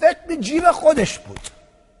 اون فکر جیب خودش بود.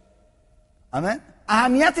 آمین.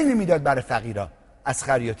 اهمیتی نمیداد برای فقیرا.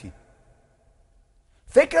 اسخریوطی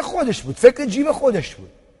فکر خودش بود، فکر جیب خودش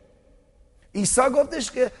بود. عیسی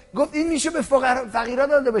گفت این میشه به فقیرا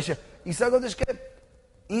داده بشه. عیسی گفتش که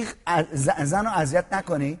این زن رو اذیت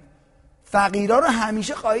نکنید، فقیرا رو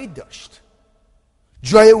همیشه خواهید داشت،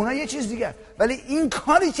 جای اونا یه چیز دیگه. ولی این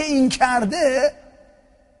کاری که این کرده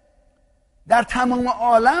در تمام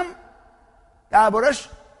عالم دربارش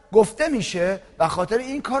گفته میشه و خاطر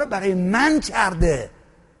این کار برای من کرده،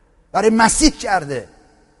 برای مسیح کرده.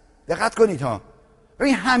 دقت کنید ها،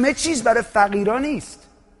 ببین همه چیز برای فقیرا نیست.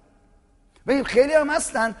 ببین خیلی هم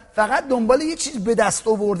هستن فقط دنبال یه چیز به دست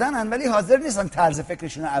آوردنن ولی حاضر نیستن طرز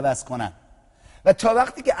فکرشون رو عوض کنن. و تا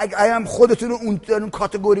وقتی که اگه هم خودتون رو اون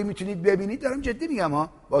کاتگوری میتونید ببینید، دارم جدی میگم ها،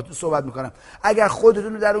 با تو صحبت میکنم، اگر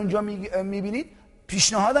خودتون رو در اونجا میبینید،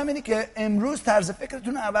 پیشنهادم اینه که امروز طرز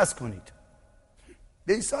فکرتون رو عوض کنید.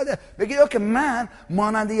 به این ساده بگید که من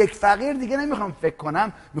مانند یک فقیر دیگه نمیخوام فکر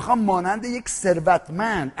کنم، میخوام مانند یک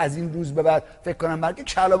ثروتمند از این روز به بعد فکر کنم. بلکه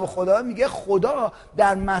کلام خدا میگه خدا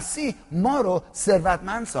در مسیح ما رو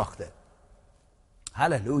ثروتمند ساخته.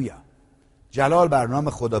 هللویا، جلال بر نام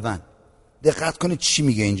خداوند. دقت کنید چی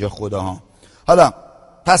میگه اینجا خدا ها. حالا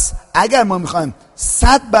پس اگر ما میخوایم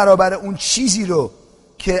 100 برابر اون چیزی رو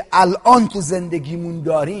که الان تو زندگیمون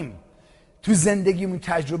داریم تو زندگیمون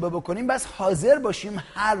تجربه بکنیم، بس حاضر باشیم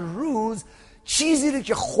هر روز چیزی رو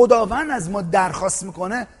که خداوند از ما درخواست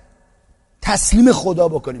میکنه تسلیم خدا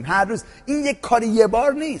بکنیم. هر روز. این یک کاری یه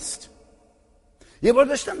بار نیست. یه بار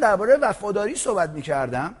داشتم درباره وفاداری صحبت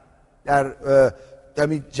میکردم در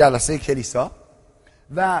جلسه کلیسا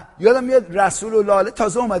و یادم میاد رسول و لاله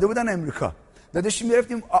تازه اومده بودن امریکا، داشتیم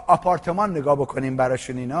میرفتیم آپارتمان نگاه بکنیم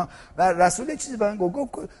براشون اینا و رسول یه چیزی به من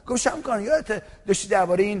گفت شمکان یادت داشتی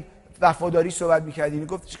درباره این وفاداری صحبت میکردین؟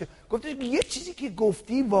 گفتش که یه چیزی که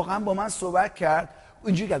گفتی واقعا با من صحبت کرد.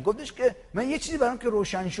 اینجوری کرد، گفتش که من یه چیزی برام که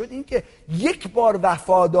روشن شد این که یک بار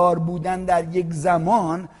وفادار بودن در یک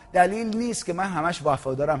زمان دلیل نیست که من همش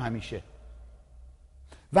وفادارم همیشه.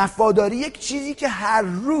 وفاداری یک چیزی که هر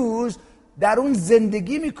روز در اون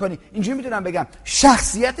زندگی میکنی. اینجوری میتونم بگم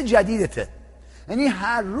شخصیت جدیدته. یعنی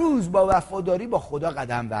هر روز با وفاداری با خدا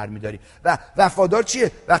قدم برمیداری. و وفادار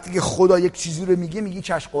چیه؟ وقتی که خدا یک چیزی رو میگی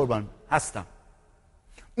چشم قربان هستم.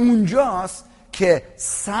 اونجاست که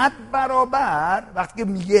 100 برابر وقتی که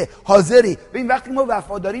میگه حاضری. ببین وقتی ما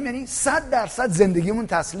وفاداریم یعنی 100% زندگیمون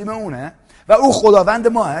تسلیم اونه و او خداوند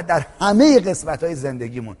ماه در همه قسمت‌های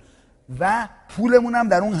زندگیمون و پولمون هم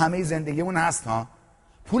در اون همه زندگیمون هست ها.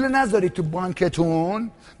 پول نذارید تو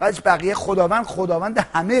بانکتون بعدش بقیه خداوند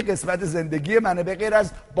همه قسمت زندگی منه به غیر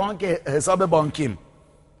از بانک حساب بانکیم.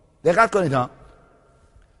 دقت کنید ها.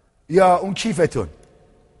 یا اون کیفتون.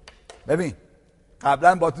 ببین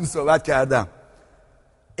قبلا باتون صحبت کردم،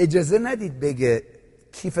 اجازه ندید بگه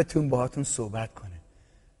کیفتون باهاتون صحبت کنه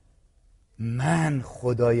من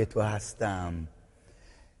خدای تو هستم.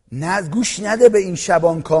 نه گوش نده به این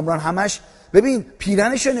شبان کامران. همش ببین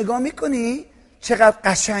پیرنشو نگاه میکنی چقدر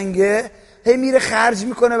قشنگه، هی میره خرج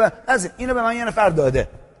میکنه و اینو به من یه نفر داده.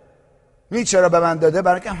 میگه چرا به من داده؟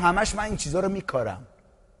 برای که همش من این چیزا رو میکارم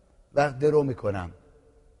و درو میکنم.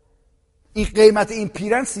 این قیمت این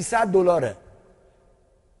پیرن $300.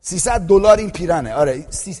 $300 این پیرنه. آره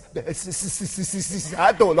 $300.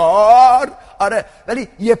 آره ولی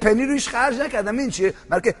یه پنی روش خرج نکردم. این چیه؟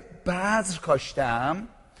 بلکه بذر کاشتم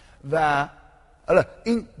و حالا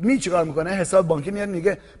این چیکار میکنه؟ حساب بانکی میاد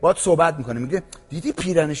میگه باهات صحبت میکنه، میگه دیدی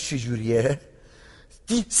پیرنش چجوریه؟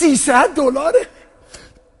 $300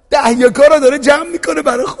 10 کارو داره جمع میکنه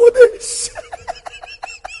برای خودش.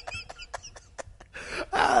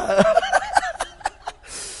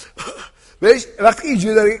 بهش وقتی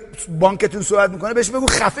اینجوری داری بانکتون صحبت میکنه بهش بگو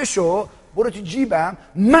خفه شو، برو تو جیبم،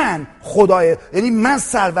 من خدای، یعنی من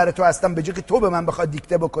سرور تو هستم، به جای که تو به من بخواد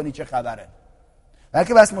دیکته بکنی چه خبره.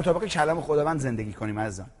 بلکه بس مطابق کلام خداوند زندگی کنیم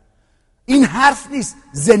عزیزان. این حرف نیست،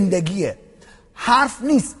 زندگیه. حرف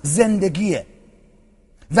نیست، زندگیه.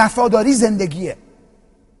 وفاداری زندگیه.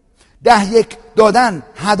 10 دادن،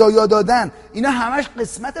 هدایا دادن، اینا همش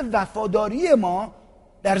قسمت وفاداری ما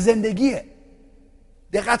در زندگیه.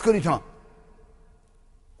 دقت کنید ها،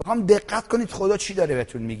 بخوام دقت کنید خدا چی داره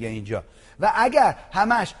بهتون میگه اینجا. و اگر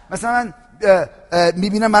همش مثلا من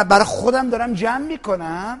میبینم من برای خودم دارم جمع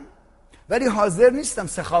میکنم ولی حاضر نیستم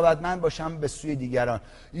سخاوتمند باشم به سوی دیگران،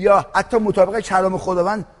 یا حتی مطابق کلام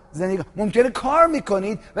خداوند زندگی، ممکنه کار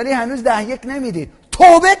میکنید ولی هنوز 10 نمیدید.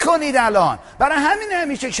 توبه کنید الان، برای همین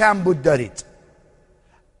همیشه کمبود دارید.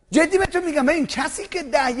 جدی بهتون میگم، این کسی که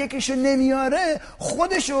 10 نمیاره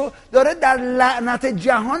خودشو داره در لعنت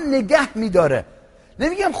جهان نگه میداره.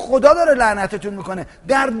 نمیگم خدا داره لعنتتون میکنه،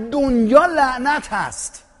 در دنیا لعنت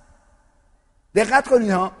هست. دقت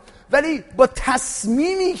کنید ها. ولی با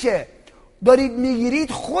تصمیمی که دارید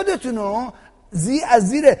میگیرید خودتونو از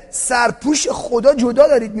زیر سرپوش خدا جدا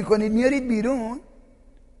دارید میکنید، میارید بیرون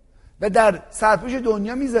و در سرپوش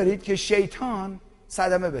دنیا میذارید که شیطان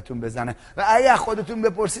صدمه بهتون بزنه. و اگه خودتون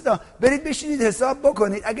بپرسید برید بشینید حساب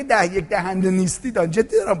بکنید، اگه 10 دهنده نیستید،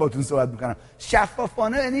 جدی دارم باتون صحبت میکنم،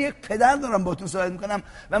 شفافانه، یعنی یک پدر دارم باتون صحبت میکنم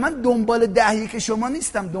و من دنبال 10 شما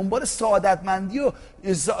نیستم، دنبال سعادتمندی و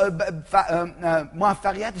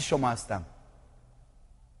موفقیت شما هستم.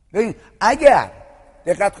 ببین اگر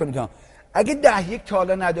دقت کنید ها، اگه 10 تا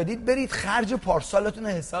حالا ندادید برید خرج پارسالتون رو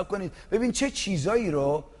حساب کنید، ببین چه چیزایی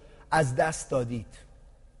رو از دست دادید.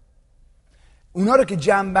 اونا رو که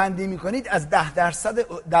جمع بندی میکنید از 10%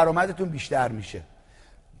 درآمدتون بیشتر میشه.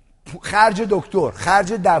 خرج دکتر،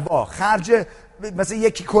 خرج دوا، خرج مثلا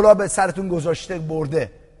یکی کلاه به سرتون گذاشته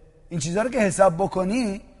برده، این چیزا رو که حساب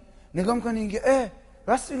بکنی نگاه میکنی که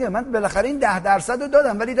راست میگه، من بالاخره این 10% رو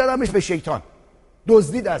دادم ولی دادمش به شیطان،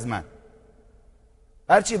 دزدید از من.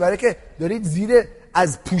 هرچی برای که دارید زیر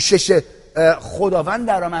از پوشش خداوند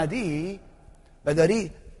درآمدی و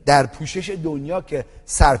داری در پوشش دنیا که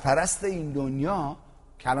سرپرست این دنیا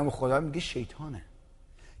کلام خدا میگه شیطانه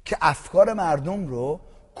که افکار مردم رو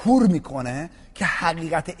کور میکنه که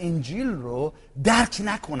حقیقت انجیل رو درک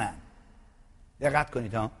نکنن. دقت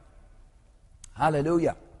کنید ها.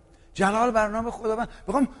 هللویا، جلال بر نام خداوند.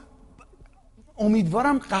 بخوام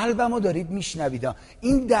امیدوارم قلبمو دارید میشنوید.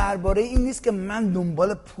 این درباره این نیست که من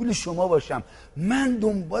دنبال پول شما باشم، من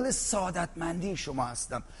دنبال سعادتمندی شما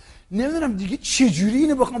هستم. نمیدونم دیگه چجوری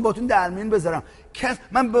اینو بخوام باتون در میون بذارم.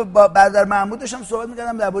 من با برادر محمود داشتم صحبت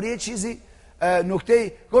میکردم درباره یه چیزی،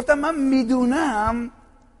 نکته گفتم من میدونم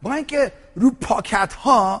با اینکه رو پاکت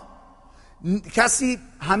ها کسی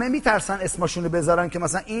همه میترسن اسمشون رو بذارن که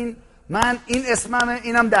مثلا این اسممه،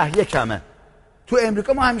 اینم 10 کمه. تو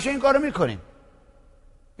امریکا ما همیشه این کارو میکنیم.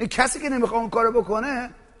 این کسی که نمیخواد اون کارو بکنه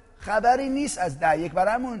خبری نیست از 10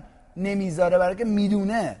 برامون نمیذاره، برای که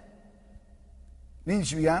میدونه. میدونی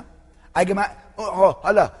چی میگم؟ اگه من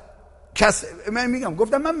حالا من میگم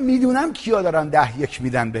گفتم من میدونم کیا دارن 10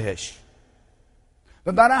 میدن بهش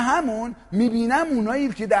و برای همون میبینم اونایی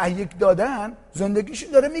که 10 دادن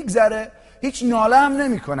زندگیشون داره میگذره، هیچ ناله هم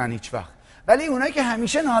نمیکنن هیچ وقت. ولی اونایی که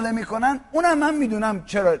همیشه ناله میکنن اونم من میدونم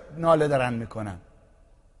چرا ناله دارن میکنن.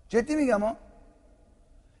 جدی میگم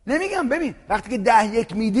نمیگم ببین وقتی که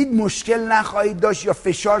 10 میدید مشکل نخواهید داشت یا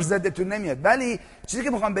فشار زدتون نمیاد، ولی چیزی که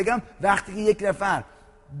میخوام بگم وقتی که یک نفر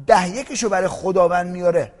 10 برای خداوند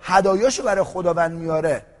میاره، هدایاشو برای خداوند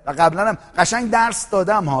میاره، و قبلا هم قشنگ درس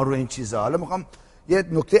دادم ها رو این چیزا، حالا میخوام یه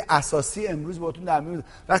نکته اساسی امروز باهاتون در میون.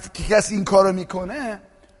 وقتی که کسی این کارو میکنه،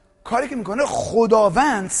 کاری که میکنه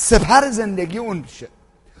خداوند سپر زندگی اون میشه.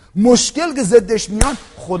 مشکل که ضدش میان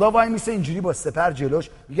خدا وای میسه اینجوری با سپر جلوش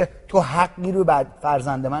میگه تو حقی رو بعد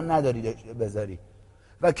فرزند من نداری بذاری.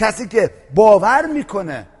 و کسی که باور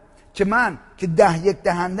میکنه که من که 10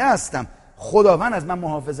 دهنده هستم، خداوند از من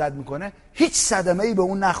محافظت میکنه، هیچ صدمه ای به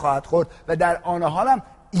اون نخواهد خورد و در آن حالم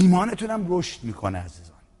ایمانتونم رشد میکنه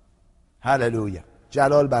عزیزان. هللویا،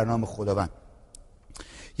 جلال بر نام خداوند.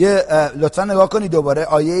 یه لطفا نگاه کنید دوباره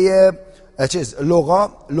آیه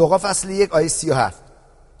لوقا فصل 1 آیه 37.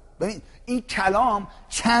 ببین این کلام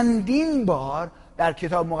چندین بار در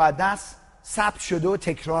کتاب مقدس ثبت شده و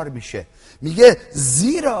تکرار میشه. میگه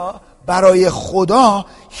زیرا برای خدا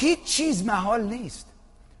هیچ چیز محال نیست.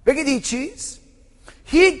 بگید هیچ چیز،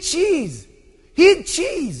 هیچ چیز، هیچ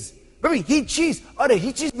چیز. ببین هیچ چیز، آره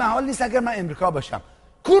هیچ چیز محال نیست. اگر من امریکا باشم،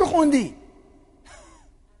 کور خوندی؟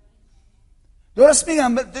 درست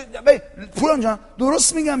میگم پولان جان؟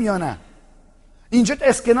 درست میگم یا نه؟ اینجا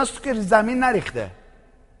اسکناس تو که زمین نریخته.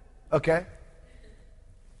 اوکی؟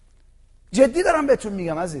 جدی دارم بهتون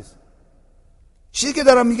میگم عزیز. چیزی که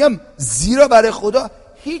دارم میگم، زیرا برای خدا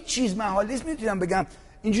هیچ چیز محال نیست. میتونم بگم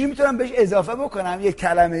اینجوری، میتونم بهش اضافه بکنم یک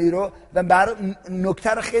کلمه ای رو و نکته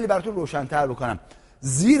رو خیلی براتون روشن‌تر بکنم.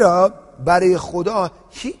 زیرا برای خدا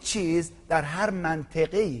هیچ چیز در هر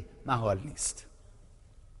منطقه‌ای محال نیست.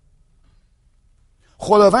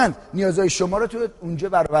 خداوند نیازهای شما رو تو اونجا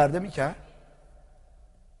برآورده میکرد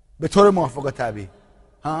به طور موافق طبیعی،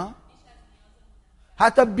 ها؟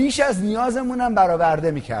 حتی بیش از نیازمونم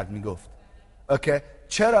برآورده میکرد، میگفت. اوکی؟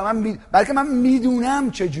 چرا؟ بلکه من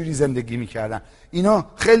میدونم چه جوری زندگی میکردن. اینا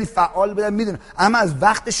خیلی فعال بودن، میدونم هم از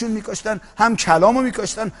وقتشون میکاشتن، هم کلامو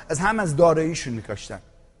میکاشتن، هم از داراییشون میکاشتن.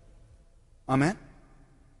 آمین.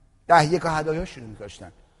 10 هدایاشون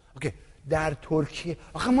میکاشتن. اوکی. در ترکیه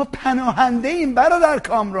آخه ما پناهنده ایم برادر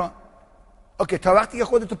کامران. اوکی، تا وقتی که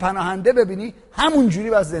خودتو پناهنده ببینی همون جوری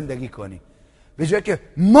باید زندگی کنی، به جای که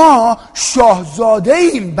ما شاهزاده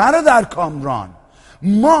ایم برادر کامران،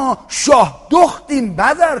 ما شاه دختیم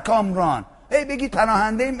برادر کامران. بگید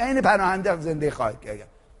پناهنده ایم، این پناهنده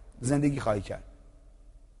زندگی خواهی کرد.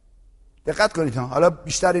 دقت کنید ها. حالا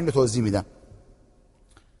بیشتر این رو توضیح میدم.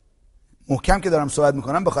 محکم که دارم صحبت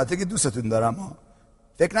میکنم به خاطر که دوستتون دارم ها.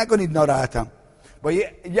 فکر نکنید ناراحتم. با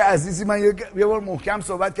یه عزیزی من یه بار محکم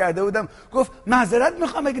صحبت کرده بودم، گفت معذرت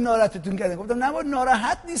میخوام اگه ناراحتتون کردم. گفتم نه،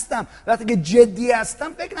 ناراحت نیستم، وقتی که جدی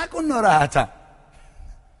هستم فکر نکن ناراحتم.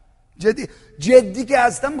 جدی که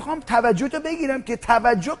هستم میخوام توجه تو بگیرم که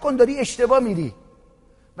توجه کن داری اشتباه میری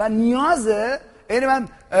و نیازه. این من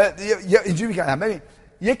اینجوری میکردم. ببین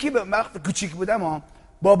یکی وقت کوچیک بودم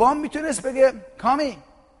بابام میتونست بگه کامی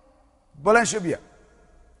بلند شو بیا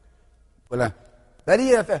بلند، ولی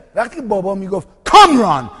یه دفعه وقتی که بابا میگفت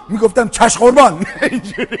کامران میگفتم چش قربان.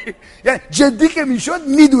 یعنی جدی که میشد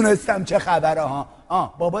میدونستم چه خبره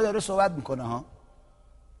ها. بابا داره صحبت میکنه ها.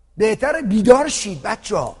 بهتره بیدار شید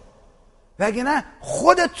بچه‌ها، وگرنه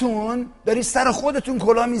خودتون داری سر خودتون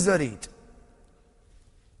کلاه میذارید.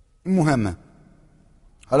 این مهمه.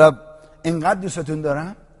 حالا اینقدر دوستتون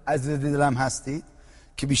دارم، عزیز دلم هستید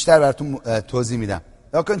که بیشتر براتون توضیح میدم.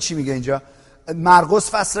 نکن چی میگه اینجا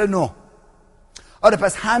مرقس فصل 9. آره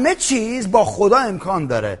پس همه چیز با خدا امکان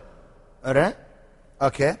داره. آره؟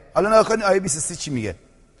 اوکی. حالا نکن آیه 23 چی میگه.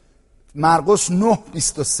 مرقس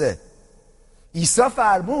 9:23 عیسی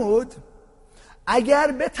فرمود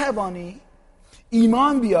اگر بتوانی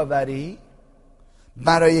ایمان بیاوری،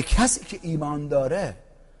 برای کسی که ایمان داره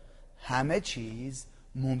همه چیز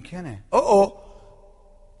ممکنه.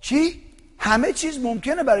 چی؟ همه چیز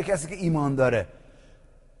ممکنه برای کسی که ایمان داره.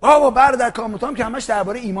 بابا برادر کاموتام که همش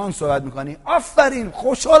درباره ایمان صحبت میکنی. آفرین،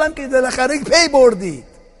 خوشحالم که بالاخره پی بردید.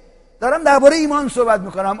 دارم درباره ایمان صحبت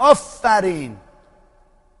میکنم. آفرین.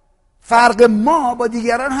 فرق ما با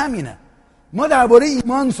دیگران همینه. ما درباره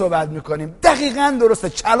ایمان صحبت میکنیم. دقیقاً درسته.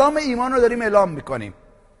 کلام ایمان رو داریم اعلام میکنیم.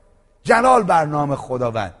 جلال بر نام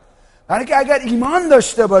خداوند. برای که اگر ایمان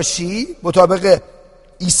داشته باشی، مطابق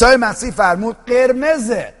عیسی مسیح فرمود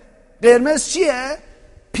قرمزه. قرمز چیه؟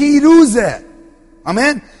 پیروزه.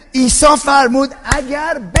 آمین. عیسی فرمود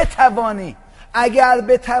اگر بتوانی. اگر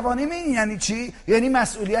بتوانی یعنی چی؟ یعنی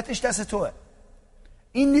مسئولیتش دست توه.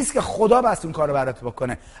 این نیست که خدا بس اون کارو برات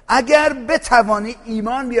بکنه. اگر بتوانی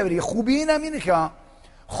ایمان بیاوری. خوبی اینم اینه که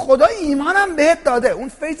خدا ایمانم بهت داده. اون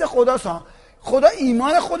فیض خداست. خدا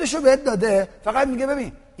ایمان خودشو بهت داده، فقط میگه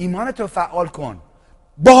ببین ایمانتو فعال کن،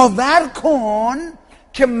 باور کن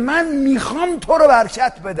که من میخوام تو رو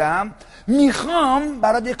برکت بدم، میخوام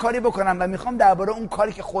برات یه کاری بکنم و میخوام درباره اون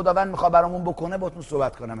کاری که خداوند میخواد برامون بکنه باهاتون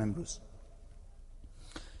صحبت کنم امروز.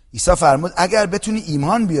 عیسی فرمود اگر بتونی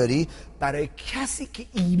ایمان بیاری، برای کسی که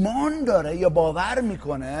ایمان داره یا باور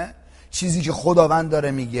میکنه چیزی که خداوند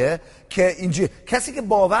داره میگه، که اینجوری کسی که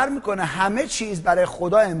باور میکنه همه چیز برای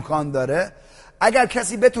خدا امکان داره. اگر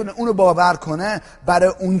کسی بتونه اونو باور کنه،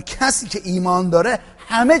 برای اون کسی که ایمان داره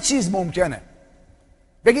همه چیز ممکنه.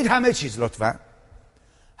 بگید همه چیز لطفا.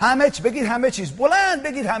 بگید همه چیز. بلند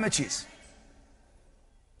بگید همه چیز.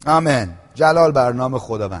 آمین. جلال بر نام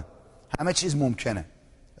خداوند. همه چیز ممکنه.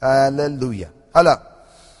 هللویا. حالا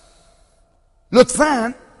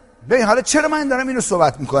لطفا ببین، حالا چرا من دارم اینو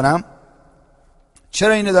صحبت میکنم؟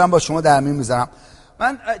 چرا اینو دارم با شما در میون میذارم؟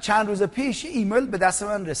 من چند روز پیش ایمیل به دست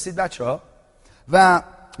من رسید بچه‌ها و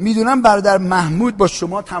میدونم برادر محمود با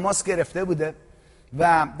شما تماس گرفته بوده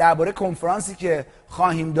و درباره کنفرانسی که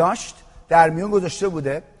خواهیم داشت در میون گذاشته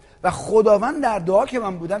بوده و خداوند در دعا که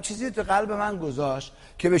من بودم چیزی تو قلب من گذاشت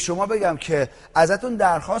که به شما بگم که ازتون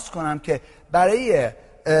درخواست کنم که برای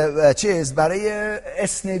برای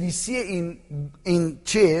اسنویسی این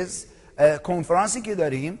کنفرانسی که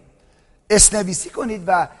داریم اسنویسی کنید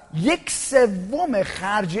و 1/3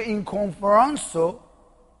 خرج این کنفرانس رو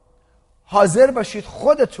حاضر باشید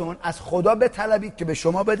خودتون از خدا بطلبید که به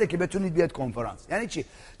شما بده که بتونید بیاد کنفرانس. یعنی چی؟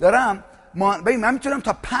 من میتونم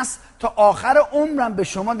تا آخر عمرم به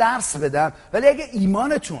شما درس بدم، ولی اگه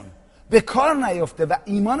ایمانتون به کار نیفته و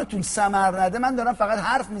ایمانتون ثمر نده، من دارم فقط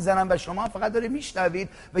حرف میزنم و شما فقط دارید میشنوید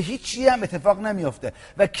و هیچ چیزی هم اتفاق نمیفته.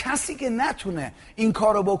 و کسی که نتونه این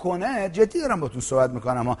کارو بکنه، جدی دارم باتون صحبت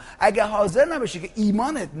میکنم اگه حاضر نباشه که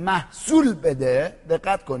ایمانت محصول بده،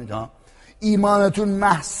 دقت کنید ایمانتون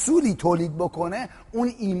محصولی تولید بکنه،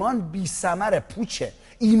 اون ایمان بی ثمره، پوچه،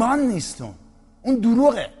 ایمان نیستون، اون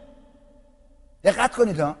دروغه. دقت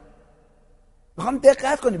کنید میخوام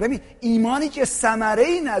دقت کنید. ببین ایمانی که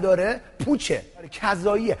ثمره‌ای نداره پوچه،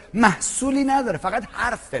 کذاییه، محصولی نداره، فقط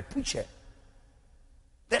حرفه، پوچه.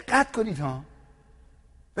 دقت کنید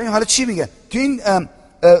ببین حالا چی میگه تو این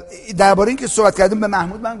درباره این که صحبت کردیم. به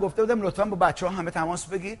محمود من گفته بودم لطفا با بچه‌ها همه تماس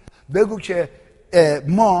بگیر، بگو که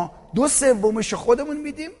ما 2/3 خودمون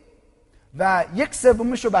میدیم و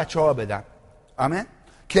 1/3 بچه‌ها بدن. آمین.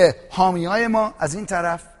 که حامیای ما از این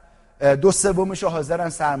طرف 2/3 حاضرن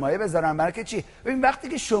سرمایه بذارن. برای که چی؟ ببین وقتی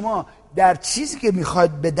که شما در چیزی که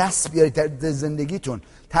میخواید به دست بیارید در زندگیتون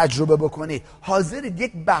تجربه بکنید، حاضرید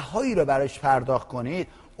یک بهایی رو براش پرداخت کنید،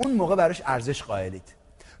 اون موقع براش ارزش قائلید.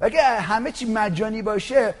 و اگه همه چی مجانی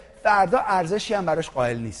باشه، فردا ارزشی هم براش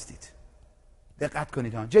قائل نیستید. دقت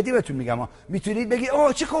کنید جدی بهتون میگم میتونید بگید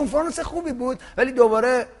اوه چه کنفرانس خوبی بود، ولی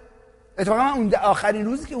دوباره اتفاقا من اون آخرین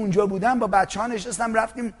روزی که اونجا بودم با بچه‌ها نشستم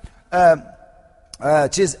رفتیم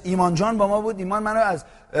ایمان جان با ما بود. ایمان منو از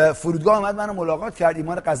فرودگاه اومد منو ملاقات کرد،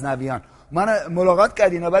 ایمان غزنویان منو ملاقات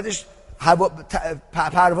کرد. اینا بعدش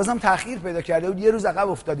پروازم تأخیر پیدا کرده بود، یه روز عقب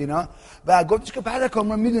افتاد اینا و گفتش که بعد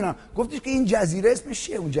کاملا میدونم، گفتش که این جزیره اسمش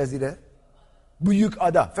چیه؟ اون جزیره بویوک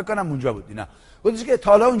آدا فکر کنم اونجا بود. اینا گفتش که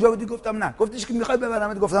تالا اونجا بودی؟ گفتم نه. گفتش که میخوای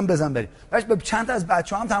ببرمت؟ گفتم بزن بریم. بعدش به چند تا از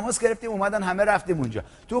بچه‌هام تماس گرفتیم، اومدن همه رفتیم اونجا.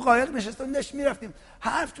 تو قایق نشستیم داشتیم میرفتیم،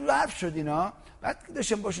 حرف شد اینا. بعد که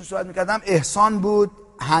داشتم باشون صحبت میکردم، احسان بود،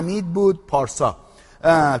 حمید بود، پارسا،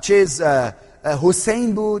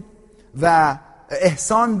 حسین بود و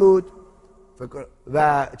احسان بود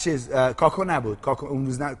و کاکو نبود، کاکو اون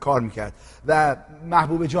روز کار میکرد و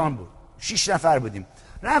محبوب جان بود. 6 نفر بودیم،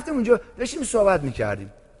 رفتیم اونجا داشتیم صحبت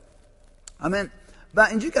میکردیم. آمین. و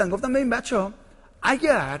اینجوری کردم، گفتم ببین بچه‌ها،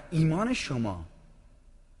 اگر ایمان شما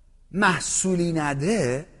محصولی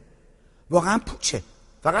نده واقعا پوچه.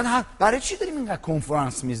 فقط برای چی داریم اینقدر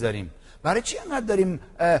کنفرانس میذاریم؟ برای چی اینقدر داریم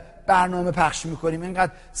برنامه پخش میکنیم؟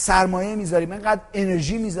 اینقدر سرمایه میذاریم، اینقدر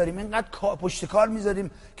انرژی میذاریم، اینقدر پشت کار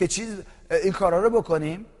میذاریم که این کارا رو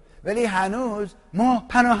بکنیم، ولی هنوز ما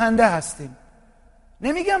پناهنده هستیم.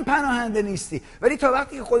 نمیگم پناهنده نیستی، ولی تا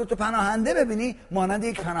وقتی که خودتو پناهنده ببینی، مانند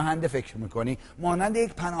یک پناهنده فکر میکنی، مانند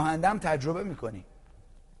یک پناهنده هم تجربه میکنی.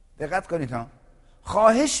 دقت کنید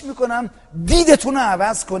خواهش میکنم دیدتون رو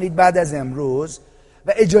عوض کنید بعد از امروز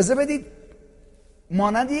و اجازه بدید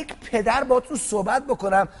مانند یک پدر باهاتون صحبت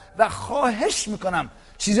بکنم و خواهش میکنم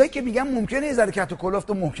چیزایی که میگم ممکنه یه ذره کت و کلفت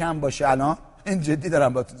و محکم باشه. الان این جدی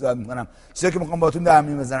دارم باهاتون صحبت میکنم، چیزایی که میخوام باهاتون در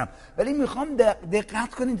میون بذارم، ولی میخوام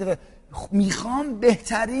دقت کنید، میخوام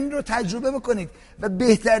بهترین رو تجربه بکنید و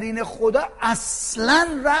بهترین خدا اصلا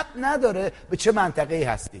ربط نداره به چه منطقه‌ای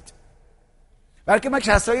هستید. بلکه من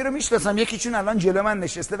کسایی رو میشناسم، یکیشون الان جلو من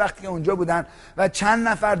نشسته وقتی که اونجا بودن و چند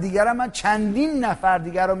نفر دیگرم، من چندین نفر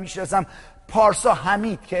دیگر رو میشناسم. پارسا،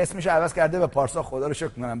 حمید که اسمش عوض کرده به پارسا، خدا رو شکر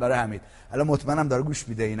کنم برای حمید، الان مطمئنم داره گوش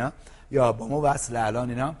میده اینا یا با ما وصل الان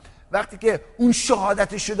اینا. وقتی که اون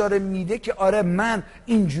شهادتشو داره میده که آره من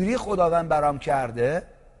اینجوری خداوند برام کرده،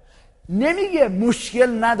 نمیگه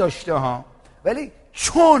مشکل نداشته ولی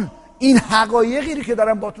چون این حقایقی رو که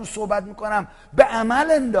دارم با تو صحبت میکنم به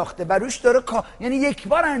عمل انداخته و روش داره یعنی یک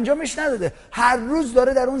بار انجامش نداده، هر روز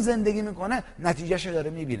داره در اون زندگی میکنه، نتیجهش داره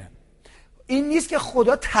میبینه. این نیست که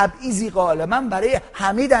خدا تبعیضی قائله، من برای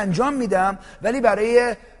حمید انجام میدم ولی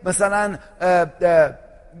برای مثلا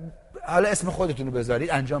حالا اسم خودتون رو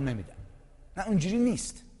بذارید انجام نمیدم. نه اونجوری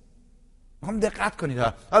نیست. میخوام دقت کنید.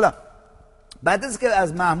 حالا بعد از که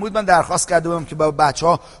از محمود من درخواست کرده بودم که با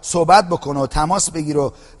بچه‌ها صحبت بکنه و تماس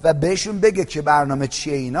بگیره و بهشون بگه که برنامه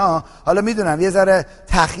چیه اینا، حالا میدونم یه ذره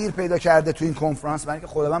تأخیر پیدا کرده تو این کنفرانس، من که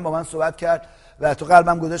خداوند با من صحبت کرد و تو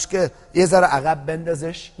قلبم گذاشت که یه ذره عقب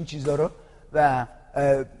بندازش این چیزا رو و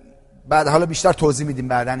بعد حالا بیشتر توضیح میدیم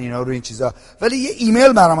بعدن اینا رو این چیزا. ولی یه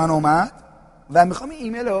ایمیل برای من اومد و میخوام این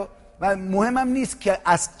ایمیل رو، و مهمم نیست که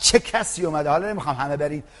از چه کسی اومده، حالا نمیخوام همه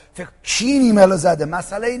برید فکر کی این ایمیل رو زده،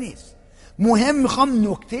 مسئله ای نیست. مهم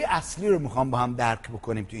میخوام نکته اصلی رو میخوام با هم درک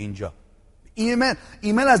بکنیم تو اینجا.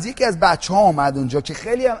 ایمیل از یکی از بچه ها اومد اونجا که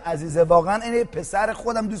خیلی هم عزیزه، واقعا این پسر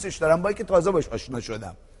خودم دوستش دارم، با اینکه تازه باش آشنا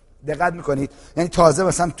شدم. دقت میکنید؟ یعنی تازه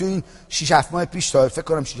مثلا تو این 6 7 ماه پیش فکر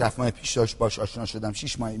کنم 6 7 ماه پیش باش آشنا شدم،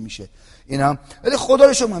 6 ماه میشه اینا. ولی خدا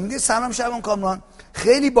رو شکر میگه سلام شبان کامران،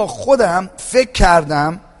 خیلی با خودم فکر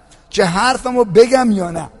کردم که حرفمو بگم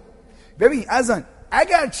یا نه. ببین ازن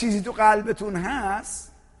اگر چیزی تو قلبتون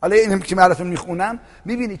هست، حالا اینم که براتون میخونم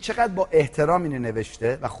میبینید چقدر با احترام اینو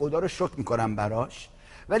نوشته و خدا رو شکر میکنم براش،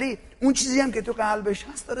 ولی اون چیزی هم که تو قلبش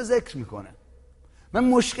هست داره ذکر میکنه. من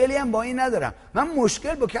مشکلی هم با این ندارم. من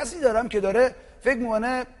مشکل با کسی دارم که داره فکر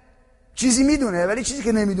میکنه چیزی میدونه ولی چیزی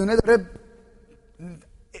که نمیدونه داره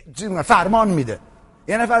فرمان میده.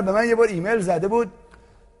 یه نفر به من یه بار ایمیل زده بود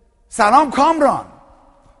سلام کامران،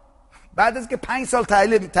 بعد از که 5 سال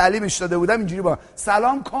تعلیمش داده بودم اینجوری با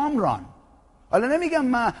سلام کامران. حالا نمیگم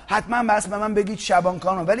من حتما بس به من بگید شبان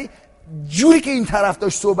کامران، ولی جوری که این طرف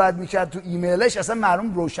داشت صحبت میکرد تو ایمیلش اصلا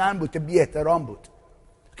معلوم روشن بود که بی احترام بود.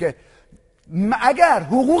 که اگر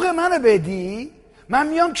حقوق منو بدی من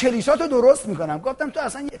میام کلیساتو درست میکنم. گفتم تو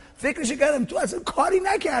اصلا فکرش کردم تو اصلا کاری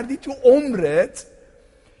نکردی تو عمرت،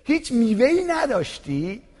 هیچ میوه‌ای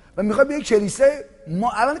نداشتی و میخوای بیای کلیسه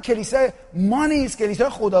ما. اولا کلیسه ما نیست، کلیسه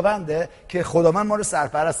خداونده که خداوند ما رو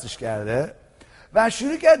سرپرستش کرده و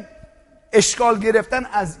شروع کرد اشکال گرفتن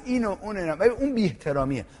از این و اون اینا. اون بی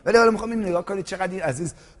احترامیه. ولی حالا میخوام این نگاه کنید چقدر این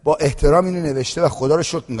عزیز با احترام اینو نوشته و خدا رو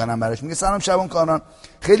شکر میکنم براش. میگه سلام شبان کامران،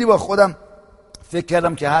 خیلی با خودم فکر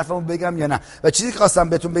کردم که حرفمو بگم یا نه و چیزی که خواستم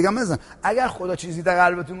بهتون بگم مثلا اگر خدا چیزی در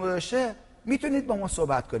قلبتون گذاشته میتونید با ما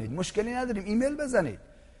صحبت کنید، مشکلی نداریم، ایمیل بزنید،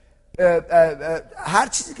 هر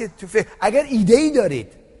چیزی که تو اگر ایده‌ای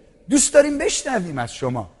دارید دوست داریم بشنویم از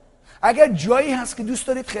شما، اگر جایی هست که دوست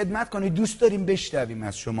دارید خدمت کنید دوست داریم بشنویم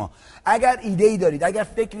از شما، اگر ایده‌ای دارید، اگر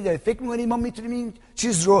فکری دارید، فکر می‌کنید ما میتونیم این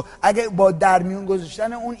چیز رو اگر با درمیون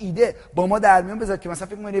گذاشتن اون ایده با ما درمیون بذارید که مثلا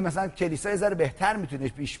فکر می‌کنید مثلا کلیسا یه ذره بهتر میتونه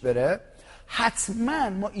پیش بره، حتما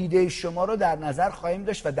ما ایده شما رو در نظر خواهیم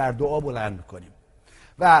داشت و در دعا بلند می‌کنیم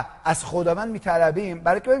و از خداوند می‌طلبیم.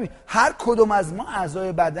 برای که ببین هر کدوم از ما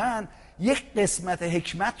اعضای بدن یک قسمت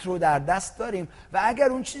حکمت رو در دست داریم و اگر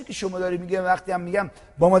اون چیزی که شما داری میگه وقتی هم میگم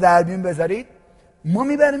با ما در میون بذارید، ما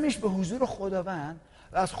میبریمش به حضور خداوند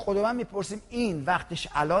و از خداوند میپرسیم این وقتش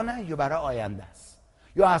الانه یا برای آینده است،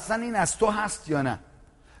 یا اصلا این از تو هست یا نه.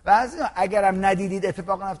 و از اگرم ندیدید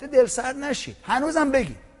اتفاق نیفته دل سرد نشید، هنوزم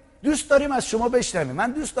بگید دوست داریم از شما بشنویم.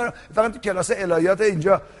 من دوست دارم فقط تو کلاس الهیات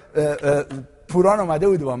اینجا پوران اومده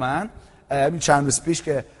بود با من چند روز پیش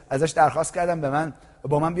که ازش درخواست کردم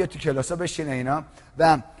با من بیاد تو کلاسا بشینه اینا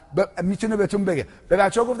و میتونه بهتون بگه. به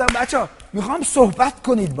بچه‌ها گفتم بچه‌ها میخوام صحبت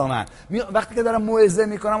کنید با من. وقتی که دارم موعظه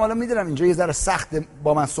میکنم، حالا میدونم اینجا یه ذره سخت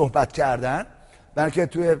با من صحبت کردن برای که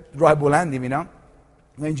توی راه بلندی میرم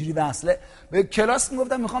و اینجوری وصله. به کلاس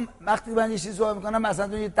میگفتم میخوام وقتی من یه چیزی صحبت میکنم مثلا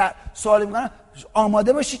تو یه سوالی میکنم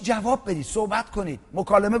آماده باشید جواب بدید، صحبت کنید،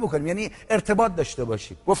 مکالمه بکنیم، یعنی ارتباط داشته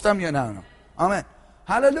باشید. گفتم یا نه؟ آمین،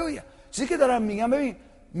 هللویا. چیزی که دارم میگم ببین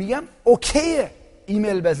میگم اوکیه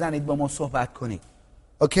ایمیل بزنید با ما صحبت کنید،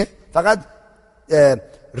 اوکی؟ فقط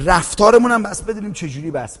رفتارمون هم بس بدونیم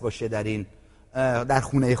چجوری بس باشه در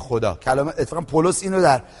خونه خدا. کلمه اتفاقا پولس اینو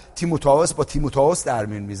در تیموتائوس در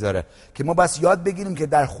میون میذاره که ما بس یاد بگیریم که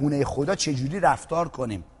در خونه خدا چجوری رفتار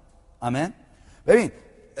کنیم. آمین. ببین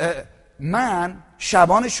من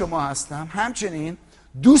شبان شما هستم، همچنین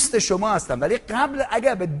دوست شما هستم، ولی قبل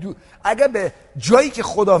اگر به جایی که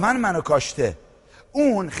خداوند منو کاشته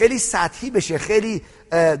اون خیلی سطحی بشه، خیلی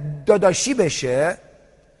داداشی بشه،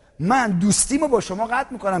 من دوستیمو با شما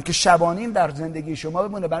قطع میکنم که شبانیم در زندگی شما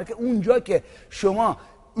بمونه. برای که اون جایی که شما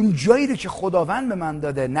اون جایی رو که خداوند به من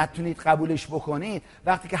داده نتونید قبولش بکنید،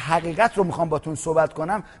 وقتی که حقیقت رو میخوام باتون صحبت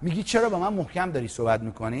کنم میگی چرا با من محکم داری صحبت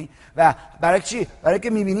میکنی؟ و برای چی؟ برای که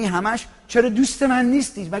میبینی همش چرا دوست من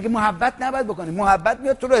نیستی؟ مگه محبت نباید بکنی؟ محبت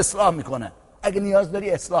میاد تو رو اصلاح میکنه اگه نیاز داری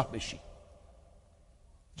اصلاح بشی.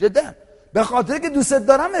 جدا به خاطر که دوستت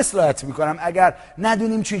دارم اصلاحت میکنم. اگر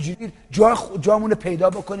ندونیم چجوری جامون پیدا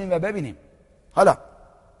بکنیم و ببینیم. حالا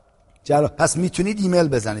پس میتونید ایمیل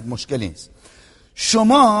بزنید، مشکلی نیست.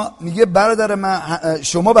 شما میگه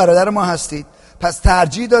شما برادر ما هستید، پس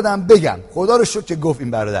ترجیح دادم بگم. خدا رو شکر که گفت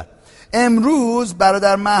این برادر. امروز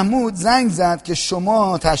برادر محمود زنگ زد که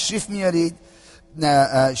شما تشریف میارید،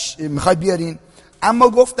 میخواید بیارین، اما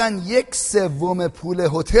گفتن 1/3 پول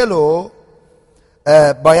هتل رو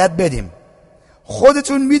باید بدیم.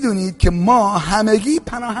 خودتون میدونید که ما همگی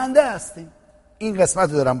پناهنده هستیم. این قسمت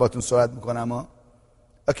رو دارم باتون صحبت میکنم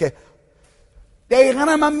اوکی. دقیقا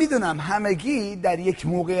من میدونم همگی در یک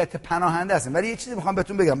موقعیت پناهنده هستیم، ولی یه چیزی میخوام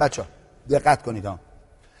بهتون بگم بچه ها، دقت کنید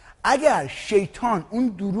اگر شیطان اون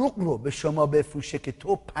دروغ رو به شما بفروشه که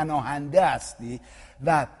تو پناهنده هستی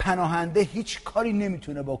و پناهنده هیچ کاری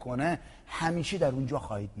نمیتونه بکنه، همیشه در اونجا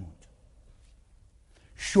خواهید موند.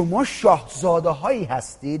 شما شاهزاده هایی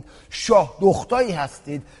هستید، شاه دختایی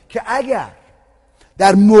هستید که اگر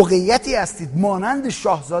در موقعیتی هستید مانند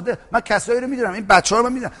شاهزاده، من کسایی رو میدونم، این بچه ها رو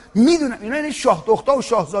من میدونم اینا این شاه دختها و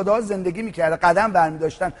شاهزاده ها زندگی میکردن، قدم برمی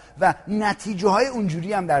داشتن و نتیجه های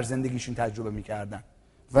اونجوری هم در زندگیشون تجربه میکردن.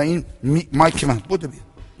 و این مایک من بودو بیا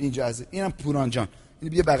اینجا، از اینم پوران جان،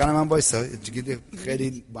 این بیا بغل من وایسا،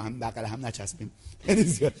 خیلی با هم بغل هم نچسبیم خیلی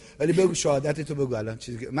زیاد، ولی بگو شهادت تو بگو الان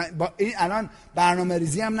چیزی که من با این الان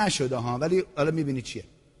برنامه‌ریزی هم نشده ها، ولی حالا میبینی چیه.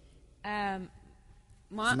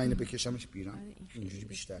 من اینو بکشمش بیرون اینجوری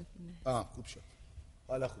بیشتر. خوب شد،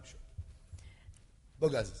 حالا خوب شد.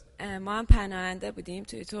 بگو عزیز. ما هم پناهنده بودیم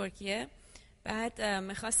توی ترکیه، بعد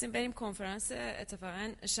میخواستیم بریم کنفرانس، اتفاقا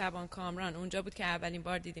شبان کامران اونجا بود که اولین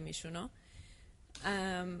بار دیدیم ایشونو،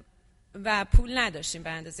 و پول نداشتیم به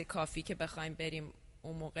اندازه کافی که بخوایم بریم.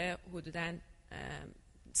 اون موقع حدوداً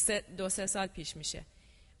 2-3 سال پیش میشه.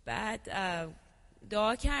 بعد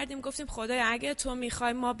دعا کردیم، گفتیم خدایا اگه تو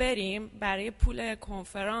میخوای ما بریم برای پول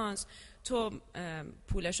کنفرانس، تو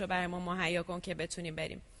پولشو برای ما مهیا کن که بتونیم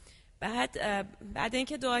بریم. بعد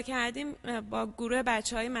اینکه دعا کردیم با گروه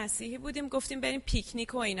بچهای مسیحی بودیم، گفتیم بریم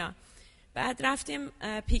پیکنیک و اینا. بعد رفتیم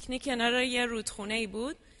پیکنیک کنار یه رودخونه‌ای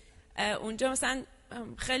بود، اونجا مثلا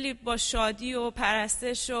خیلی با شادی و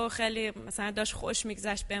پرستش و خیلی مثلا داشت خوش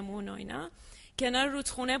میگذشت بمون و اینا. کنار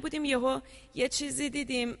رودخونه بودیم، یه چیزی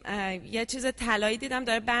دیدیم، یه چیز طلایی دیدم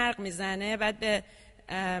داره برق میزنه. بعد به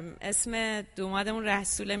اسم دومادمون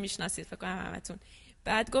رسول میشناسید فکر کنم همتون.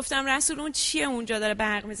 بعد گفتم رسول اون چیه اونجا داره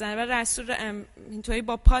برق میزنه؟ و رسول اینطوری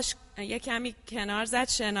با پاش یه کمی کنار زد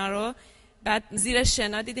شنا رو. بعد زیر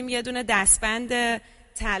شنا دیدیم یه دونه دستبند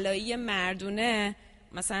طلایی مردونه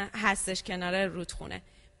مثلا هستش کنار رودخونه.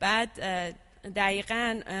 بعد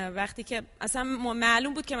دقیقاً وقتی که اصلا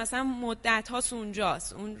معلوم بود که مثلا مدت هاست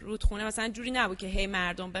اونجاست، اون رودخونه مثلا جوری نبود که هی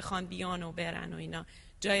مردم بخوان بیان و برن و اینا،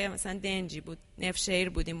 جای مثلا دنجی بود، نفشهیر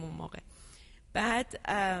بودیم اون موقع. بعد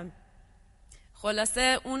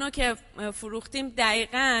خلاصه اونو که فروختیم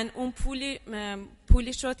دقیقاً اون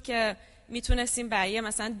پولی شد که میتونستیم برای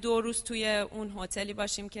مثلا 2 روز توی اون هتلی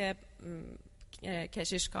باشیم که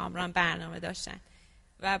کشیش کامران برنامه داشتن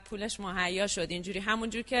و پولش مهیا شد. اینجوری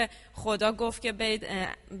همونجور که خدا گفت که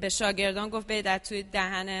به شاگردان گفت برید توی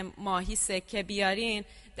دهن ماهی سکه بیارین،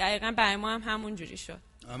 دقیقاً برای ما هم همونجوری شد.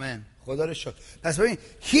 آمین، خدا رو شکر. پس ببین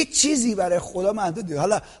هیچ چیزی برای خدا محدود نیست.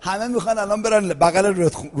 حالا همه میخوان الان برن بغل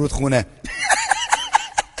رودخونه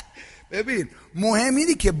ببین مهم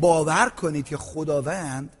اینه که باور کنید که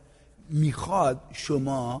خداوند میخواد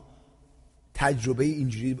شما تجربه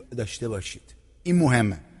اینجوری داشته باشید. این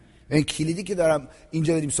مهمه. این کلیدی که دارم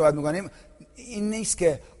اینجا داریم صحبت میکنیم این نیست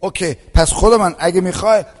که اوکی پس خدا من اگه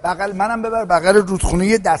میخوای منم ببر بغل رودخونه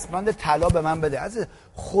یه دستبند طلا به من بده. از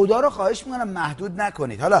خدا رو خواهش میکنم محدود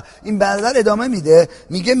نکنید. حالا این برادر ادامه میده،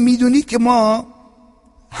 میگه میدونید که ما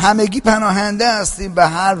همگی پناهنده هستیم و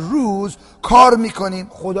هر روز کار میکنیم.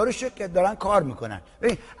 خدا رو شکر دارن کار میکنن.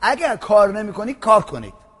 ببین اگر کار نمیکنید کار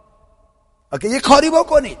کنید. اوکی یه کاری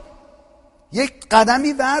بکنید، یک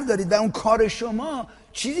قدمی بردارید و اون کار شما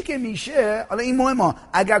چیزی که میشه. حالا این مهمه،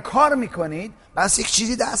 اگر کار میکنید بس یک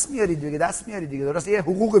چیزی دست میارید دیگه، درسته؟ یه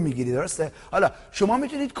حقوق میگیرید، درسته؟ حالا شما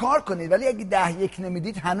میتونید کار کنید ولی اگه 10-1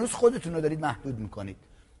 نمیدید هنوز خودتون رو دارید محدود میکنید.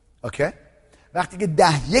 اوکی؟ وقتی که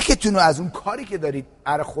 10-1 رو از اون کاری که دارید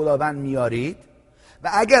برای خداوند میارید و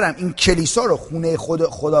اگرم این کلیسا رو خونه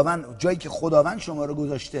خداوند، جایی که خداوند شما رو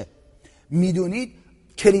گذاشته، میدونید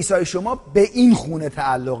کلیسای شما به این خونه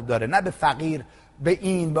تعلق داره، نه به فقیر، به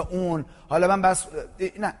این به اون. حالا من بس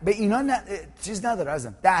نه به اینا نه، چیز نداره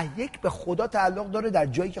ازم. 10-1 به خدا تعلق داره در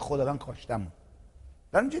جایی که خداوند کاشتم.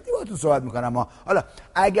 دارم جدی باهاتون صحبت میکنم. حالا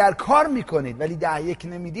اگر کار میکنید ولی 10-1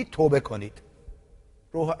 نمیدید توبه کنید.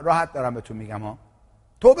 راحت دارم بهتون میگم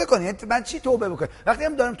توبه کنید. من چی توبه بکنم؟ وقتی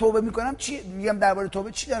هم دارم توبه میکنم چی میگم درباره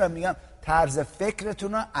توبه؟ چی دارم میگم؟ طرز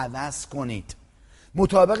فکرتون رو عوض کنید،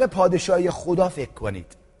 مطابق پادشاهی خدا فکر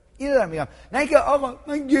کنید. این دارم میگم، نه که آقا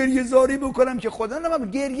من گریه زاری بکنم که خدا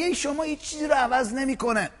نمیم. گریه شما هیچ چیزی رو عوض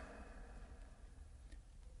نمیکنه.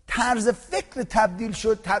 طرز فکر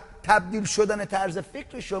تبدیل شدن طرز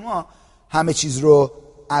فکر شما همه چیز رو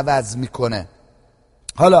عوض میکنه.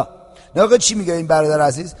 حالا نگاه چی میگه این برادر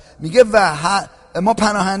عزیز؟ میگه ما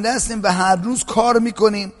پناهنده هستیم و هر روز کار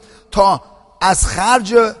میکنیم تا از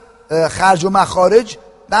خرج و مخارج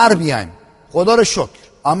بر بیایم. خدا رو شکر.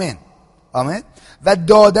 آمین آمین. و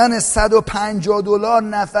دادن $150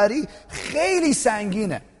 نفری خیلی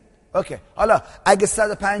سنگینه. اوکی حالا اگه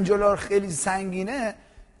 $150 خیلی سنگینه،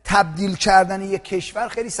 تبدیل کردن یک کشور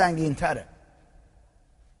خیلی سنگین تره.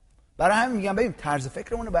 برای همین میگم ببین طرز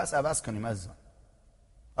فکرمون رو بس عوض کنیم عزیزان.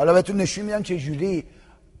 حالا بهتون نشون میدم چه جوری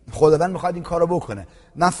خداوند میخواد این کارو بکنه.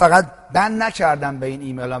 من فقط بند نکردم به این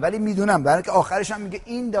ایمیل ها، ولی میدونم برای که آخرش هم میگه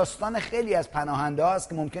این داستان خیلی از پناهنده هاست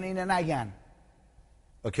که ممکنه اینو نگن.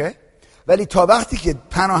 اوکی؟ ولی تا وقتی که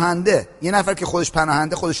پناهنده، یه نفر که خودش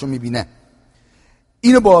پناهنده خودش رو میبینه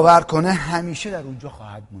اینو باور کنه، همیشه در اونجا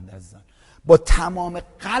خواهد موند عزیزان. با تمام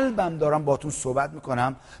قلبم دارم باتون صحبت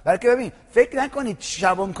میکنم، برای که ببین فکر نکنید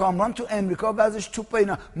شبان کامران تو امریکا وضعش توپ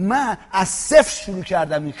اینا. من از صفر شروع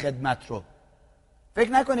کردم این خدمت رو.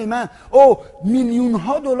 فکر نکنید من میلیون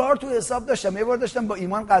ها دلار تو حساب داشتم. یه بار داشتم با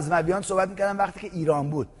ایمان غزنویان صحبت میکردم وقتی که ایران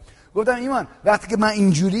بود. گفتم ایمان وقتی که من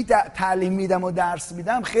اینجوری تعلیم میدم و درس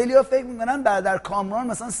میدم، خیلی ها فکر میکنن برادر کامران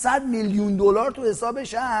مثلا 100 میلیون دلار تو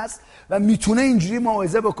حسابش هست و میتونه اینجوری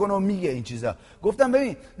موعظه بکنه و میگه این چیزا. گفتم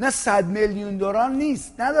ببین نه 100 میلیون دلار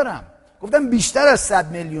نیست، ندارم. گفتم بیشتر از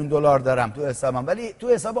 100 میلیون دلار دارم تو حسابم، ولی تو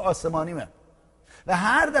حساب آسمانیمه و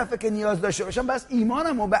هر دفعه که نیاز داشته باشم بس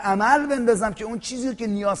ایمانمو به عمل بندازم که اون چیزی که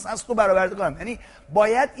نیاز هست رو برآورده کنم. یعنی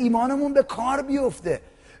باید ایمانمون به کار بیفته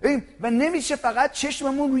و نمیشه فقط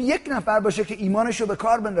چشممون رو یک نفر باشه که ایمانشو به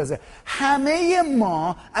کار بندازه. همه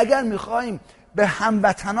ما اگر میخوایم به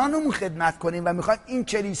هموطنانمون خدمت کنیم و میخوایم این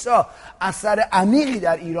کلیسا اثر عمیقی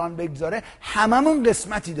در ایران بگذاره، هممون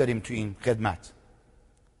قسمتی داریم تو این خدمت.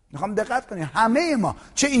 میخوام دقت کنیم همه ما،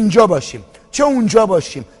 چه اینجا باشیم چه اونجا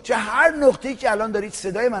باشیم، چه هر نقطه‌ای که الان دارید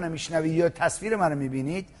صدای منو میشنوید یا تصویر منو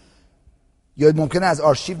میبینید یا ممکنه از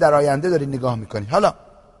آرشیو در آینده دارید نگاه میکنید. حالا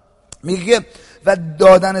میگه و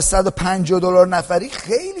دادن 150 دلار نفری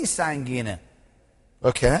خیلی سنگینه.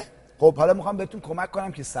 اوکی؟ خب حالا میخوام بهتون کمک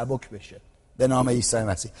کنم که سبک بشه به نام عیسی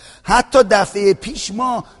مسیح. حتی دفعه پیش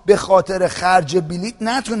ما به خاطر خرج بلیت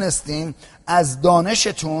نتونستیم از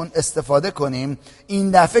دانشتون استفاده کنیم.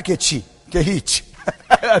 این دفعه که چی؟ که هیچ.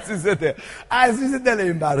 عزیز دل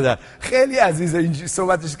این برادر خیلی عزیزه اینجوری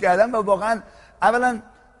صحبتش کردم و واقعا اولا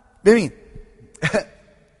ببین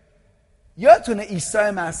یادتونه عیسی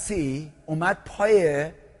مسیح اومد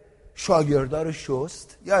پای شاگردار رو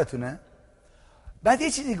شست؟ یادتونه؟ بعد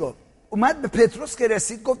یه چیزی گفت، اومد به پتروس که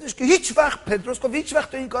رسید گفتش که پتروس گفت هیچ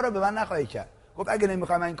وقت تو این کار رو به من نخواهی کرد. گفت اگه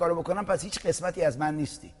نمیخوای من این کار رو بکنم پس هیچ قسمتی از من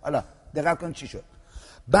نیستی. حالا دقت کن چی شد.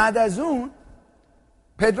 بعد از اون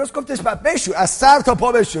پتروس گفتش بشو، از سر تا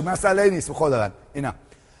پا بشو، مسئله نیست خداوند اینا.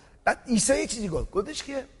 بعد عیسی یه چیزی گفتش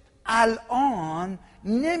که الان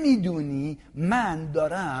نمیدونی من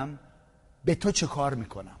دارم به تو چه کار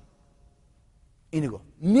میکنم. اینو گفت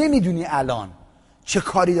نمیدونی الان چه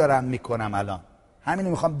کاری دارم میکنم. الان همینو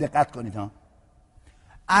میخوام دقت کنید ها.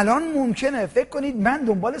 الان ممکنه فکر کنید من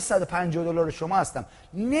دنبال 150 دلار شما هستم،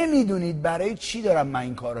 نمیدونید برای چی دارم من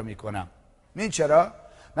این کارو میکنم. میدونید چرا؟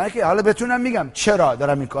 برای که حالا بتونم میگم چرا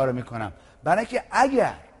دارم این کارو میکنم. برای که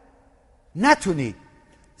اگر نتونید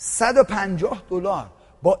 150 دلار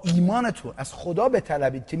با ایمانتون از خدا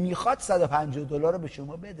بطلبید که میخواد 150 دلار رو به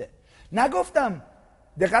شما بده. نگفتم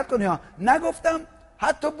دقت کنید ها، نگفتم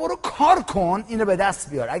حتی برو کار کن اینو به دست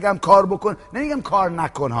بیار. اگه هم کار بکن، نمیگم کار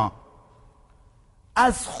نکن ها.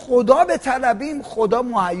 از خدا بطلبیم، خدا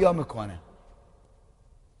مهیا میکنه.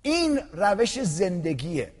 این روش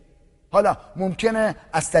زندگیه. حالا ممکنه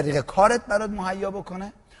از طریق کارت برات مهیا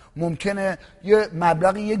بکنه، ممکنه یه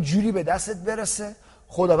مبلغی یه جوری به دستت برسه،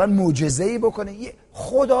 خداوند معجزه‌ای بکنه،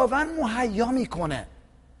 خداوند مهیا میکنه.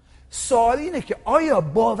 سوال اینه که آیا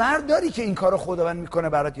باور داری که این کارو خداوند میکنه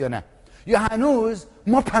برات یا نه؟ یا هنوز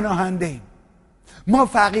ما پناهنده ایم، ما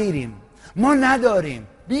فقیریم، ما نداریم،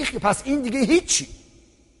 پس این دیگه هیچی.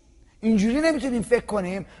 اینجوری نمیتونیم فکر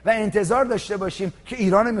کنیم و انتظار داشته باشیم که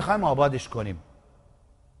ایران رو میخوایم آبادش کنیم.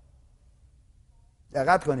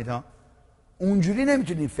 دقت کنید ها، اونجوری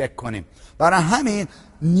نمیتونیم فکر کنیم. برای همین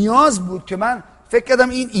نیاز بود که من فکر کردم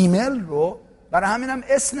این ایمیل رو، برای همینم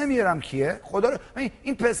اسم نمیارم کیه، خدا رو،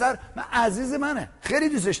 این پسر من عزیز منه، خیلی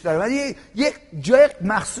دوستش دارم، ولی یک جای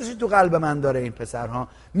مخصوصی تو قلب من داره این پسر ها.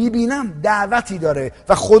 میبینم دعوتی داره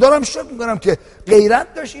و خدا رو هم شکر میکنم که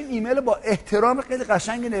غیرت داشت این ایمیل با احترام خیلی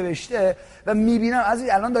قشنگ نوشته و میبینم از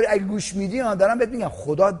الان داری اگه گوش میدی دارم بهت میگم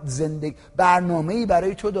خدا برنامه‌ای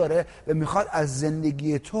برای تو داره و میخواد از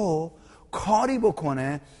زندگی تو کاری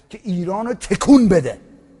بکنه که ایران رو تکون بده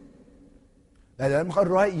و داره میخواد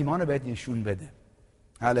راه ایمان رو بهت نشون بده.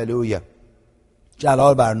 هللویا،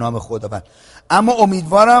 جلال بر نام خداوند. اما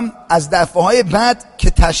امیدوارم از دفعه‌های بعد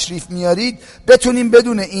که تشریف میارید بتونیم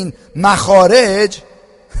بدون این مخارج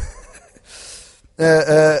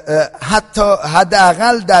حتی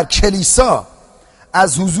حداقل در کلیسا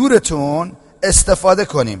از حضورتون استفاده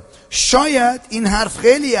کنیم. شاید این حرف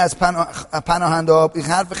خیلی از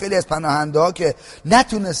پناهنده ها که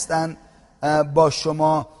نتونستن با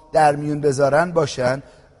شما در میون بذارن باشن.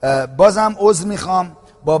 بازم عذر میخوام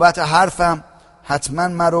بابت حرفم، حتما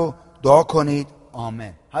من رو دعا کنید.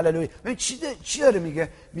 آمین. هللویا. ببین چی داره میگه؟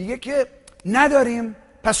 میگه که نداریم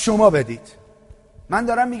پس شما بدید. من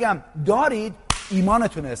دارم میگم دارید،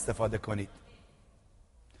 ایمانتون استفاده کنید.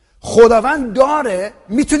 خداوند داره،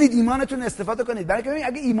 میتونید ایمانتون استفاده کنید. برای که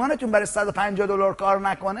اگه ایمانتون برای $150 کار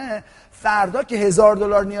نکنه، فردا که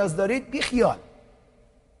 $1000 نیاز دارید بی خیال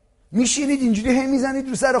میشینید اینجوری هم میزنید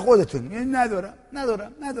رو سر خودتون. یعنی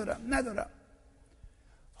ندارم.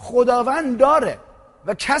 خداوند داره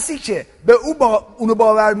و کسی که به اونو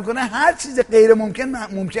باور میکنه هر چیز غیر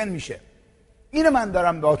ممکن میشه. اینو من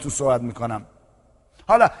دارم باهاتون صحبت میکنم.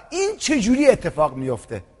 حالا این چجوری اتفاق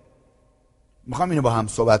میفته؟ میخوام اینو با هم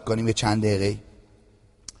صحبت کنیم یه چند دقیقه.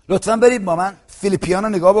 لطفاً برید با من فیلیپیان رو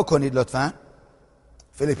نگاه بکنید لطفاً.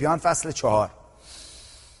 فیلیپیان فصل 4.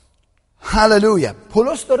 هللویا.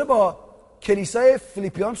 پولس داره با کلیسای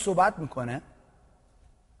فیلیپیان صحبت میکنه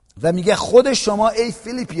و میگه خود شما ای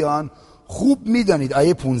فیلیپیان خوب میدانید،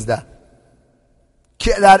 آیه 15،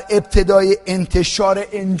 که در ابتدای انتشار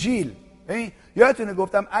انجیل، یادتونه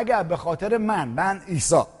گفتم اگر به خاطر من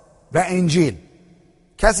عیسی و انجیل،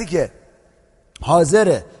 کسی که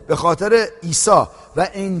حاضره به خاطر عیسی و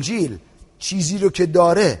انجیل چیزی رو که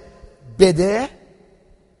داره بده،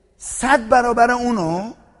 100 برابر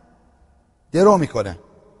اونو درو میکنه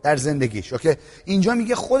در زندگیش. اوکی؟ اینجا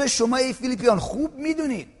میگه خود شما ای فیلیپیان خوب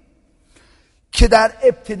میدونید که در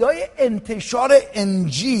ابتدای انتشار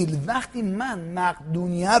انجیل، وقتی من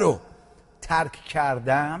مقدونیه رو ترک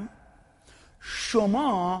کردم،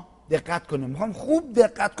 شما دقت کنید، میخوام خوب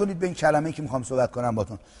دقت کنید به این کلمه که میخوام صحبت کنم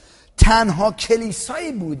باتون، تنها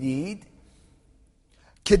کلیسایی بودید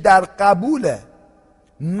که در قبول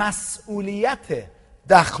مسئولیت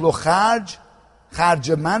دخل و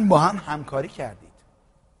خرج من با هم همکاری کردید.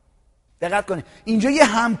 دقت کنید، اینجا یه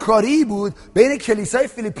همکاری بود بین کلیسای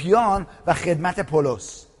فیلیپیان و خدمت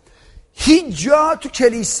پولس. هیچ جا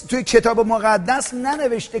توی کتاب مقدس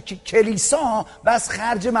ننوشته که کلیسا بس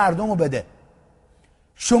خرج مردم رو بده.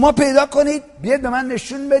 شما پیدا کنید، بیاید به من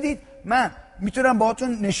نشون بدید، من میتونم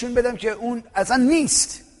باهاتون نشون بدم که اون اصلا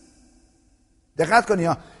نیست. دقت کنید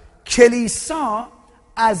ها، کلیسا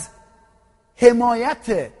از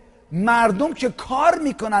حمایت مردم که کار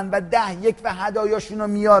میکنن و 10 و هدایاشون رو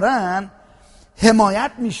میارن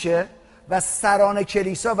حمایت میشه و سران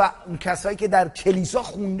کلیسا و اون کسایی که در کلیسا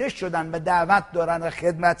خونده شدن و دعوت دارن و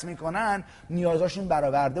خدمت میکنن نیازاشون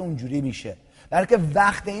برآورده اونجوری میشه. بلکه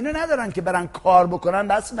وقت اینو ندارن که برن کار بکنن،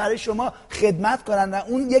 بس برای شما خدمت کنن و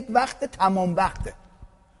اون یک وقت تمام وقته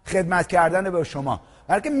خدمت کردن به شما.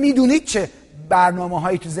 بلکه میدونید چه برنامه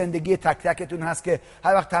هایی تو زندگی تک تکتون هست که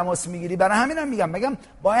هر وقت تماس میگیری. برای همینم میگم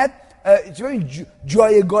باید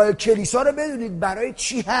جایگاه کلیسا رو بدونید برای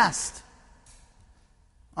چی هست.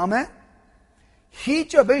 آمین.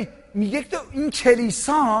 هیچ جا میگه که این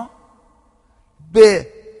کلیسا به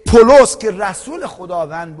پولس که رسول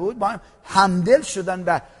خداوند بود با هم همدل شدن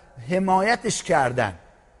و حمایتش کردن.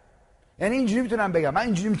 یعنی اینجوری میتونم بگم، من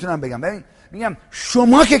اینجوری میتونم بگم، ببین میگم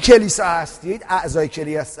شما که کلیسا هستید، اعضای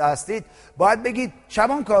کلیسا هستید، باید بگید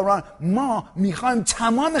شبان کاران ما میخوایم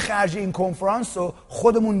تمام خرج این کنفرانس رو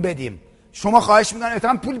خودمون بدیم. شما خواهش میکنم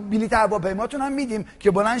اتفاقا پول بلیط هواپیماتون هم میدیم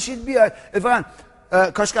که بلند شید بیاید. اتفاقا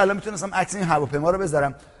کاش که الان میتونستم عکس این هواپیما رو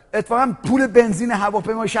بذارم. اتفاقا پول بنزین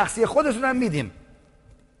هواپیمای شخصی خودتون هم میدیم.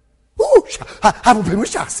 هواپیما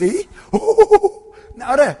شخصی؟ نه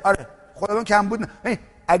آره خودمون کم بود.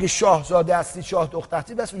 اگه شاهزاده هستی، شاه دختر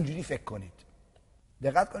هستی، بس اونجوری فکر کنید.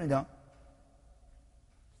 دقت کنید ها.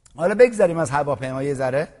 حالا بگذاریم از هواپیما یه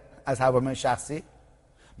ذره، از هواپیما شخصی.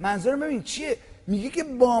 منظورم ببین چیه؟ میگه که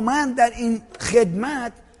با من در این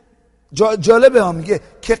خدمت جالبه ها، میگه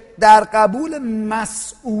که در قبول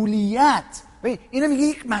مسئولیت، ببین اینو میگه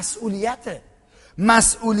یک مسئولیته،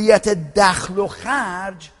 مسئولیت دخل و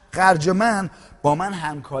خرج من با من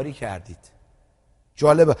همکاری کردید.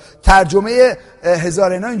 جالبه. ترجمه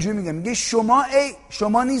هزارنا اینجوری میگه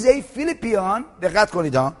شما نیز ای فیلیپیان، دقت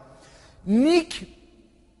کنید ها، نیک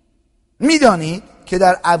میدانید که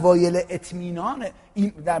در اوایل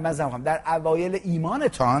در اوایل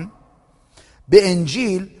ایمانتان به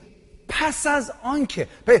انجیل پس از آنکه،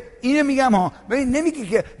 اینو میگم ها، نمیگه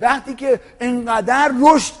که وقتی که انقدر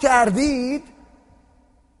رشد کردید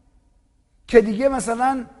که دیگه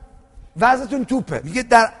مثلا وضعتون توپه، میگه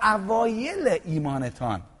در اوایل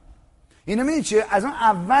ایمانتان. اینو میدونی چیه؟ از اون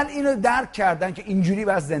اول اینو درک کردن که اینجوری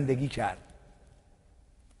باید زندگی کرد.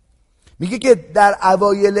 میگه که در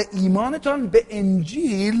اوایل ایمانتان به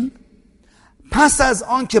انجیل پس از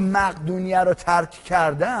آن که مقدونیه رو ترک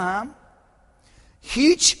کردم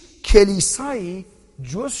هیچ کلیسایی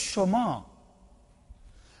جز شما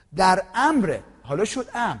در امر، حالا شد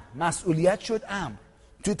امر، مسئولیت شد امر.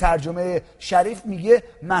 تو ترجمه شریف میگه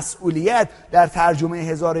مسئولیت، در ترجمه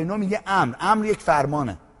 1009 میگه امر. امر یک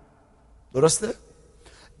فرمانه، درسته؟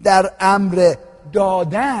 در امر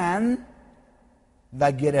دادن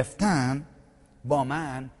و گرفتن با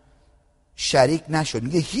من شریک نشد.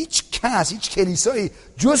 میگه هیچ کس، هیچ کلیسایی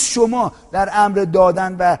جز شما در امر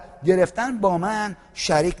دادن و گرفتن با من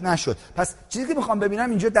شریک نشد. پس چیزی که میخوام ببینم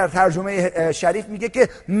اینجا در ترجمه شریف میگه که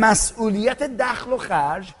مسئولیت دخل و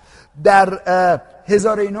خرج، در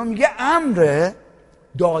 1009 میگه امر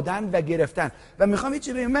دادن و گرفتن. و میخوام یه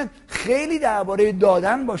چیزی بگم، من خیلی درباره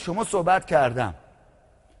دادن با شما صحبت کردم،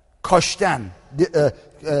 کاشتن،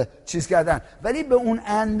 چیز کردن، ولی به اون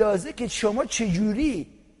اندازه که شما چجوری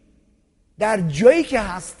در جایی که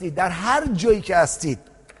هستید، در هر جایی که هستید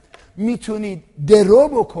میتونید درو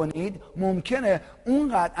بکنید، ممکنه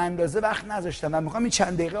اونقدر اندازه وقت نذاشتم. من میخوام این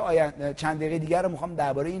چند دقیقه دیگر رو میخوام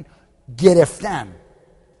درباره این گرفتن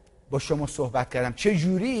با شما صحبت کردم.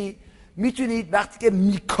 چجوری میتونید وقتی که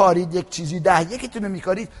میکارید یک چیزی، یکیتون رو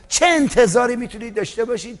میکارید، چه انتظاری میتونید داشته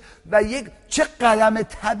باشید و چه قدم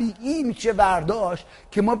طبیعی میشه برداشت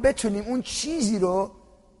که ما بتونیم اون چیزی رو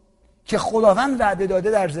که خداوند وعده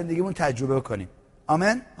داده در زندگیمون تجربه کنیم.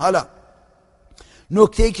 آمین. حالا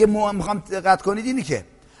نکته‌ای که میخوام دقت کنید اینه که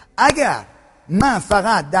اگر من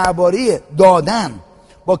فقط درباره دادن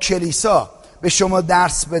با کلیسا به شما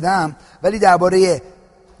درس بدم ولی درباره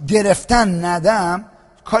گرفتن ندم،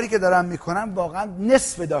 کاری که دارم میکنم واقعا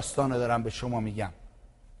نصف داستانو دارم به شما میگم.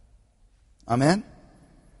 آمین.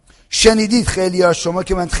 شنیدید خیلی ها شما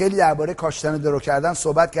که من خیلی درباره کاشتن و درو کردن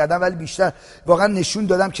صحبت کردم، ولی بیشتر واقعا نشون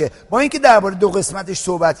دادم که با اینکه درباره دو قسمتش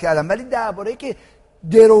صحبت کردم، ولی درباره که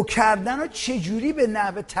درو کردن رو چجوری به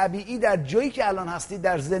نحو طبیعی در جایی که الان هستید،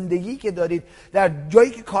 در زندگی که دارید، در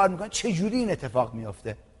جایی که کار میکنید، چجوری این اتفاق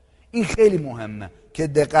میافته، این خیلی مهمه که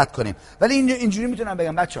دقت کنیم. ولی اینجوری میتونم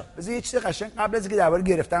بگم بچه‌ها، بذار یه چیز قشنگ قبل از اینکه درباره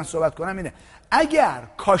گرفتن صحبت کنم اینه: اگر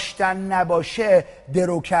کاشتن نباشه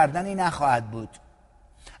درو کردنی نخواهد بود.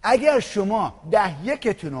 اگر شما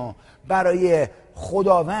 10-1 رو برای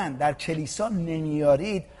خداوند در کلیسا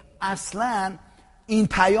نمیارید، اصلا این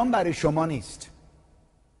پیام برای شما نیست.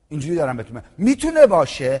 اینجوری دارم بهتون میتونه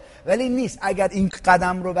باشه ولی نیست اگر این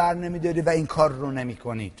قدم رو بر نمیدارید و این کار رو نمی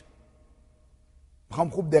کنید. میخوام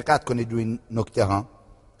خوب دقت کنید روی این نکته ها.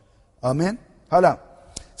 آمین. حالا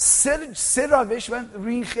سه روش، من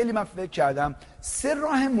روی این خیلی فکر کردم، 3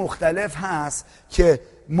 راه مختلف هست که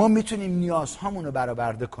ما میتونیم نیازهامون رو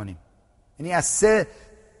برآورده کنیم. یعنی از 3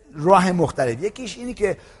 راه مختلف. یکیش اینی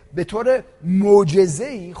که به طور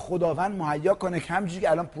معجزه‌ای خداوند مهیا کنه که همونجوری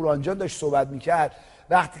که الان پورانجان داشت صحبت میکرد،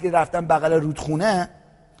 وقتی که رفتم بغل رودخونه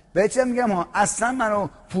بهتون میگم ها، اصلا منو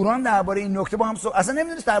پوران درباره این نکته با هم اصلا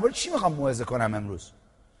نمیدونست درباره چی میخوام موعظه کنم امروز.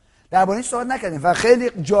 درباره این صحبت نکردیم و خیلی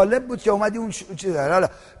جالب بود که اومدی اون چیز داره. حالا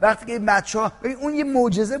وقتی که این بچه‌ها، ببین اون یه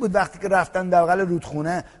معجزه بود وقتی که رفتن بغل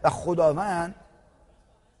رودخونه و خداوند،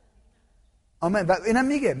 آمین، و اینم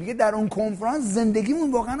میگه در اون کنفرانس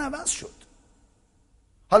زندگیمون واقعا عوض شد.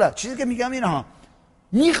 حالا چیزی که میگم اینه ها،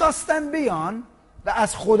 میخواستن بیان و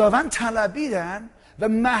از خداوند طلبیدن و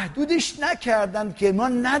محدودش نکردن که ما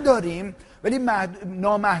نداریم، ولی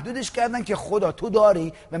نامحدودش کردن که خدا تو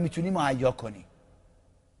داری و میتونی مهیا کنی.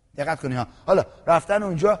 دقت کنی ها. حالا رفتن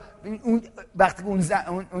اونجا، اون وقتی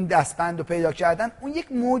اون دستبند رو پیدا کردن، اون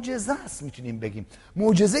یک معجزه است، میتونیم بگیم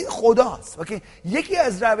معجزه خداست. اوکی، یکی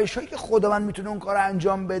از روش‌هایی که خداوند میتونه اون کار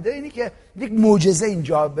انجام بده اینه که یک معجزه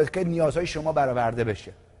اینجا که نیازهای شما برآورده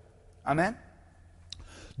بشه. آمین.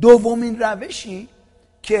 دومین روشی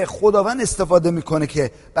که خداوند استفاده میکنه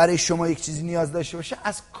که برای شما یک چیزی نیاز داشته باشه،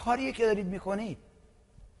 از کاریه که دارید میکنید.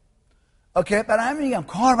 اوکی، برای همین میگم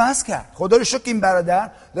کار بس کرد. خدا رو شکر این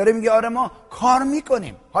برادر داره میگه آره ما کار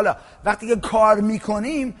میکنیم. حالا وقتی که کار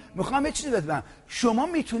میکنیم، میخوام یه چیزی بگم، شما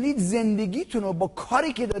میتونید زندگیتون رو با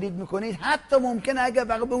کاری که دارید میکنید، حتی ممکنه اگر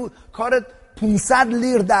فقط به اون کارت 500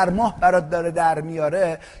 لیر در ماه برات داره در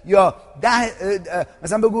میاره، یا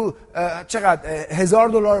مثلا بگو چقدر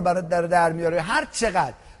 $1000 برات داره در میاره، هر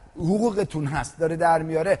چقدر حقوقتون هست داره در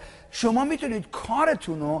میاره، شما میتونید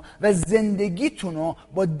کارتون رو و زندگیتون رو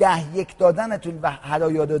با 10-1 دادنتون و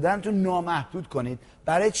هدایا دادنتون نامحدود کنید.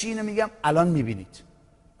 برای چی اینو میگم؟ الان میبینید.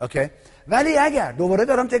 اوکی؟ ولی اگر، دوباره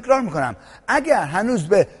دارم تکرار میکنم، اگر هنوز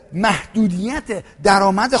به محدودیت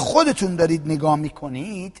درآمد خودتون دارید نگاه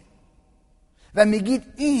میکنید و میگید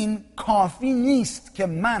این کافی نیست که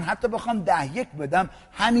من حتی بخوام 10-1 بدم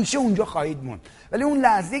همیشه اونجا خواهید موند. ولی اون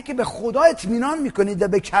لحظه که به خدا اطمینان میکنید و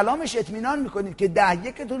به کلامش اطمینان میکنید که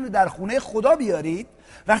 10-1تون رو در خونه خدا بیارید،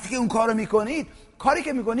 وقتی که اون کار رو میکنید، کاری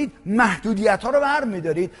که میکنید محدودیت ها رو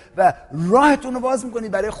برمیدارید و راهتون رو باز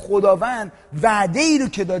میکنید برای خداوند وعده ای رو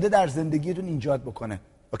که داده در زندگیتون ایجاد بکنه.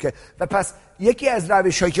 اوکی؟ و پس یکی از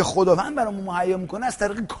روش‌هایی که خداوند برامون مهیا میکنه از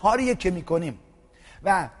طریق کاریه که میکنیم.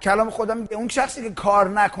 و کلام خدا میگه اون شخصی که کار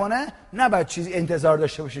نکنه نباید چیزی انتظار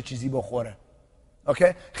داشته باشه چیزی بخوره. اوکی؟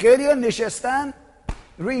 خیلی‌ها نشستن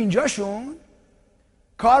روی اینجاشون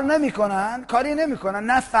کار نمیکنن، کاری نمیکنن،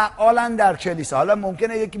 نه فعالن در کلیسا. حالا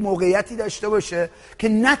ممکنه یک موقعیتی داشته باشه که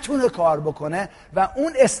نتونه کار بکنه و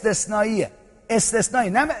اون استثنایی،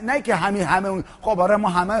 نه که همه خب آره ما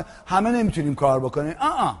همه نمیتونیم کار بکنیم.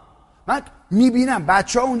 من میبینم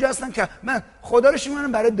بچه‌ها اونجا هستن که من خدا رو شکر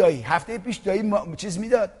برای دایی هفته پیش دایی چیز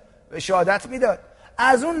میداد، شهادت میداد.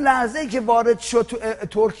 از اون لحظه‌ای که وارد شد تو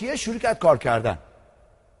ترکیه شروع کرد کار کردن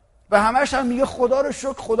و همش هم میگه خدا رو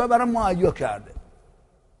شکر خدا برام مهیا کرده.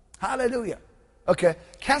 هللویا. اوکی؟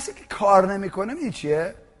 کسی که کار نمیکنه میدونی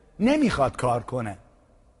چیه؟ نمیخواد کار کنه.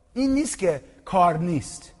 این نیست که کار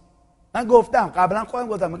نیست. من گفتم قبلا خودم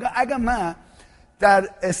گفتم اگه من در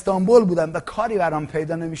استانبول بودم و کاری برام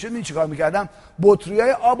پیدا نمیشد میدونی چیکار میکردم؟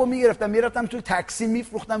 بطریای آبو میرفتم تو تاکسی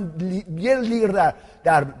میفروختم 1 لیر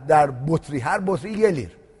در بطری، هر بطری 1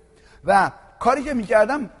 لیر. و کاری که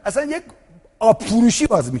میکردم اصلا یک آب فروشی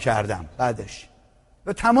باز میکردم بعدش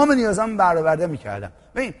و تمام نیازم برآورده میکردم.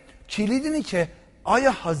 ببین کلید اینه که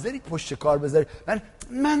آیا حاضری پشت کار بذاری؟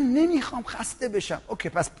 من نمیخوام خسته بشم. اوکی،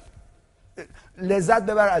 پس لذت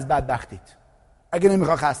ببر از بدبختیت اگه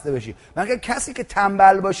نمیخوای خسته بشی. مگه کسی که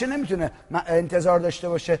تنبل باشه نمیتونه انتظار داشته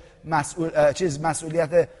باشه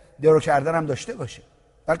مسئولیت درو کردن هم داشته باشه،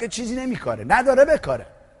 بلکه چیزی نمیکاره، نداره بکاره.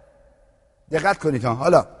 دقت کنید ها.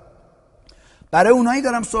 حالا برای اونایی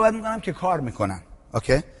دارم صحبت میکنم که کار میکنن.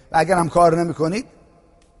 اوکی؟ و اگر هم کار نمیکنید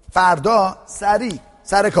فردا سریع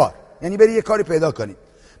سر کار، یعنی بری یه کاری پیدا کنید.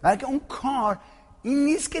 بلکه اون کار این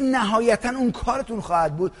نیست که نهایتا اون کارتون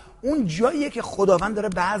خواهد بود، اون جاییه که خداوند داره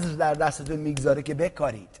بذر در دستتون میگذاره که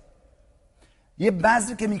بکارید. یه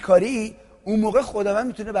بذر که میکاری اون موقع خداوند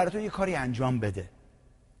میتونه براتون یه کاری انجام بده.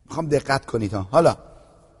 میخوام دقت کنید ها. حالا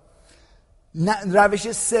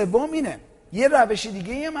روش سوم اینه. یه روش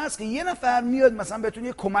دیگه هم هست که یه نفر میاد مثلا بهتون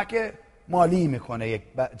یه کمک مالی میکنه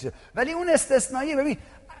ولی اون استثنائیه. ببین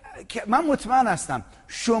من مطمئن هستم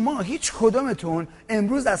شما هیچ کدومتون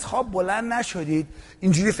امروز از خواب بلند نشدید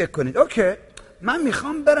اینجوری فکر کنید اوکی من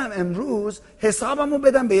میخوام برم امروز حسابمو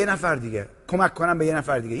بدم به یه نفر دیگه، کمک کنم به یه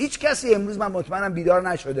نفر دیگه. هیچ کسی امروز من مطمئنم بیدار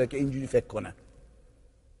نشده که اینجوری فکر کنه.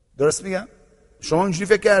 درست میگم؟ شما اینجوری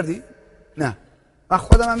فکر کردی؟ نه. من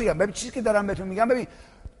خودم هم میگم. ببین چیزی که دارم بهتون میگم، ببین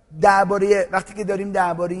وقتی که داریم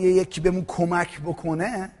درباره یکی بهمون کمک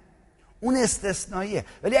بکنه اون استثنائیه،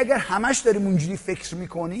 ولی اگر همش داریم اونجوری فکر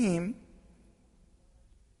میکنیم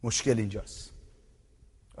مشکل اینجاست.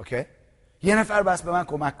 اوکی؟ یه نفر بس به من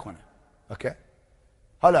کمک کنه. اوکی؟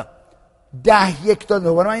 حالا 10-1 تا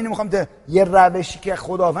دوباره من اینو میخوام یه روشی که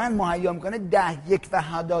خداوند مهیا میکنه 10-1 و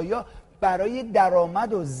هدایا برای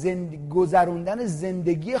درآمد و گذروندن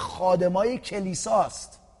زندگی خادمای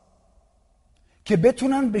کلیساست که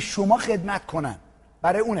بتونن به شما خدمت کنن.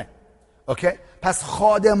 برای اونه. اوکی؟ پس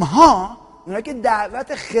خادم ها اونایی که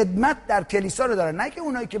دعوت خدمت در کلیسا رو دارن، نه که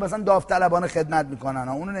اونایی که مثلا داوطلبانه خدمت میکنن،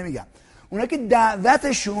 اونو نمیگم. اونایی که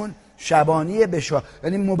دعوتشون شبانی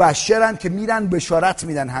یعنی مبشرن که میرن بشارت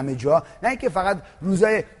میدن همه جا، نه که فقط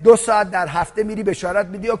روزای 2 ساعت در هفته میری بشارت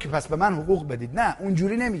میدی اوکی پس به من حقوق بدید. نه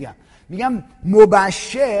اونجوری نمیگم. میگم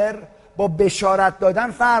مبشر با بشارت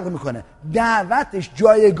دادن فرق میکنه. دعوتش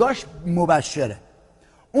جایگاهش مبشره.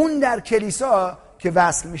 اون در کلیسا که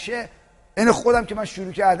وصل میشه. این خودم که من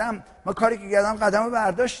شروع کردم، من کاری که کردم قدم رو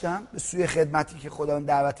برداشتم به سوی خدمتی که خداوند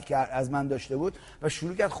دعوتی که از من داشته بود و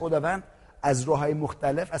شروع کرد خداوند از راه‌های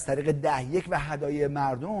مختلف از طریق 10-1 و هدایای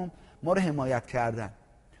مردم ما رو حمایت کردن.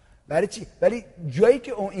 برای چی؟ ولی جایی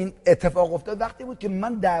که این اتفاق افتاد وقتی بود که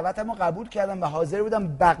من دعوتمو قبول کردم و حاضر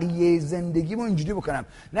بودم بقیه زندگیمو اینجوری بکنم.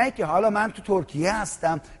 نه که حالا من تو ترکیه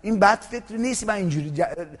هستم این بد فکر نیست من اینجوری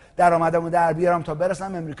درآمدمو در بیارم تا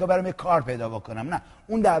برسم امریکا برام یه کار پیدا بکنم. نه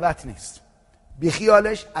اون دعوت نیست. بی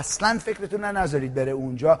خیالش اصلا فکرتون نذارید بره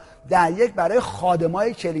اونجا. 10-1 برای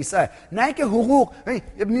خادمای کلیسا، نه که حقوق.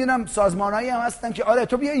 میدونم سازمانایی هم هستن که آره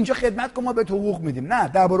تو بیا اینجا خدمت کن ما بهت حقوق میدیم. نه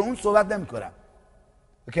درباره اون صحبت نمی‌کنم.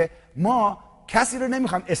 اوکی؟ ما کسی رو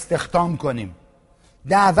نمیخوایم استخدام کنیم.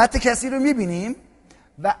 دعوت کسی رو میبینیم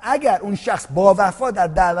و اگر اون شخص با وفا در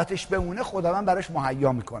دعوتش بمونه خداوند براش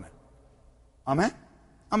مهیا میکنه. آمین؟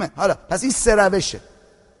 آمین. حالا پس این 3 روشه.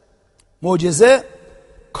 معجزه،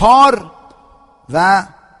 کار و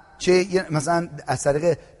چه مثلا از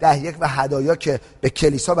طریق 10 و هدایا که به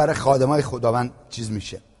کلیسا برای خادمای خداوند چیز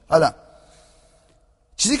میشه. حالا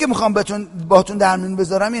چیزی که میخوام باهاتون در میون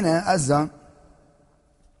بذارم اینه عزیزان،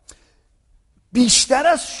 بیشتر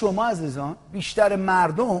از شما عزیزان، بیشتر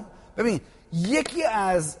مردم، ببین یکی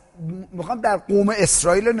از میخوام در قوم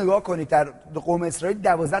اسرائیل رو نگاه کنید. در قوم اسرائیل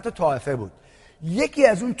 12 طایفه بود. یکی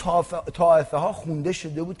از اون طایفه ها خونده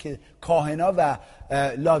شده بود که کاهنا و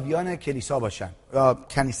لاویان کلیسا باشن یا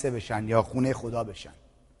کنیسه بشن یا خونه خدا بشن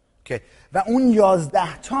که و اون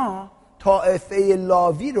 11 تا طایفه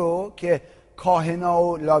لاوی رو که کاهنا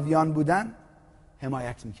و لاویان بودن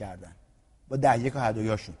حمایت میکردن با 10 و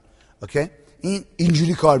هدایاشون. اوکی،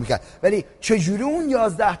 اینجوری کار میکرد. ولی چجوری اون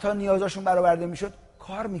 11 تا نیازاشون برآورده میشد؟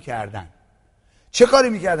 کار میکردن. چه کاری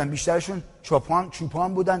میکردن؟ بیشترشون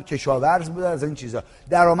چوپان بودن، کشاورز بودن، از این چیزا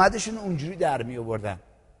درآمدشون اونجوری در می آوردن.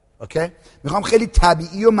 اوکی، میخوام خیلی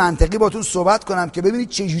طبیعی و منطقی باتون صحبت کنم که ببینید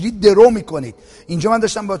چجوری درو میکنید. اینجا من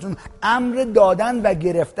داشتم باتون امر دادن و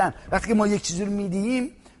گرفتن. وقتی ما یک چیزی رو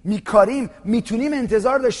میدیم، میکاریم، میتونیم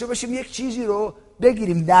انتظار داشته باشیم یک چیزی رو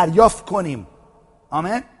بگیریم، دریافت کنیم.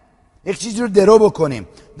 آمین. یک چیزی رو درو بکنیم،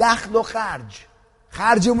 دخل و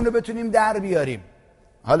خرجمون رو بتونیم در بیاریم.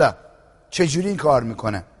 حالا چجوری این کار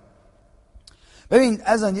میکنه؟ ببین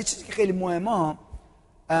از آن یه چیزی که خیلی مهمه،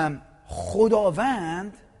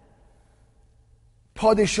 خداوند،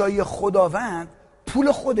 پادشاهی خداوند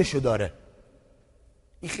پول خودشو داره.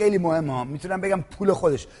 این خیلی مهمه، میتونم بگم پول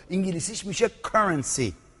خودش، انگلیسیش میشه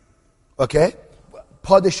currency. اوکی،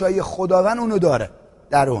 پادشاهی خداوند اونو داره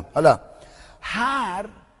در اون. حالا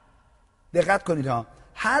دقت کنید ها،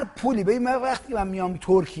 هر پولی، ببین من وقتی من میام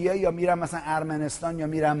ترکیه یا میرم مثلا ارمنستان یا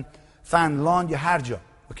میرم فنلاند یا هر جا،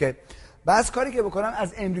 اوکی، بعض کاری که بکنم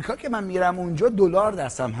از امریکا که من میرم اونجا دلار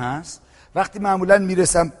دستم هست، وقتی معمولا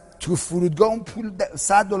میرسم تو فرودگاه اون پول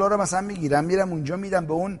 $100 رو مثلا میگیرم، میرم اونجا میدم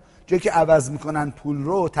به اون جایی که عوض میکنن پول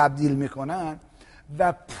رو تبدیل میکنن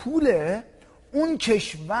و پول اون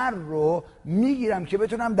کشور رو میگیرم که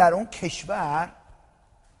بتونم در اون کشور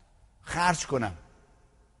خرج کنم.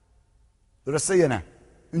 درسته یا نه؟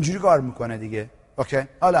 اینجوری کار میکنه دیگه. اوکی،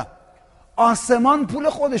 حالا آسمان پول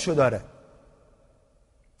خودشو داره.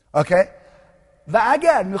 اوکی، و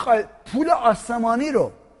اگر میخواید پول آسمانی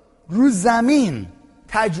رو زمین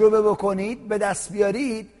تجربه بکنید، به دست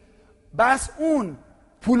بیارید، بس اون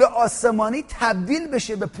پول آسمانی تبدیل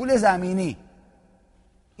بشه به پول زمینی.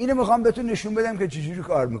 اینو میخوام بهتون نشون بدم که چجوری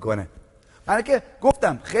کار میکنه. من که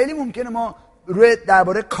گفتم خیلی ممکنه ما روی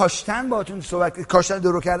درباره کاشتن باهاتون صحبت، کاشتن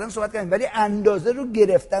درو کردن صحبت کردیم، ولی اندازه رو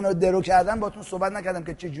گرفتن و درو کردن باهاتون صحبت نکردم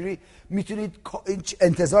که چجوری میتونید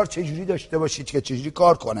انتظار چجوری داشته باشید که چجوری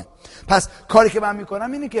کار کنه. پس کاری که من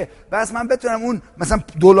میکنم اینه که بس من بتونم اون مثلا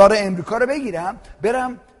دلار امریکا رو بگیرم،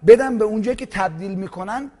 برم بدم به اونجایی که تبدیل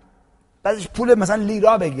میکنن، بعدش پول مثلا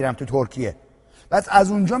لیرا بگیرم تو ترکیه، بعد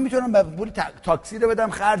از اونجا میتونم به پول تاکسی رو بدم،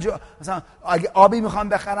 خرج مثلا اگه آبی میخوام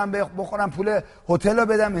بخرم بخورم پول هتل رو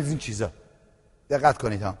بدم، از این چیزا. دقت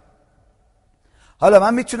کنید ها. حالا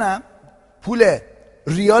من میتونم پول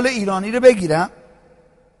ریال ایرانی رو بگیرم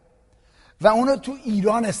و اونو تو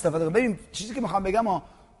ایران استفاده کنم. ببین چیزی که میخوام بگم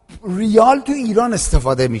ریال تو ایران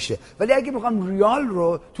استفاده میشه، ولی اگه میخوام ریال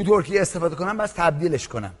رو تو ترکیه استفاده کنم بس تبدیلش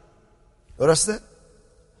کنم. درسته؟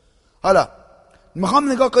 حالا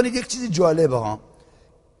میخوام نگاه کنید یک چیزی جالبه ها.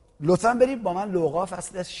 لطفاً برید با من لوقا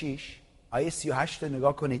فصل 6 آیه 38 رو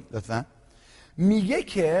نگاه کنید لطفاً. میگه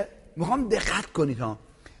که میخوام دقت کنید ها،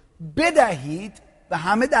 بدهید و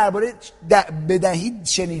همه درباره بدهید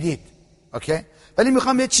شنیدید، اوکی، ولی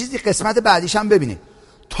میخوام یه چیزی قسمت بعدیش هم ببینید.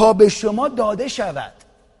 تا به شما داده شود.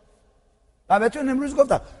 و بهتون امروز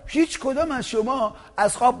گفتم هیچ کدام از شما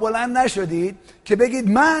از خواب بلند نشدید که بگید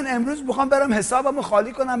من امروز میخوام برم حسابمو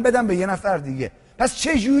خالی کنم بدم به یه نفر دیگه. پس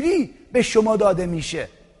چه جوری به شما داده میشه؟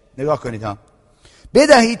 نگاه کنید ها.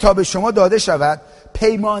 بدهید تا به شما داده شود،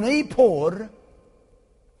 پیمانه‌ای پر،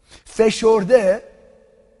 فشرده،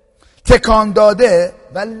 تکان داده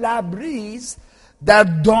و لبریز در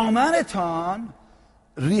دامنتان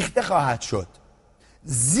ریخته خواهد شد،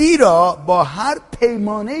 زیرا با هر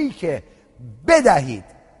پیمانه‌ای که بدهید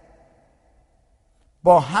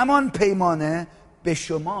با همان پیمانه به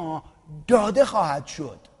شما داده خواهد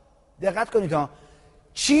شد. دقت کنید ها،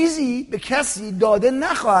 چیزی به کسی داده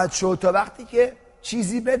نخواهد شد تا وقتی که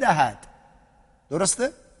چیزی بدهد. درسته؟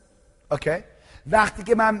 اوکی. وقتی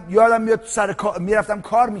که من یادم میاد سر میرفتم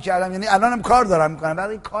کار میکردم، یعنی الانم کار دارم میکنم،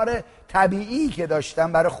 ولی کار طبیعی که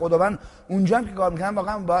داشتم برای خداوند، اونجا هم که کار میکردم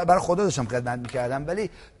واقعا برای خدا داشتم خدمت میکردم، ولی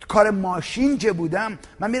کار ماشین که بودم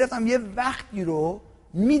من میرفتم یه وقتی رو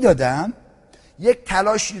میدادم، یک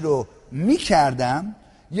تلاشی رو میکردم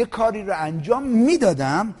یه کاری رو انجام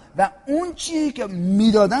میدادم و اون چیزی که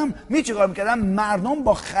میدادم چیکار میکردم؟ مردم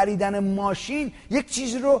با خریدن ماشین یک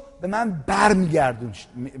چیزی رو به من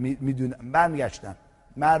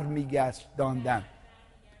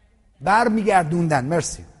برمیگردوندن.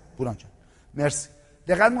 مرسی پوران جان، مرسی.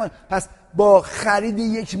 دقت کن، پس با خرید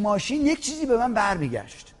یک ماشین یک چیزی به من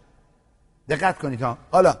برمیگشت. دقت کنید ها.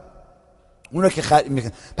 حالا اون رو که خرید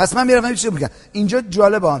میکنه، پس من میرفتم چی میگم اینجا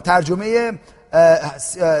جالبه، ترجمه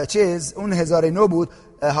اون 1009 بود.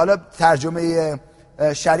 حالا ترجمه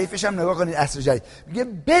شریفش هم نگاه کنید، عصر جدید میگه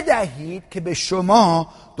بدهید که به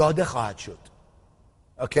شما داده خواهد شد.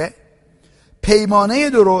 اوکی؟ پیمانه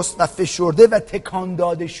درست و فشرده و تکان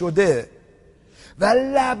داده شده و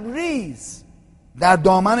لبریز در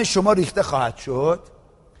دامن شما ریخته خواهد شد،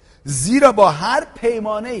 زیرا با هر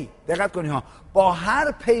پیمانه‌ای، دقت کنید ها، با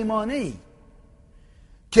هر پیمانه‌ای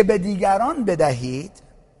که به دیگران بدهید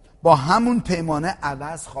با همون پیمانه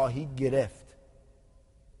عوض خواهید گرفت.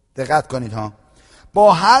 دقت کنید ها،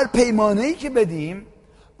 با هر پیمانه‌ای که بدیم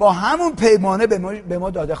با همون پیمانه به ما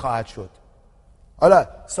داده خواهد شد. حالا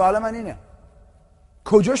سوال من اینه،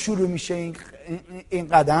 کجا شروع میشه این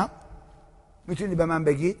قدم؟ میتونید به من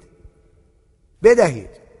بگید؟ بدهید.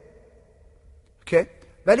 اوکی؟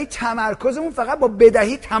 ولی تمرکزمون فقط با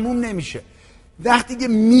بدهید تموم نمیشه. وقتی که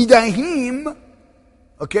میدهیم،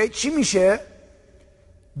 اوکی، چی میشه؟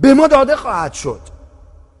 به ما داده خواهد شد.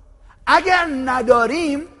 اگر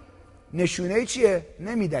نداریم نشونه چیه؟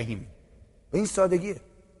 نمیدهیم. به این سادگیه.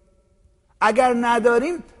 اگر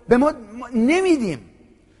نداریم به ما نمیدیم.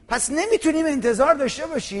 پس نمیتونیم انتظار داشته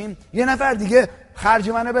باشیم یه نفر دیگه خرج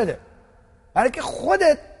منو بده، برای که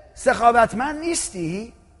خودت سخاوتمند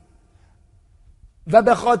نیستی و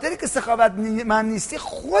به خاطری که سخاوتمند نیستی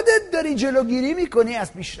خودت داری جلوگیری میکنی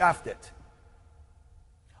از پیشرفتت.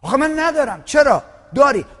 آخه من ندارم. چرا؟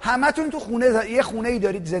 داری. همتون تو خونه، یه خونه ای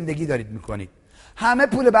دارید زندگی دارید میکنید، همه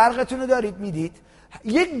پول برقتون رو دارید میدید،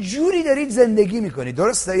 یک جوری دارید زندگی میکنید،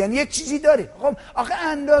 درسته؟ یعنی یک چیزی دارید. خب آخه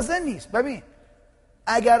اندازه نیست. ببین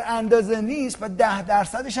اگر اندازه نیست و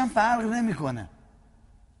 10% هم فرق نمیکنه.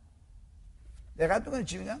 دقت میکنید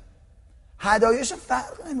چی میگم؟ هدایش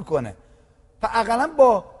فرق نمیکنه. فاقلا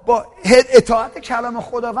با اطاعت کلام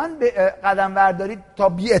خداوند به قدم بردارید تا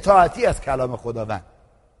بی اطاعتی از کلام خداوند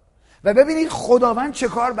و ببینید خداوند چه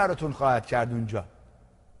کار براتون خواهد کرد اونجا.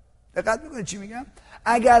 دقت میکنید چی میگم؟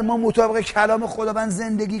 اگر ما مطابق کلام خداوند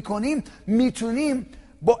زندگی کنیم میتونیم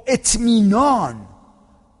با اطمینان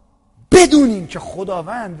بدونیم که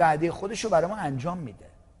خداوند وعده خودش رو برای ما انجام میده.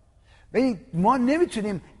 ببینید ما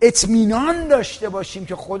نمیتونیم اطمینان داشته باشیم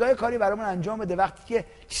که خدای کاری برامون انجام بده وقتی که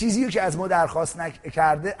چیزی که از ما درخواست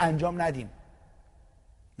نکرده انجام ندیم.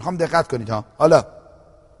 میخوام دقت کنید ها. حالا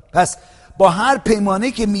پس با هر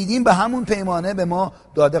پیمانه که میدیم به همون پیمانه به ما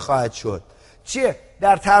داده خواهد شد. چیه؟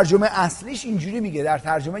 در ترجمه اصلیش اینجوری میگه، در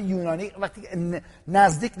ترجمه یونانی وقتی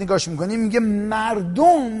نزدیک نگاش میکنیم میگه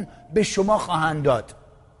مردم به شما خواهند داد.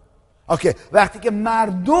 اوکی، وقتی که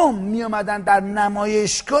مردم می اومدن در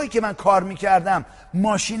نمایشگاهی که من کار میکردم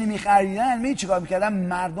ماشینی میخریدن، می چیکار میکردم؟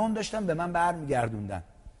 مردم داشتن به من برمیگردوندن.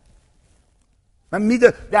 من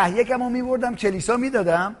 10 رو میبردم کلیسا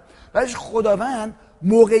میدادم، ولی خداوند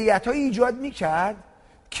موقعیت های ایجاد میکرد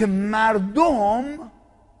که مردم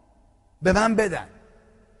به من بدن.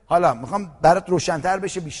 حالا میخوام برات روشن‌تر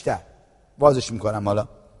بشه، بیشتر واضحش میکنم. حالا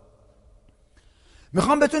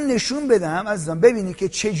میخوام بهتون نشون بدم عزیزان، ببینید که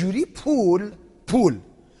چجوری پول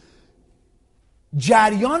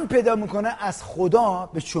جریان پیدا میکنه از خدا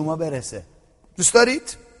به شما برسه. دوست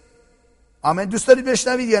دارید؟ آمین. دوست دارید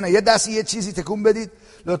بشنوید یا نه؟ یه دستی یه چیزی تکون بدید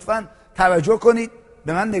لطفاً. توجه کنید،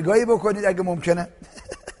 به من نگاهی بکنید اگه ممکنه.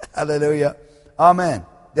 هللویا. آمین.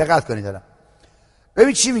 دقت کنید. حالا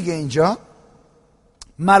ببین چی میگه اینجا.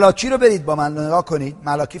 ملاکی رو برید با من نگاه کنید.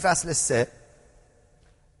 ملاکی فصل 3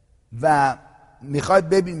 و میخواید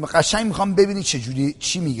ببین، قشنگ میخوام ببینید چجوری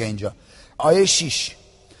چی میگه اینجا. آیه 6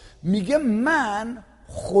 میگه من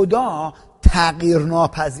خدا تغییر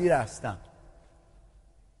ناپذیر هستم.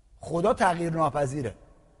 خدا تغییر ناپذیره.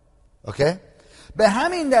 اوکی؟ به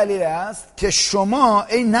همین دلیل است که شما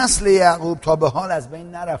ای نسل یعقوب تا به حال از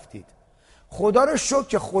بین نرفتید. خدا رو شکر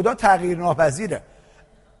که خدا تغییر ناپذیره.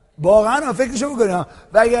 واقعا فکرشو بکنید،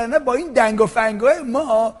 وگرنه با این دنگ و فنگای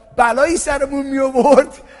ما بلایی سرمون می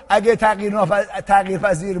آورد اگه تغییر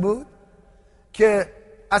پذیر بود که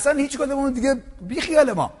اصلا هیچ کدومون دیگه بی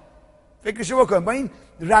خیال ما. فکرشو بکنید با این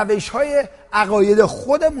روش های عقاید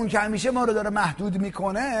خودمون که همیشه ما رو داره محدود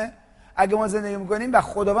میکنه، اگه ما زندگی میکنیم و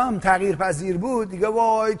خداوند تغییر پذیر بود دیگه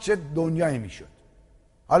وای چه دنیایی میشد.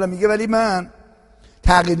 حالا میگه ولی من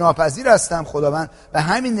تغییر ناپذیر هستم خداوند، و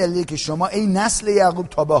همین دلیل که شما ای نسل یعقوب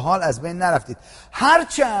تا به حال از بین نرفتید.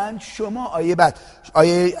 هرچند شما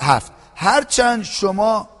آیه 7 هرچند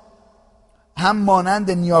شما هم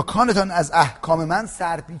مانند نیاکانتان از احکام من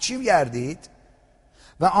سرپیچی گردید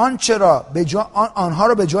و آنها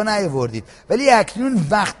را به جا نیاوردید، ولی اکنون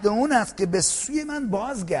وقت اون است که به سوی من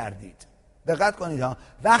بازگردید. دقت کنید ها،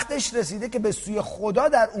 وقتش رسیده که به سوی خدا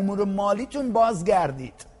در امور مالیتون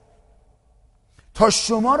بازگردید تا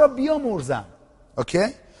شما را بیامرزم. اوکی؟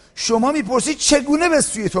 شما میپرسید چگونه به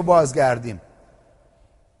سوی تو بازگردیم؟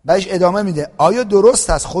 بعدش ادامه میده آیا درست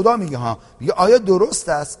است، خدا میگه آیا درست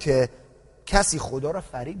است که کسی خدا را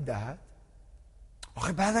فریب دهد؟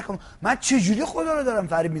 آخه بعد من چجوری خدا رو دارم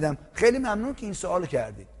فریب میدم؟ خیلی ممنون که این سوالو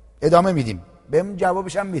کردید. ادامه میدیم، بهم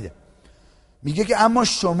جوابش هم میده. میگه که اما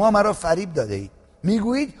شما مرا فریب داده اید.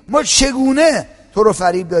 میگویید ما چگونه تو رو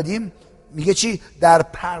فریب دادیم؟ میگه چی؟ در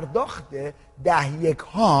پرداخت 10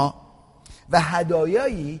 ها و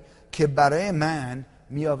هدایایی که برای من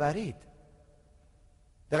میآورید.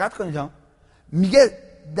 دقت کنید ها، میگه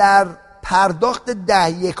در پرداخت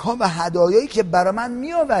 10 ها و هدایایی که برای من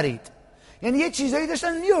میآورید. یعنی یه چیزایی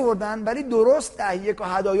داشتن می آوردن ولی درست 10 و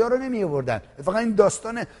هدایا رو نمی آوردن. فقط این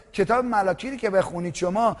داستان کتاب ملاکی که بخونید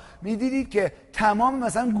شما میدیدید که تمام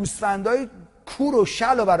مثلا گوسفندای کور و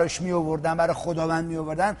شل رو براش می آوردن، برای خداوند می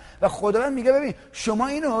آوردن، و خداوند میگه ببین شما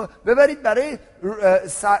اینو ببرید برای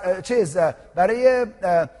برای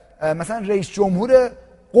مثلا رئیس جمهور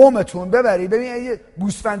قومتون ببرید، ببین یه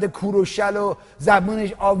گوسفند کور و شل و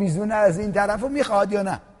زبونش آویزون از این طرفو میخواد یا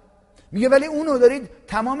نه. میگه ولی اونو دارید،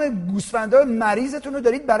 تمام گوسفندای مریضتون رو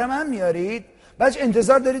دارید برای من میارید، بعدش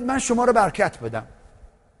انتظار دارید من شما رو برکت بدم.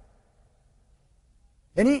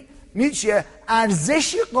 یعنی میشه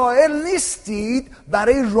ارزشی قائل نیستید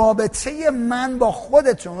برای رابطه من با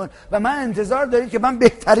خودتون و من انتظار دارید که من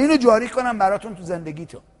بهترین رو جاری کنم براتون تو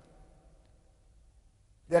زندگیتون.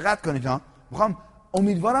 دقت کنید ها، میخوام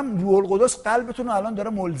امیدوارم روح القدس قلبتون رو الان داره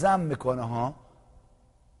ملزم میکنه ها.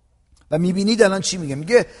 و میبینید الان چی میگه؟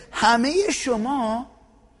 میگه همه شما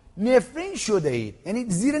نفرین شده اید، یعنی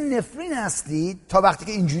زیر نفرین هستید تا وقتی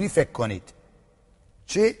که اینجوری فکر کنید.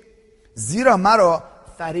 چی؟ زیرا مرا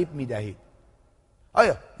فریب میدهید.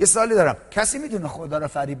 آیا یه سوالی دارم، کسی میتونه خدا را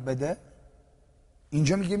فریب بده؟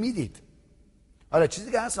 اینجا میگه میدید. حالا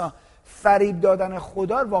چیزی که هست فریب دادن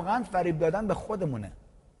خدا واقعا فریب دادن به خودمونه،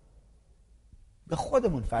 به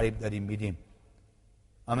خودمون فریب داریم میدیم.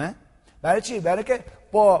 آمین؟ برای چی؟ برای که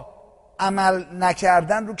با عمل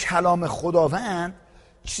نکردن رو کلام خداوند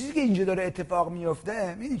چیزی که اینجا داره اتفاق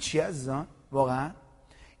میفته میدونی چی عزیزان؟ واقعا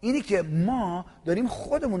اینی که ما داریم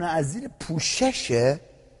خودمون از زیر پوشش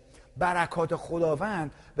برکات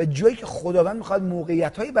خداوند و جایی که خداوند میخواد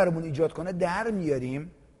موقعیت‌هایی برامون ایجاد کنه در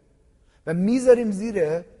میاریم و میذاریم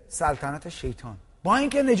زیر سلطنت شیطان، با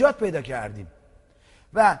اینکه نجات پیدا کردیم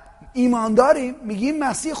و ایمان داریم، میگیم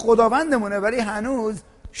مسیح خداوندمونه، ولی هنوز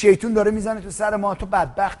شیطان داره میزنه تو سر ما، تو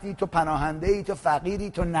بدبختی، تو پناهنده ای، تو فقیری،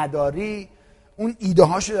 تو نداری، اون ایده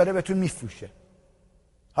هاشو داره بهتون میفروشه.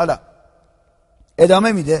 حالا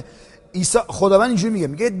ادامه میده عیسی، خداوند اینجوری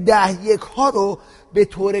میگه 10 ها رو به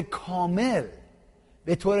طور کامل.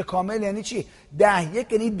 به طور کامل یعنی چی؟ 10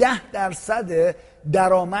 یعنی 10%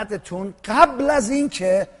 درآمدتون قبل از این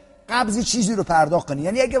که قبضی چیزی رو پرداخت کنی.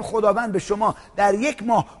 یعنی اگه خداوند به شما در یک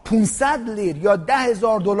ماه 500 لیر یا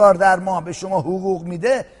 $10,000 در ماه به شما حقوق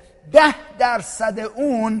میده، 10%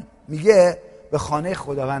 اون میگه به خانه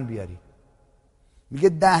خداوند بیاری. میگه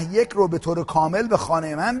 10 رو به طور کامل به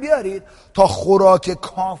خانه من بیارید تا خوراک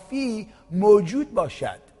کافی موجود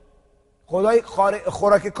باشد.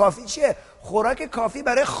 خوراک کافی چیه؟ خوراک کافی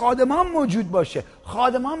برای خادمان موجود باشه،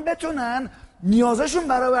 خادمان بتونن نیازشون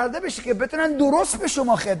برآورده بشه که بتونن درست به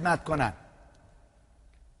شما خدمت کنن.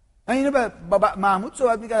 من اینو با محمود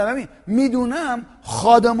صحبت میکردم، همین میدونم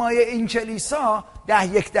خادمای این کلیسا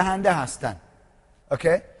 10 دهنده هستن،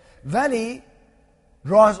 اوکی؟ ولی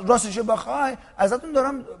راستشو بخوای ازتون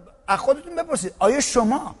دارم از خودتون بپرسید آیا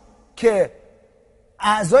شما که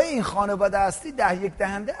اعضای این خانواده هستید 10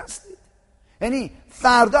 دهنده هستید؟ یعنی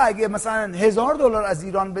فردا اگه مثلا $1,000 از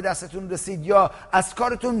ایران به دستتون رسید یا از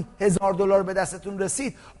کارتون $1,000 به دستتون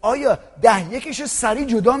رسید، آیا 10 رو سریع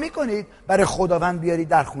جدا میکنید برای خداوند بیارید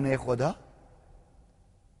در خونه خدا؟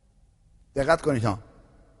 دقت کنید ها.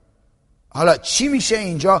 حالا چی میشه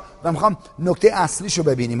اینجا؟ و میخوام نکته اصلیشو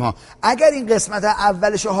ببینیم ها. اگر این قسمت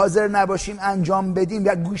اولشو حاضر نباشیم انجام بدیم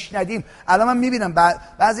یا گوش ندیم، الان من میبینم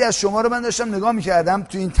بعضی از شما رو من داشتم نگاه میکردم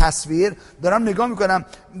تو این تصویر، دارم نگاه میکنم،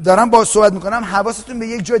 دارم با صحبت میکنم، حواستون به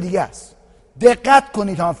یک جا دیگه است. دقت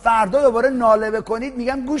کنید ها، فردا دوباره ناله بکنید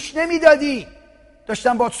میگم گوش نمیدادی،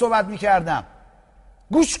 داشتم باهات صحبت میکردم.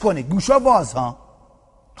 گوش کنید، گوشا باز ها.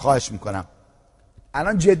 خواهش میکنم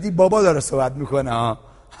الان جدی بابا داره صحبت میکنه ها،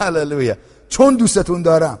 هللویا، چون دوستتون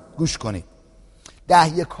دارم گوش کنید.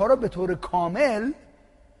 10 رو به طور کامل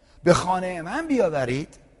به خانه من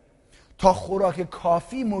بیاورید تا خوراک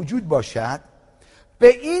کافی موجود باشد، به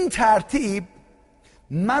این ترتیب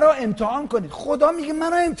مرا امتحان کنید. خدا میگه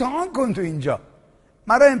مرا امتحان کن، تو اینجا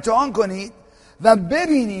مرا امتحان کنید و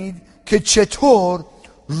ببینید که چطور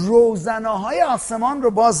روزناهای آسمان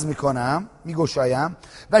رو باز میکنم، میگشایم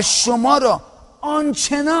و شما را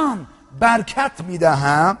آنچنان برکت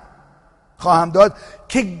میدهم خواهم داد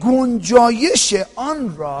که گنجایش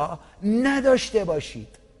آن را نداشته باشید.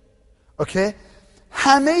 اوکی؟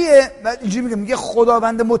 همه اینجوری میگه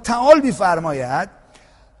خداوند متعال میفرماید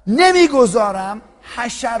نمیگذارم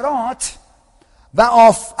حشرات و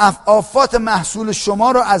آفات محصول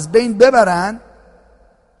شما را از بین ببرن،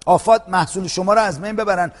 آفات محصول شما را از بین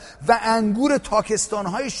ببرن و انگور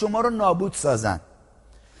تاکستانهای شما را نابود سازن.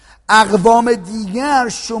 اقوام دیگر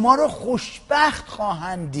شما را خوشبخت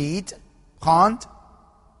خواند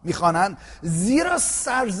میخوانند، زیرا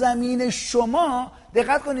سرزمین شما،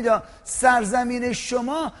 دقت کنید، سرزمین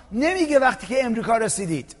شما نمیگه وقتی که امریکا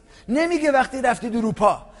رسیدید، نمیگه وقتی رفتید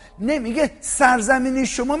اروپا، نمیگه سرزمین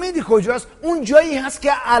شما. میدی کجاست؟ اون جایی هست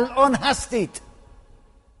که الان هستید.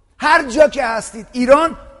 هر جا که هستید،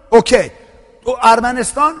 ایران اوکی،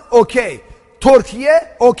 ارمنستان اوکی، ترکیه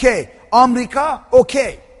اوکی، آمریکا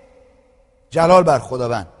اوکی. جلال بر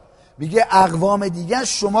خداوند. میگه اقوام دیگر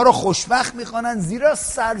شما رو خوشبخت میخوانند، زیرا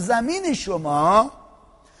سرزمین شما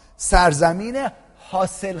سرزمین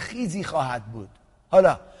حاصلخیزی خواهد بود.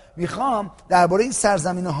 حالا میخوام درباره این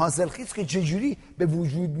سرزمین حاصلخیز که چجوری به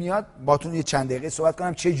وجود میاد باتون یه چند دقیقه صحبت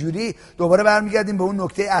کنم. چجوری دوباره برمیگردیم به اون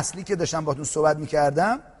نکته اصلی که داشتم باتون صحبت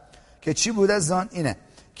میکردم که چی بود عزیزان؟ اینه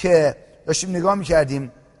که داشتیم نگاه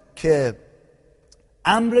میکردیم که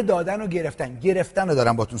امر دادن و گرفتن رو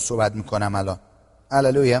دارم باتون صحبت میکنم الان.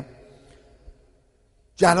 هللویا،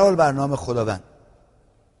 جلال بر نام خداوند.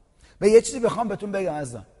 و یه چیزی بخوام بهتون بگم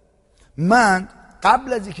عزیزان، من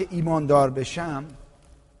قبل از اینکه ایماندار بشم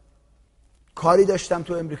کاری داشتم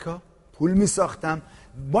تو امریکا، پول میساختم.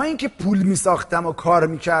 با اینکه پول میساختم و کار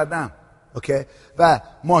میکردم اوکی و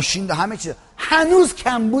ماشین همه چیز، هنوز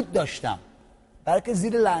کمبود داشتم، برای که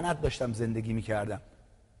زیر لعنت داشتم زندگی میکردم.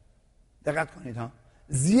 دقت کنید ها،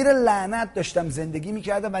 زیر لعنت داشتم زندگی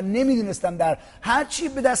میکردم و نمیدونستم در هر چی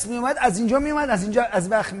به دست میومد از اینجا میومد، از اینجا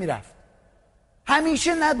از وقت میرفت،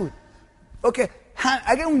 همیشه نبود. اوکی،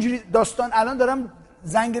 اگه اونجوری داستان الان دارم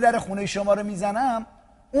زنگ در خونه شما رو میزنم،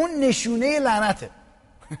 اون نشونه لعنته.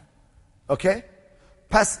 اوکی،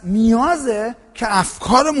 پس نیازه که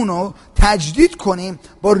افکارمون رو تجدید کنیم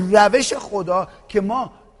با روش خدا که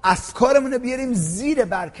ما افکارمون رو بیاریم زیر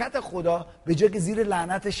برکت خدا به جای که زیر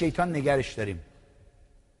لعنت شیطان نگرش داریم.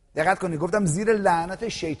 دقت کنید، گفتم زیر لعنت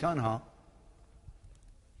شیطان ها.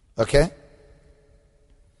 اوکی؟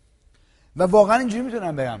 و واقعا اینجوری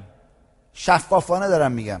میتونم بگم، شفافانه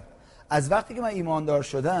دارم میگم، از وقتی که من ایماندار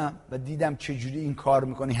شدم و دیدم چجوری این کار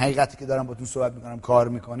میکنه، حقیقتی که دارم باتون صحبت میکنم کار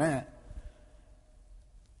میکنه،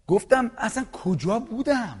 گفتم اصلا کجا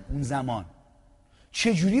بودم اون زمان؟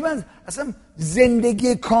 چجوری من اصلا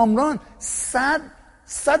زندگی کامران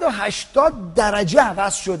 180 درجه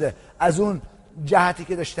عوض شده از اون جهتی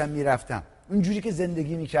که داشتم میرفتم، اونجوری که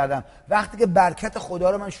زندگی میکردم وقتی که برکت خدا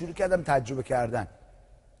رو من شروع کردم تجربه کردن.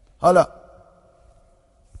 حالا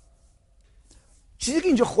چیزی که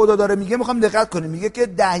اینجا خدا داره میگه، میخوام دقت کنیم، میگه که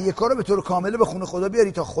 10 رو به طور کامل به خونه خدا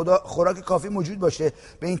بیاری تا خدا خوراک کافی موجود باشه،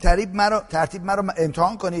 به این ترتیب مرا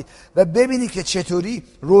امتحان کنید و ببینید که چطوری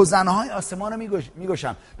روزنهای آسمان رو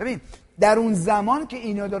میگشم. ببین در اون زمان که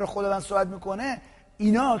اینا داره خداوند صحبت میکنه،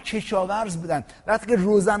 اینا کشاورز بودن. وقتی که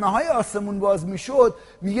روزنهای آسمون باز میشد،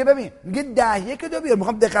 میگه ببین، میگه 10 بیار،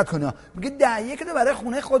 میخوام دقت کنید، میگه 10 برای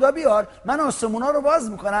خونه خدا بیار، من آسمونا رو باز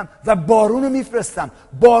میکنم و بارون رو میفرستم.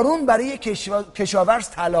 بارون برای کشاورز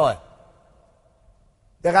طلاه.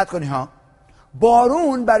 دقت کنید ها،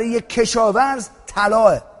 بارون برای کشاورز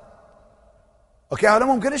طلاه. اوکی، حالا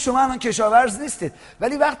ممکنه شما الان کشاورز نیستید،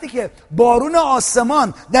 ولی وقتی که بارون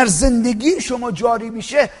آسمان در زندگی شما جاری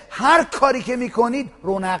میشه، هر کاری که میکنید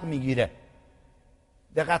رونق میگیره.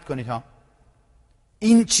 دقت کنید ها،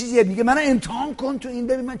 این چیزیه، میگه من امتحان کن تو این،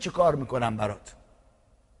 ببین من چه کار میکنم برات.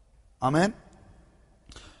 آمین.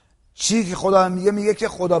 چیزی که خداوند میگه که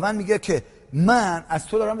خداوند میگه که من از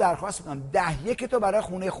تو دارم درخواست میکنم 10 تو برای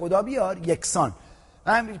خونه خدا بیار یکسان.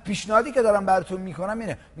 من پیشنهادی که دارم براتون میکنم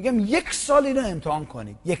اینه، میگم 1 سال اینو امتحان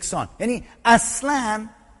کنید. 1 سال یعنی اصلا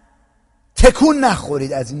تکون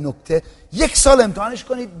نخورید از این نکته. 1 سال امتحانش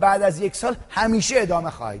کنید، بعد از 1 سال همیشه ادامه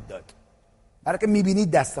خواهید داد، برای که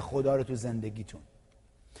میبینید دست خدا رو تو زندگیتون.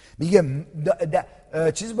 میگه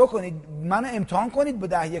چیز بکنید، منو امتحان کنید با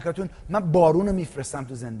 10 یکاتون، من بارون رو میفرستم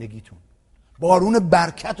تو زندگیتون، بارون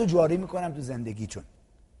برکت رو جاری میکنم تو زندگیتون.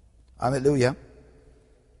 هللویا.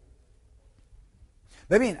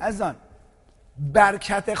 ببین عزیزان،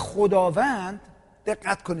 برکت خداوند،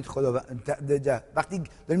 دقت کنید، خداوند وقتی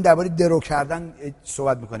داریم درباره درو کردن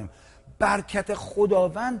صحبت میکنیم، برکت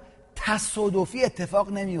خداوند تصادفی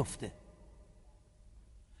اتفاق نمیفته.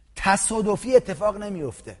 تصادفی اتفاق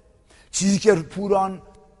نمیفته. چیزی که پوران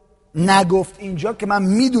نگفت اینجا که من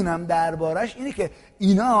میدونم دربارش اینه که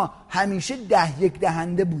اینا همیشه 10 یک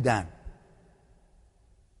دهنده بودن.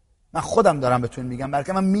 من خودم دارم بهتون میگم،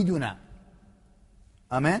 بلکه من میدونم.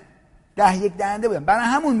 آمین. 10 یک دهنده بودن، برای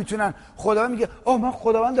همون میتونن خداوند میگه اوه من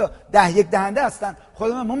خداوند 10 یک دهنده هستن،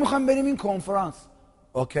 خداوند ما میخوایم بریم این کنفرانس.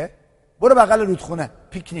 اوکی، برو بغل رودخونه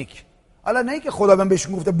پیکنیک. حالا نه که خداوند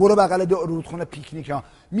بهشون گفته برو بغل رودخونه پیکنیک، ها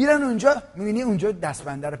میرن اونجا، میبینی اونجا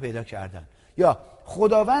دستبنده رو پیدا کردن. یا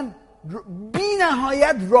خداوند بی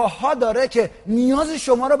نهایت راه ها داره که نیاز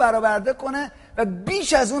شما رو برآورده کنه و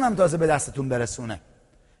بیش از اون هم تازه به دستتون برسونه.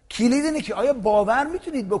 کلید اینه که آیا باور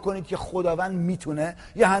میتونید بکنید که خداوند میتونه،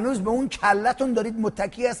 یا هنوز به اون کلتون دارید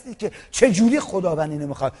متکی هستید که چه جوری خداوند اینو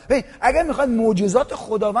میخواد. ببین اگر میخواد معجزات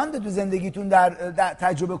خداوند تو زندگیتون در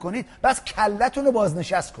تجربه کنید، بس کلتون رو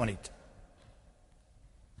بازنشست کنید.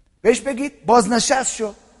 بهش بگید بازنشست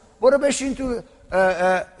شو، برو بشین تو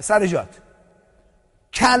سر جات.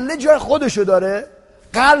 کله جای خودشو داره،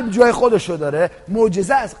 قلب جای خودشو داره،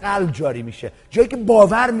 معجزه از قلب جاری میشه، جایی که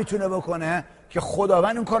باور میتونه بکنه که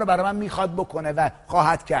خداوند اون کارو برای من میخواد بکنه و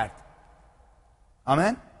خواهد کرد.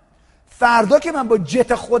 آمین. فردا که من با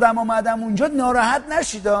جت خودم اومدم اونجا، ناراحت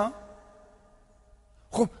نشید.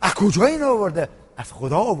 خب از کجا اینو آورده؟ از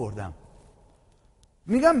خدا آوردم.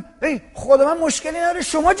 میگم ای خدا، من مشکلی نداره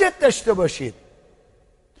شما جت داشته باشید.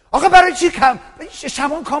 آخه برای چی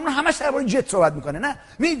شبان کامل همش درباره جت صحبت میکنه؟ نه،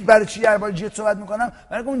 برای چی درباره جت صحبت میکنم؟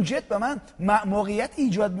 برای اون جت به من موقعیت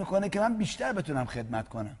ایجاد میکنه که من بیشتر بتونم خدمت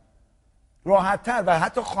کنم، راحت‌تر، و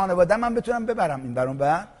حتی خانواده من بتونم ببرم این برون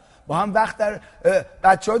بر با هم وقت در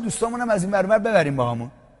بچه‌ها دوستامونم از این برون ببریم با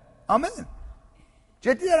همون. آمین.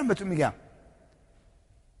 جدی دارم بهتون میگم.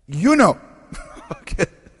 You know.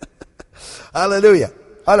 هللویا.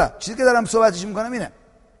 حالا چیزی که دارم صحبتش میکنم اینه،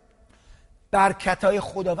 برکت‌های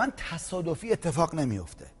خداوند تصادفی اتفاق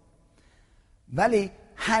نمیفته، ولی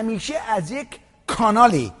همیشه از یک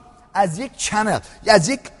کانالی، از یک چنل، از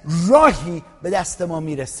یک راهی به دست ما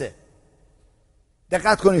میرسه.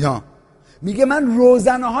 دقت کنید ها، میگه من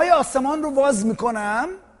روزنه‌های آسمان رو باز میکنم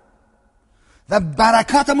و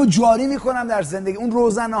برکاتمو جاری میکنم در زندگی. اون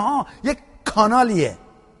روزنه‌ها یک کانالیه،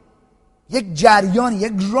 یک جریانی،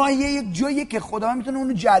 یک راهیه، یک جاییه که خدا میتونه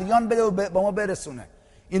اونو جریان بده و با ما برسونه.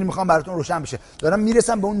 اینو میخوام براتون روشن بشه. دارم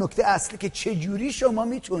میرسم به اون نکته اصلی که چجوری شما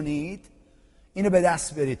میتونید اینو به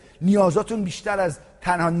دست برید، نیازاتون بیشتر از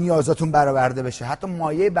تنها نیازاتون برآورده بشه، حتی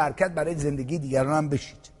مایه برکت برای زندگی دیگران هم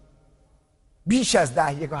بشید، بیش از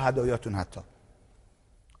 10 یک هدایاتون حتی.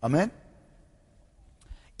 آمین.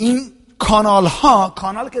 این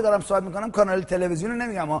کانال که دارم صحبت میکنم، کانال تلویزیون رو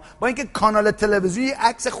نمیگم ها، با اینکه کانال تلویزیونی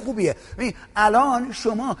عکس خوبیه. الان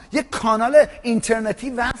شما یک کانال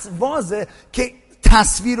اینترنتی وازه که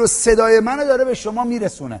تصویر و صدای منو داره به شما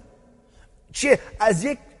میرسونه. چیه؟ از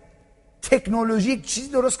یک تکنولوژی چیزی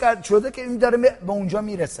درست کرد شده که این داره به اونجا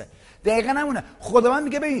میرسه. دقیقا نمونه. خداوند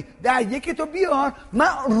میگه ببین در یکی تو بیار، من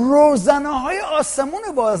روزنه‌های آسمون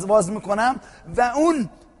رو باز میکنم و اون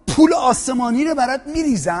پول آسمانی رو برات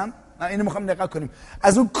میریزم. من اینو میخوام دقت کنیم.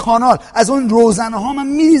 از اون کانال، از اون روزنه‌ها من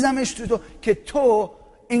میریزمش تو که تو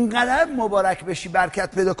اینقدر مبارک بشی،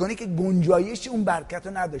 برکت پیدا کنی که گنجایش اون برکت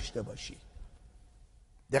رو نداشته باشی.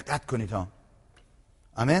 دقت کنید ها.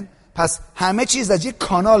 آمین. پس همه چیز از یک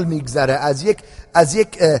کانال میگذره، از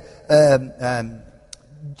یک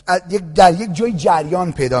در یک جای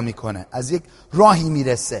جریان پیدا میکنه، از یک راهی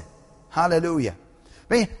میرسه. هللویا.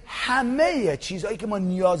 ببین همه چیزهایی که ما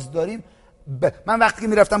نیاز داریم من وقتی که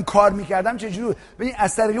میرفتم کار میکردم چجوری؟ ببین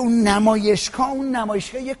از طریق اون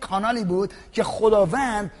نمایشگاه یک کانالی بود که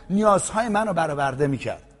خداوند نیازهای منو برآورده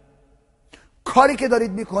میکرد. کاری که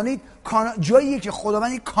دارید میکنید جاییه که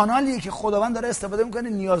خداوند، یک کانالیه که خداوند داره استفاده میکنه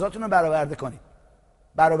نیازاتون رو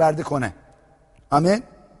برآورده کنه. آمین.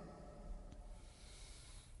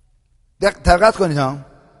 دقت کنید ها.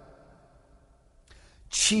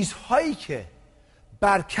 چیزهایی که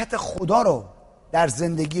برکت خدا رو در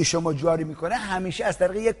زندگی شما جاری میکنه همیشه از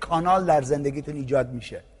طریق یک کانال در زندگیتون ایجاد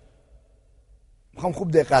میشه. میخوام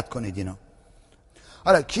خوب دقت کنید اینا.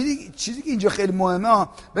 حالا چیزی که اینجا خیلی مهمه،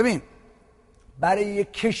 ببین برای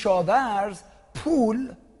یک کشاورز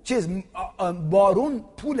بارون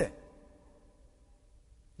پوله.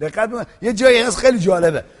 دقت بکن. یه جایی هست خیلی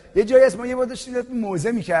جالبه، یه جایی هست ما یه بار داشتیم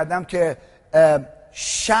موزه میکردم که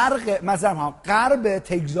شرق مثلا غرب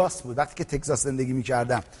تگزاس بود. وقتی که تگزاس زندگی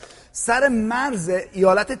میکردم سر مرز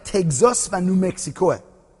ایالت تگزاس و نیومکسیکوه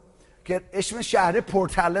که اسم شهر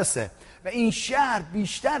پورتالسه و این شهر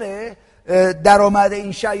بیشتره درآمد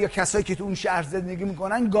این شهر یا کسایی که تو اون شهر زندگی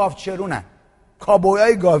میکنن گاوچرونن،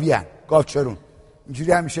 کابویای گاویان، گاوچرون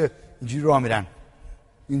اینجوری همیشه اینجوری راه میرن،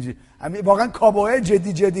 اینجوری واقعا کابوهای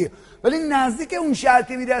جدی. ولی نزدیک اون شهر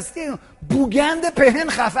که میرستی بوگند پهن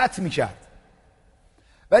خفت میکرد.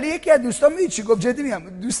 ولی یکی از دوستان میگه چی گفت، جدی میگم،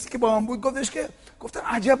 دوستی که با هم بود گفتش که گفتم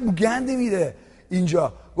عجب بوگندی میده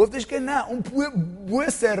اینجا. گفتش که نه اون بوی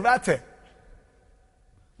ثروته.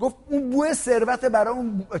 گفت اون بوی ثروته برای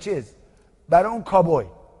اون چیز، برای اون کابوی.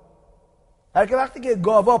 هر که وقتی که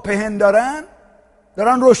گاوا پهن دارن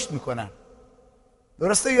رشد میکنن.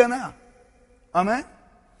 درسته یا نه؟ آمین.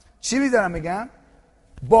 چی میدارم میگم؟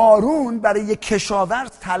 بارون برای یک کشاورز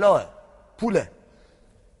طلاه، پوله.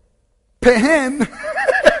 پهن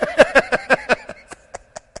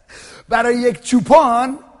برای یک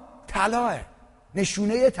چوپان طلاه،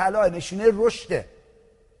 نشونه طلاه، نشونه رشده.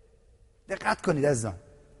 دقت کنید عزیزان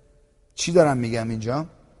چی دارم میگم اینجا.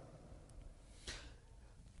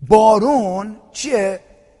 بارون چیه؟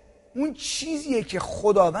 اون چیزیه که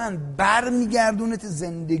خداوند برمیگردونه تو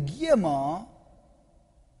زندگی ما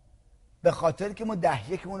به خاطر که ما 10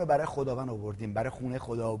 رو برای خداوند آوردیم، برای خونه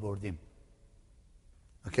خدا آوردیم.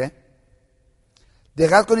 اوکی؟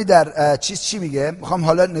 دقت کنید در چی میگه. میخوام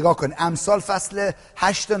حالا نگاه کنید امثال فصل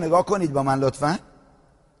 8 رو نگاه کنید با من لطفا.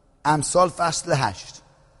 امثال فصل 8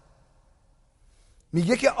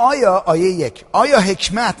 میگه که آیه 1 آیا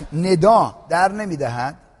حکمت ندا در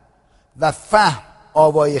نمیدهد و فهم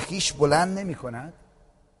آوای خیش بلند نمی کند؟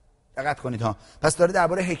 دقت کنید ها. پس داره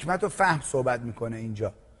درباره حکمت و فهم صحبت میکنه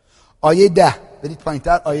اینجا. آیه 10 برید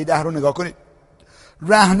پایینتر، آیه 10 رو نگاه کنید.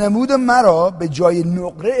 راهنمود مرا به جای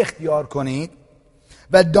نقره اختیار کنید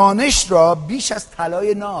و دانش را بیش از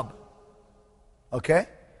طلای ناب. اوکی؟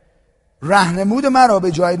 راهنمود مرا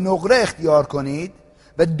به جای نقره اختیار کنید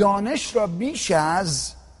و دانش را بیش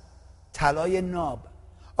از طلای ناب.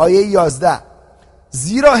 آیه 11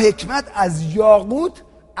 زیرا حکمت از یاقوت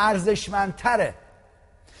ارزشمندتره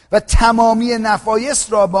و تمامی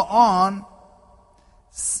نفایس را با آن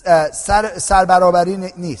سربرابری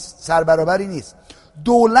نیست.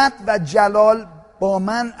 دولت و جلال با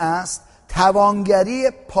من است،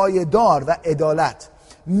 توانگری پایدار و عدالت.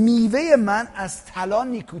 میوه من از طلا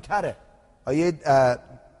نیکوتره. آیه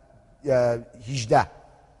 18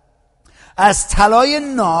 از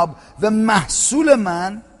طلای ناب و محصول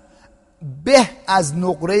من به از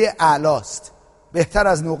نقره اعلاست، بهتر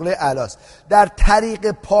از نقره اعلاست. در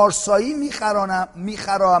طریق پارسایی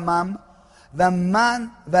میخرامم و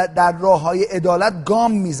من و در راههای عدالت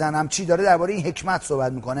گام میزنم. چی داره درباره این حکمت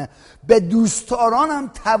صحبت میکنه؟ به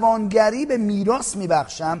دوستدارانم توانگری به میراث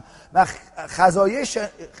میبخشم و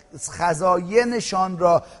خزاینشان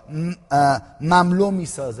را مملو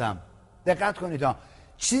میسازم. دقت کنید ها.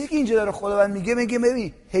 چیزی که اینجا داره خداوند میگه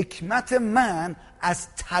ببین حکمت من از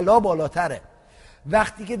طلا بالاتره.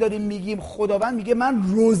 وقتی که داریم میگیم خداوند میگه من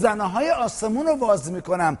روزنه های آسمون رو باز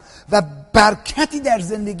میکنم و برکتی در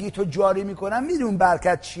زندگی تو جاری میکنم، میدون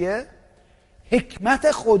برکت چیه؟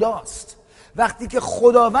 حکمت خداست. وقتی که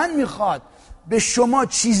خداوند میخواد به شما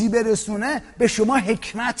چیزی برسونه به شما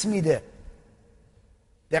حکمت میده.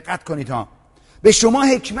 دقت کنید ها. به شما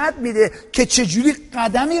حکمت میده که چجوری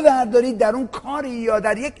قدمی بردارید در اون کاری یا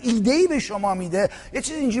در یک ایده‌ای به شما میده. یه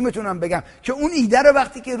چیز اینجوری میتونم بگم که اون ایده رو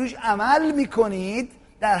وقتی که روش عمل میکنید،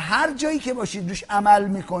 در هر جایی که باشید روش عمل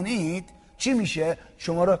میکنید، چی میشه؟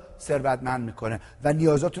 شما رو ثروتمند میکنه و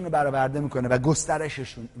نیازاتون رو برآورده میکنه و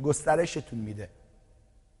گسترشتون میده.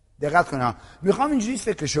 دقت کنید. میخوام اینجوری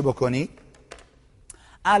فکرشو بکنید.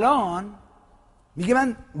 الان میگه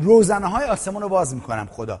من روزنه های آسمان رو باز میکنم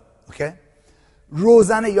خدا. اوکی؟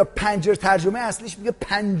 روزنه یا پنجره، ترجمه اصلیش میگه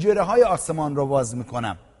پنجره های آسمان رو باز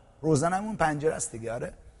میکنم. روزنه همون پنجره است دیگه.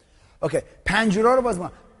 آره اوکی. پنجره رو باز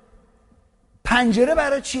میکنم. پنجره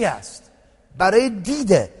برای چی هست؟ برای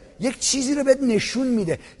دیده. یک چیزی رو بهت نشون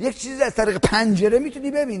میده. یک چیزی از طریق پنجره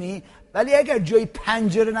میتونی ببینی، ولی اگر جای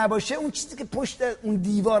پنجره نباشه اون چیزی که پشت اون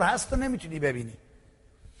دیوار هست رو نمیتونی ببینی.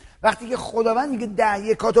 وقتی که خداوند میگه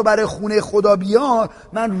 10 کاتو برای خونه خدا بیار،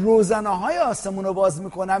 من روزنه های آسمون رو باز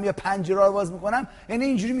میکنم یا پنجره رو باز میکنم، یعنی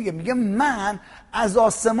اینجوری میگه من از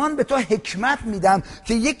آسمان به تو حکمت میدم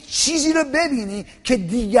که یک چیزی رو ببینی که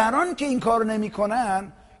دیگران که این کارو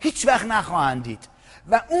نمیکنن هیچ وقت نخواهند دید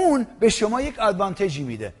و اون به شما یک ادوانتجی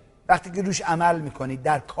میده وقتی که روش عمل میکنید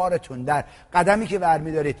در کارتون، در قدمی که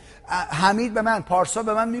برمیدارید. حمید به من، پارسا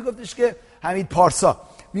به من میگفتش که حمید پارسا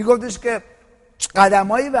میگفتش که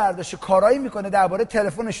قدمایی برداشته، کارایی میکنه، درباره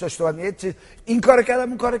تلفنش داشته باشه، این کارو کردم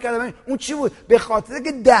اون کارو کردم. اون چی بود؟ به خاطر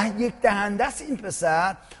که یک دهنده است این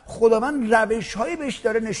پسر، خداوند روش‌هایی بهش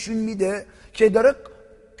داره نشون میده که داره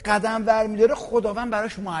قدم برمی‌داره، خداوند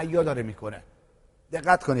براش مهیا داره میکنه.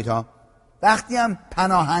 دقت کنید ها، وقتی هم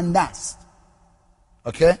پناهنده است.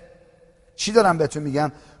 اوکی؟ چی دارم بهتون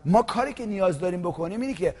میگم؟ ما کاری که نیاز داریم بکنیم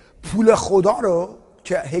اینه که پول خدا رو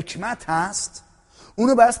که حکمت هست،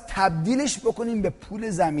 اونو باید تبدیلش بکنیم به پول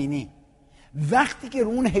زمینی. وقتی که رو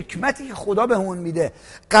اون حکمتی که خدا به اون میده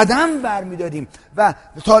قدم برمیداریم. و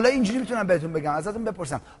تا حالا اینجوری میتونم بهتون بگم، ازتون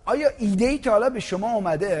بپرسم، آیا ایده ای تا حالا به شما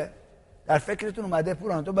اومده، در فکرتون اومده؟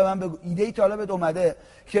 پوران تو به من بگو، ایده ای تا حالا بهت اومده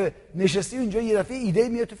که نشستی اونجا یه دفعه ایده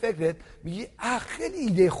میاد تو فکرت، میگی خیلی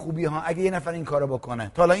ایده خوبی ها، اگه یه نفر این کارو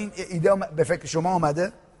بکنه؟ تا حالا این ایده به فکر شما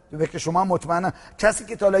اومده؟ به فکر شما مطمئنم کسی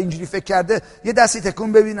که تا حالا اینجوری فکر کرده یه دستی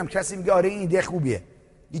تکون ببینم، کسی میگه آره این ایده خوبیه،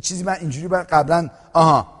 یه چیزی من اینجوری قبلا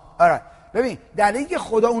آره. ببین دلیلی که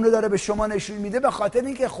خدا اونو داره به شما نشون میده به خاطر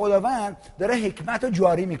اینکه خداوند داره حکمت رو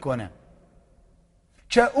جاری میکنه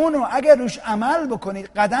که اونو اگر روش عمل بکنید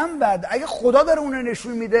قدم بعد، اگه خدا داره اونو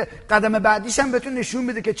نشون میده، قدم بعدیش هم بهتون نشون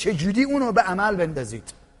میده که چجوری اونو به عمل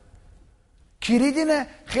بندازید. کلید اینه.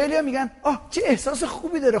 خیلی‌ها میگن چه احساس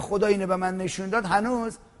خوبی داره خدا اینو به من نشون داد.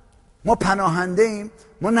 هنوز ما پناهنده ایم،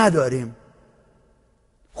 ما نداریم.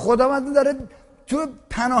 خداوند داره تو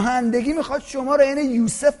پناهندگی میخواد شما رو، یعنی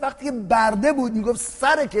یوسف وقتی که برده بود میگفت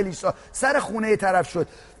سر کلیسا، سر خونه طرف شد،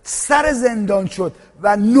 سر زندان شد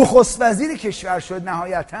و نخست وزیر کشور شد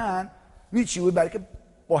نهایتاً. چی بود؟ برای که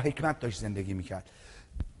با حکمت داشت زندگی میکرد.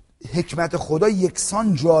 حکمت خدا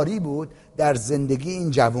یکسان جاری بود در زندگی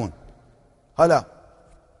این جوان. حالا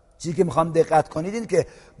چیزی که میخوام دقت کنید این که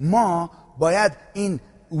ما باید این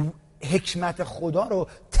حکمت خدا رو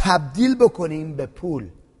تبدیل بکنیم به پول.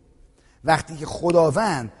 وقتی که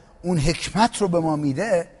خداوند اون حکمت رو به ما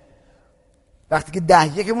میده، وقتی که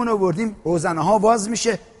 10 مون رو بردیم، روزنه ها باز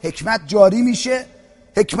میشه، حکمت جاری میشه،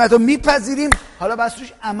 حکمت رو میپذیریم، حالا بس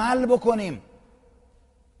روش عمل بکنیم.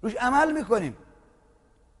 روش عمل میکنیم.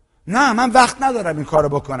 نه من وقت ندارم این کارو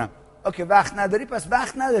بکنم. اوکی وقت نداری، پس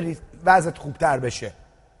وقت نداری وضعت خوبتر بشه،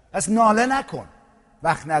 پس ناله نکن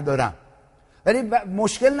وقت ندارم. ولی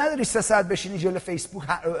مشکل نداری 3 ساعت بشینی جلوی فیسبوک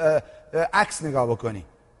عکس نگاه بکنی.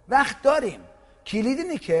 وقت داریم. کلید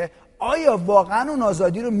اینه که آیا واقعا اون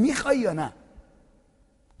آزادی رو میخوای یا نه.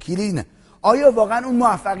 کلید اینه آیا واقعا اون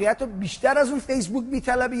موفقیت رو بیشتر از اون فیسبوک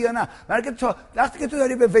میطلبی یا نه. برای که وقتی که تو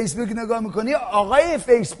داری به فیسبوک نگاه میکنی، آقای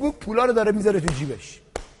فیسبوک پولا رو داره میذاره تو جیبش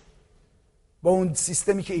با اون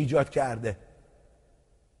سیستمی که ایجاد کرده.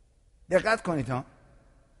 دقت کنید ها.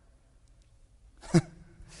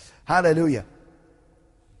 هللویا.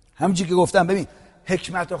 همونجوری که گفتم، ببین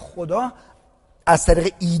حکمت خدا از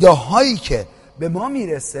طریق ایده هایی که به ما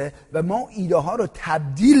میرسه و ما ایده ها رو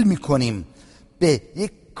تبدیل میکنیم به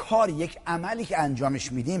یک کار، یک عملی که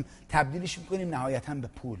انجامش میدیم، تبدیلش میکنیم نهایتاً به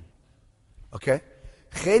پول. اوکی؟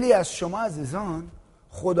 خیلی از شما عزیزان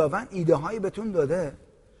خداوند ایده هایی بهتون داده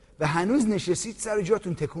و هنوز نشستید سر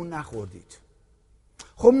جاتون تکون نخوردید.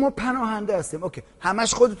 خب ما پناهنده هستیم. اوکی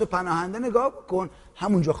همش خودتو پناهنده نگاه بکن،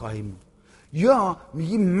 همونجا خواهیم بود. یا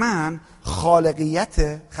میگی من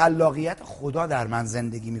خلاقیت خدا در من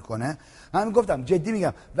زندگی میکنه. من گفتم جدی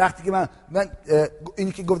میگم، وقتی که من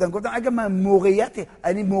اینی که گفتم اگه من موقعیت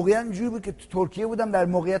اینجوری بود که تو ترکیه بودم، در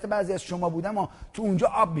موقعیت بعضی از شما بودم و تو اونجا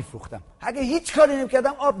آب میفروختم، اگه هیچ کاری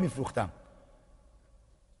نمیکردم آب میفروختم.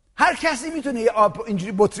 هر کسی میتونه یه آب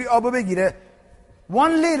اینجوری بطری آبو بگیره 1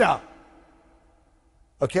 لیتر.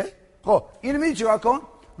 اوکی؟ خب اینو میدونی چیکار کن؟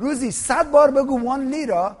 روزی 100 بار بگو 1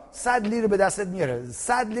 لیتر، 100 لیتر به دستت میاره.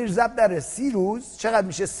 100 لیتر ضرب در 30 روز چقدر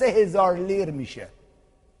میشه؟ 3000 لیتر میشه.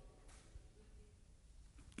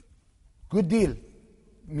 گود دیل.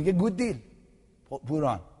 میگه گود دیل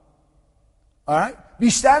پوران. alright؟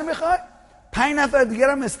 بیشتر میخوای 5 نفر دیگر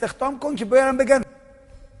هم استخدام کن که بیارن بگن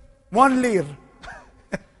 1 لیتر.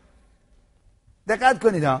 دقت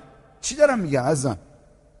کنید ها چی دارم میگم عزیزان.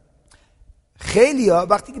 خیلی ها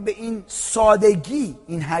وقتی که به این سادگی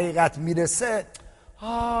این حقیقت میرسه،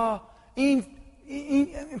 این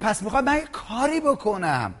پس میخواد من کاری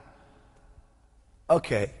بکنم.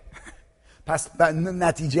 اوکی پس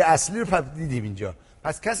نتیجه اصلی رو دیدیم اینجا.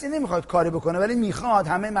 پس کسی نمیخواد کاری بکنه ولی میخواد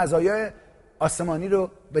همه مزایای آسمانی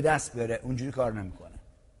رو به دست بره. اونجوری کار نمیکنه.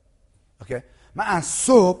 اوکی من از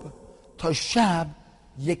صبح تا شب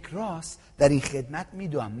یک راست در این خدمت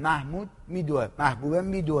میدوام. محمود میدوه، محبوبه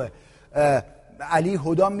میدوه، علی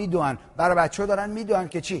هدا میدوان، برای بچه ها دارن میدوان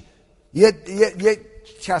که چی؟ یه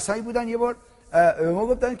کسایی بودن یه بار ما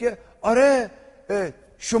گفتن که آره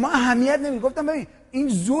شما اهمیت نمیدید. گفتم ببین این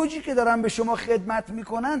زوجی که دارن به شما خدمت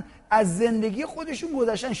میکنن از زندگی خودشون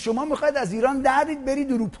گذشتن، شما میخواید از ایران درید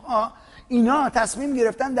برید اروپا، اینا تصمیم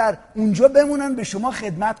گرفتن در اونجا بمونن به شما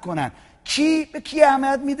خدمت کنن. کی به کی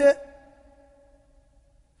اهمیت میده؟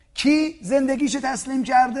 کی زندگیشو تسلیم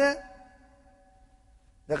کرده؟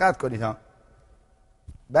 دقت کنید ها،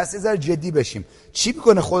 بس یه ذره جدی بشیم. چی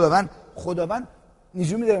میکنه خداوند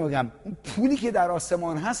نجوم میده. میگم اون پولی که در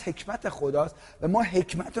آسمان هست حکمت خداست و ما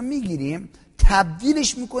حکمت رو میگیریم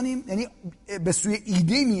تبدیلش میکنیم، یعنی به سوی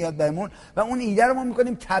ایده میاد بهمون و اون ایده رو ما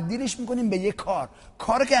میکنیم تبدیلش میکنیم به یه کار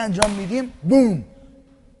که انجام میدیم بوم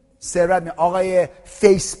ثروت میاد. آقای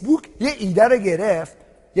فیسبوک یه ایده رو گرفت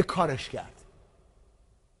یه کارش کرد.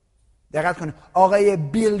 دقت کنید، آقای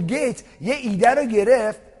بیل گیت یه ایده رو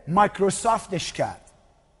گرفت مایکروسافتش کرد.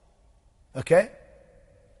 اوکی؟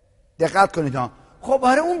 دقت کنید ها. خب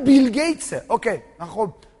آره اون بیل گیتسه. اوکی،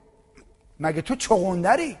 خب مگه تو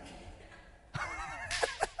چغندری؟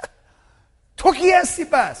 تو کی هستی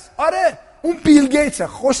پس؟ آره اون بیل گیتسه.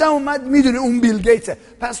 خوشم اومد میدونی اون بیل گیتسه.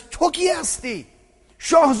 پس تو کی هستی؟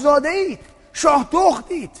 شاهزاده اید، شاه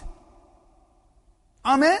دختید.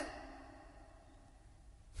 آمین.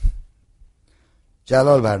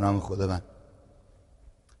 جلال برنامه خداوند.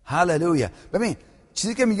 هللویا. ببین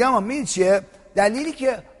چیزی که میگم میدونی چیه؟ دلیلی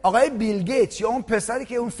که آقای بیل گیتس یا اون پسری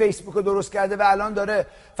که اون فیسبوک رو درست کرده و الان داره،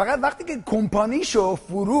 فقط وقتی که کمپانیشو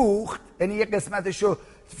فروخت، یعنی یه قسمتشو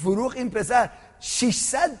فروخت، این پسر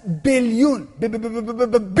 600 بیلیون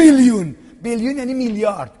بیلیون یعنی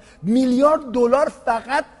میلیارد دلار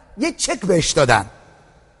فقط یه چک بهش دادن.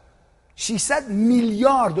 600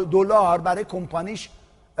 میلیارد دلار برای کمپانیش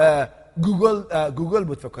گوگل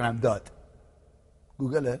بود فکر کنم داد.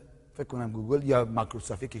 گوگله فکر کنم گوگل یا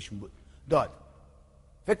مایکروسافت کشون بود داد.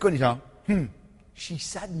 فکر کنید ها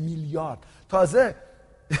 600 میلیارد. تازه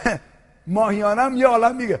ماهیانم یه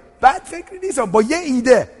عالم میگه بعد فکر نیستم با یه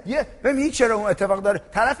ایده ببینید چرا اون اتفاق داره.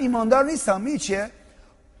 طرف ایماندار نیستم. میگه چیه؟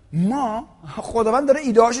 ما خداوند داره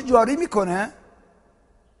ایده هاشو جاری میکنه،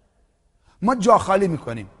 ما جا خالی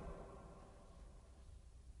میکنیم.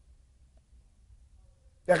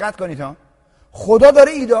 دقت کنید ها، خدا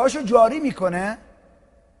داره ایده هاشو جاری میکنه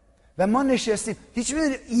و ما نشستیم. هیچ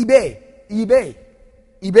میدونید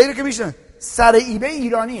ایبی رو که میشنن سر ایبی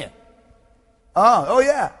ایرانیه.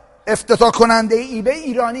 افتتاح کننده ایبی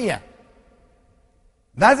ایرانیه،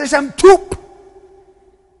 وزنش هم توپ.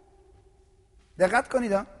 دقت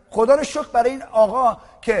کنید ها، خدا رو شکر برای این آقا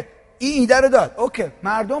که این ایده رو داد. اوکی،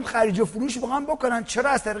 مردم خرید و فروش بخوام بکنن، چرا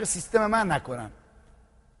از طریق سیستم من نکنن؟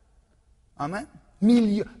 آمین.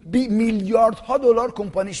 میلیاردها دلار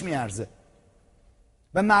کمپانیش میارزه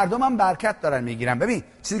و مردم هم برکت دارن میگیرن. ببین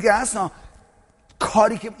چیزی که هست،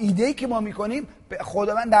 کاری که ایده‌ای که ما میکنیم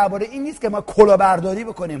خداوند درباره این نیست که ما کلاهبرداری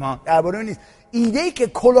بکنیم ها، درباره این نیست. ایده‌ای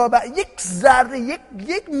که یک ذره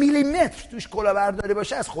یک میلیمتر توش کلاهبرداری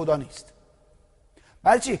باشه از خدا نیست.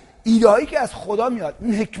 ولی چی؟ ایده‌ای که از خدا میاد،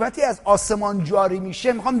 این حکمتی از آسمان جاری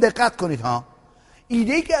میشه. میخوام دقت کنید ها،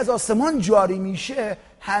 ایده‌ای که از آسمان جاری میشه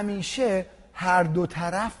همیشه هر دو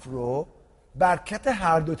طرف رو، برکت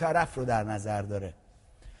هر دو طرف رو در نظر داره.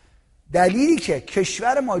 دلیلی که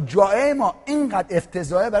کشور ما، جامعه ما اینقدر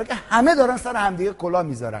افتضاحه برای که همه دارن سر همدیگه کلاه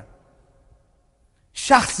میذارن،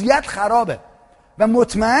 شخصیت خرابه. و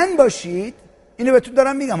مطمئن باشید، اینو بهتون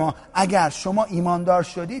دارم میگم ها، اگر شما ایماندار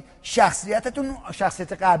شدید شخصیتتون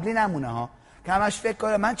شخصیت قبلی نمونه ها، که همش فکر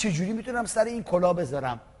کنه من چجوری میتونم سر این کلاه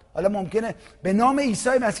بذارم. حالا ممکنه به نام عیسی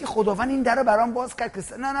مسیح خداوند این در رو برام باز کرد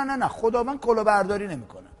که نه خداوند کلاهبرداری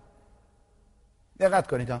نمیکنه. دقت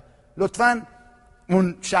کنید ها، لطفاً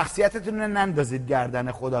اون شخصیتتون رو نندازید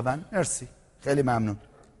گردن خداوند. مرسی، خیلی ممنون.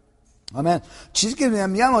 آمین. چیزی که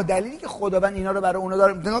میگم دلیلی که خداوند اینا رو برای اونا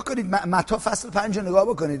داره، نگاه کنید متی فصل 5 رو نگاه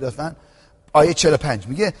بکنید لطفاً. آیه 45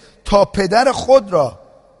 میگه تا پدر خود را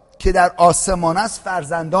که در آسمان است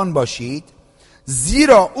فرزندان باشید،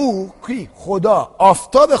 زیرا او خدا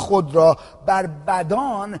آفتاب خود را بر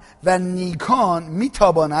بدان و نیکان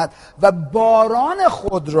میتاباند و باران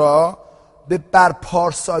خود را بر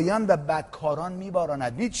پارسایان و بدکاران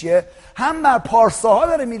میباراند. دید چیه؟ هم بر پارساها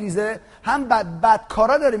داره میریزه، هم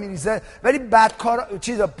بدکارا داره میریزه. ولی بدکارا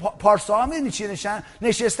پارساها میدونی چی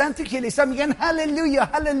نشستن تو کلیسا میگن هللویا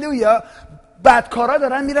هللویا، بدکارا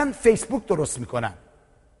دارن میرن فیسبوک درست میکنن،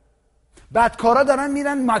 بدکارا دارن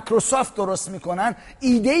میرن مایکروسافت درست میکنن.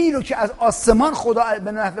 ایده ای رو که از آسمان خدا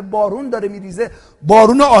به نحو بارون داره میریزه،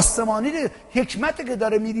 بارون آسمانی، حکمتی که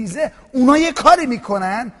داره میریزه، اونا یه کاری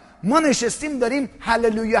میکنن. ما نشستیم داریم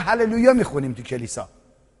هللویا هللویا میخونیم تو کلیسا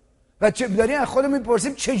و داریم از خودمون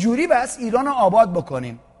میپرسیم چجوری بس ایران رو آباد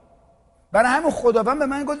بکنیم. برای همین خداوند به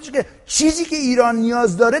من گفتش که چیزی که ایران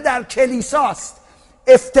نیاز داره در کلیساست.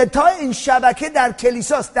 افتتاح این شبکه در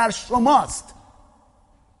کلیساست، در شماست.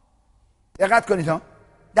 دقت کنید ها،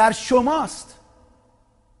 در شماست.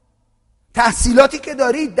 تحصیلاتی که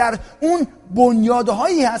دارید در اون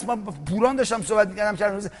بنیادهایی هست. من پوران داشتم صحبت می‌کردم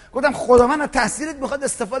چند روز، گفتم خداوند از تحصیلت میخواد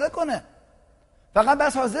استفاده کنه، فقط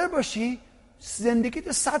بس حاضر باشی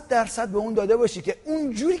زندگیت 100% به اون داده باشی که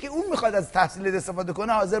اون جوری که اون میخواد از تحصیلت استفاده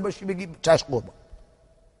کنه حاضر باشی بگی چشم قربان.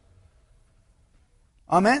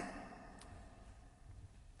 آمین.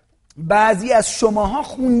 بعضی از شماها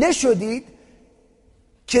خونده شدید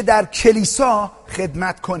که در کلیسا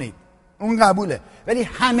خدمت کنید، اون قبوله، ولی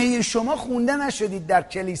همه شما خونده نشدید در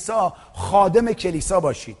کلیسا خادم کلیسا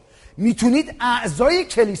باشید. میتونید اعضای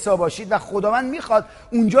کلیسا باشید و خداوند میخواد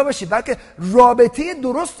اونجا باشید، بلکه رابطه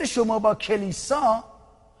درست شما با کلیسا،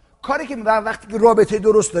 کاری که وقتی که رابطه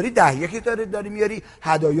درست داری، دهیه داری میاری،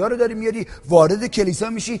 هدایا رو داری میاری، وارد کلیسا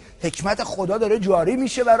میشی، حکمت خدا داره جاری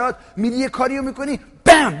میشه برات، میری یه کاریو میکنی،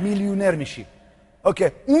 بم، میلیونر میشی.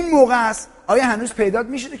 اوکی، اون موقع است آیا هنوز پیدا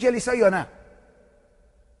میشه تو کلیسا یا نه؟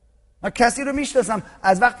 من کسی رو میشناسم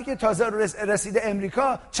از وقتی که تازه رسیده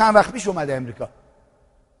امریکا، چند وقت پیش اومده امریکا،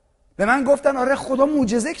 به من گفتن آره خدا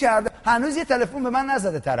معجزه کرده، هنوز یه تلفن به من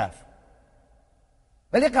نزده طرف،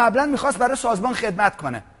 ولی قبلا میخواست برای سازمان خدمت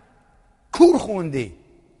کنه. کور خوندی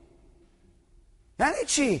یعنی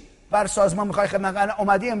چی؟ برای سازمان میخوای خدمت کنی،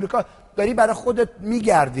 اومدی امریکا داری برای خودت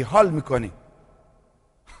میگردی، حال میکنی.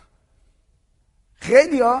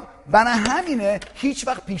 خیلیا برای همینه هیچ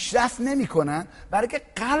وقت پیشرفت نمیکنن، برای که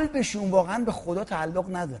قلبشون واقعا به خدا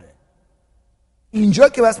تعلق نداره. اینجا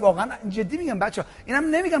که بس واقعا جدی میگم بچه ها، اینم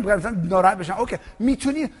نمیگم که مثلا ناراحت بشن، اوکی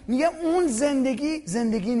میتونی، میگم اون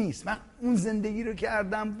زندگی نیست. من اون زندگی رو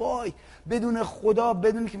کردم وای بدون خدا،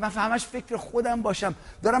 بدون که من همش فکر خودم باشم،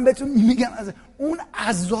 دارم بهتون میگم از اون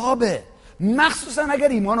عذابه، مخصوصا اگر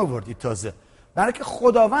ایمان آوردید تازه، برای که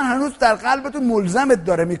خداوند هنوز در قلبتون ملزمت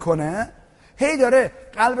داره میکنه، هی داره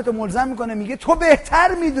قلبتو ملزم میکنه، میگه تو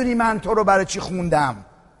بهتر میدونی من تو رو برای چی خوندم،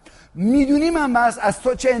 میدونی من بس از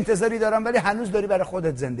تو چه انتظاری دارم، ولی هنوز داری برای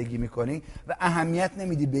خودت زندگی میکنی و اهمیت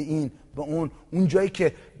نمیدی به این به اون جایی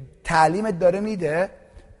که تعلیمت داره میده،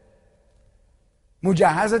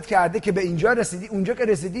 مجهزت کرده که به اینجا رسیدی، اونجا که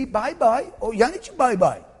رسیدی بای بای. یعنی چی بای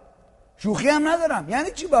بای؟ شوخی هم ندارم،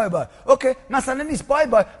 یعنی چی بای بای؟ اوکی مثلا نیست بای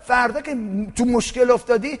بای، فردا که تو مشکل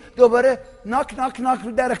افتادی دوباره ناک ناک ناک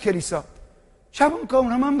رو در کلیسا، شبم که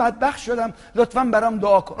من بدبخت شدم لطفاً برام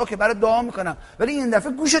دعا کن. اوکی برای دعا میکنم، ولی این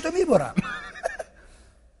دفعه گوشتو میبرم.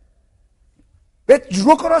 به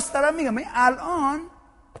روک راست دارم میگم، من الان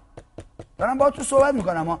دارم با تو صحبت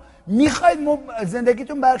میکنم، میخواید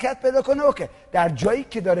زندگیتون برکت پیدا کنه، اوکی در جایی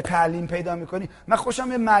که داره تعلیم پیدا میکنی. من خوشم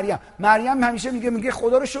به مریم همیشه میگه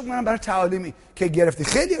خدا رو شکر کنم برای تعلیمی که گرفتی.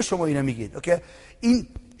 خیلی شما اینو میگید، اوکی این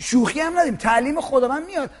شوخی هم نداریم، تعلیم خداوند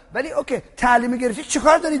میاد، ولی اوکی تعلیم گرفتی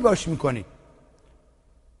چیکار دارید باش میکنید؟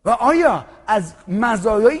 و آیا از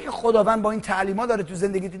مزایایی که خداوند با این تعلیمات داره تو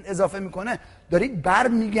زندگیتون اضافه میکنه دارید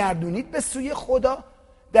برمیگردونید به سوی خدا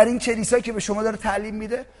در این کلیسایی که به شما داره تعلیم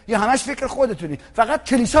میده، یا همش فکر خودتونی، فقط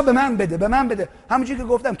کلیسا به من بده؟ همونجوری که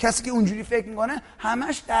گفتم کسی که اونجوری فکر میکنه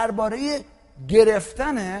همش درباره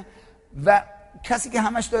گرفتنه، و کسی که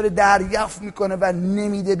همش داره دریافت میکنه و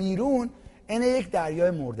نمیده بیرون، این یک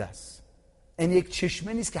دریای مرده است، این یک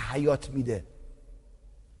چشمه نیست که حیات میده.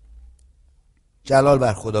 جلال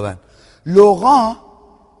بر خداوند. لوقا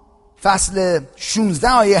فصل 16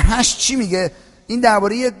 آیه 8 چی میگه؟ این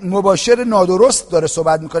درباره مباشر نادرست داره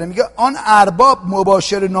صحبت میکنه، میگه آن ارباب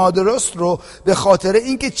مباشر نادرست رو به خاطر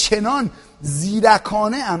اینکه چنان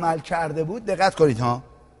زیرکانه عمل کرده بود، دقت کنید ها،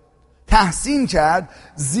 تحسین کرد،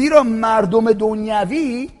 زیرا مردم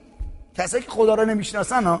دنیوی، کسایی که خدا رو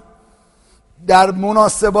نمیشناسن ها، در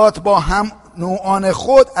مناسبات با هم نوعان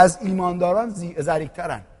خود از ایمانداران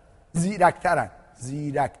زیرکترن.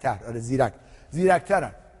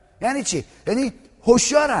 یعنی چی؟ یعنی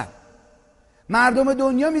هوشیارن. مردم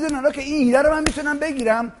دنیا میدونن که این ایده رو من میتونم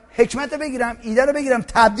بگیرم، حکمت بگیرم، ایده رو بگیرم،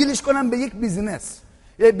 تبدیلش کنم به یک بیزینس،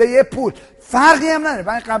 به یک پول، فرقی هم نداره.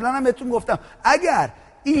 من قبلا هم بهتون گفتم اگر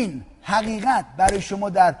این حقیقت برای شما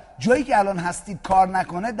در جایی که الان هستید کار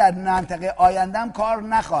نکنه، در منطقه آینده هم کار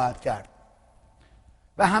نخواهد کرد.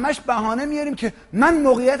 و همش بهانه میاریم که من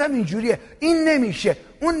موقعیتم اینجوریه، این نمیشه،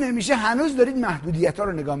 اون نمیشه. هنوز دارید محدودیت ها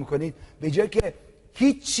رو نگاه میکنید، به جای که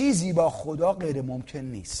هیچ چیزی با خدا غیر ممکن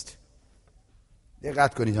نیست.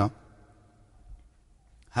 دقت کنید ها.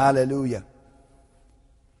 هللویا.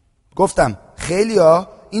 گفتم خیلی ها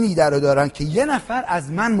این ایده رو دارن که یه نفر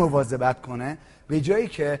از من مواظبت کنه، به جایی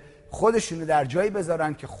که خودشونو در جایی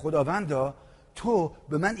بذارن که خداوندا تو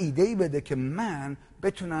به من ایده‌ای بده که من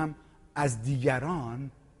بتونم از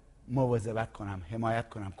دیگران مواظبت کنم، حمایت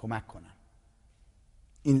کنم، کمک کنم.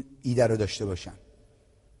 این ایده رو داشته باشن.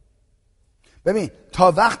 ببین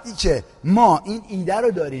تا وقتی که ما این ایده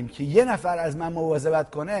رو داریم که یه نفر از من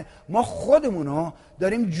مواظبت کنه، ما خودمونو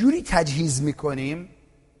داریم جوری تجهیز میکنیم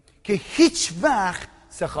که هیچ وقت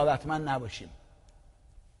سخاوتمند نباشیم.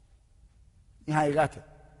 این حقیقته.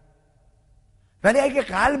 ولی اگه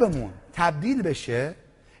قلبمون تبدیل بشه،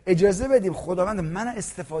 اجازه بدیم خداوند من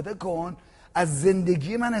استفاده کن، از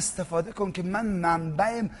زندگی من استفاده کن که من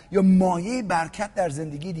منبع یا مایه برکت در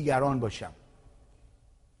زندگی دیگران باشم.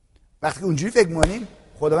 وقتی اونجوری فکر می‌کنیم،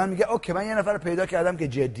 خداوند میگه اوکی من یه نفر رو پیدا کردم که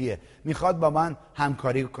جدیه، میخواد با من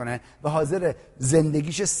همکاری کنه و حاضر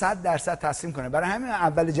زندگیش 100% تسلیم کنه. برای همین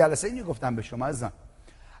اول جلسه اینو گفتم به شما عزیزان،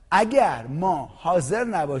 اگر ما حاضر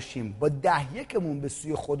نباشیم با 10-1مون به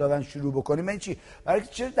سوی خداوند شروع بکنیم، این چی؟ برای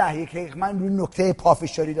چرا 10-1 من روی نکته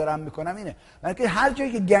پافشاری دارم میکنم اینه، برای که هر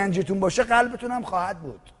جایی که گنجتون باشه قلبتون هم خواهد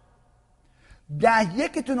بود.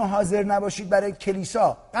 10-1تون رو حاضر نباشید برای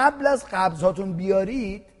کلیسا قبل از قبضاتون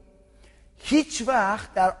بیارید، هیچ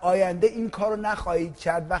وقت در آینده این کار رو نخواهید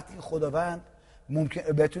کرد وقتی که خداوند ممکن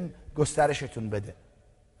بهتون گسترشتون بده.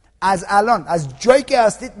 از الان از جایی که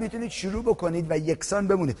هستید میتونید شروع بکنید و یکسان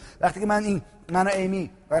بمونید. وقتی که من و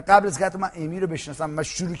ایمی و قبل از که من ایمی رو بشناسم من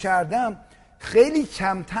شروع کردم، خیلی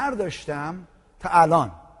کمتر داشتم تا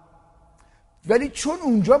الان، ولی چون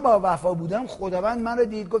اونجا با وفا بودم خداوند من رو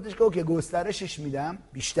دید، گفتش که اوکی گسترشش میدم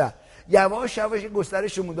بیشتر. یواش یواش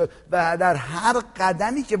گسترشمون داد و در هر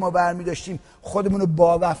قدمی که ما برمی داشتیم خودمون رو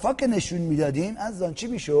با وفا که نشون میدادیم، از آن چی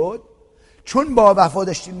میشد؟ چون با وفا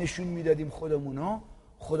داشتیم نشون میدادیم خودمونو،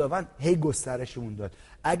 خداوند هی گسترشمون داد.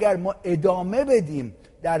 اگر ما ادامه بدیم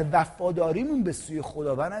در وفاداریمون به سوی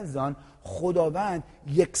خداوند، از آن خداوند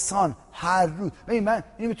یکسان هر روز، من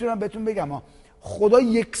اینو میتونم بهتون بگم خدا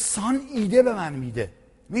یکسان ایده به من میده.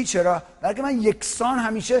 می چرا؟ برای من یکسان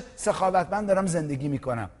همیشه سخاوتمند دارم زندگی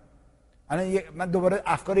میکنم. من دوباره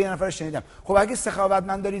افکار یه نفر شنیدم، خب اگه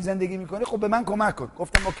سخاوتمند داری زندگی میکنی خب به من کمک کن.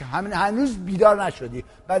 گفتم اوکی، هنوز بیدار نشدی،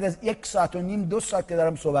 بعد از 1.5 ساعت 2 ساعت که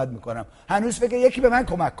دارم صحبت میکنم هنوز فکر یکی به من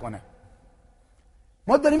کمک کنه.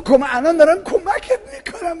 ما داریم الان دارم کمکت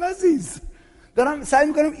میکنم عزیز، دارم سعی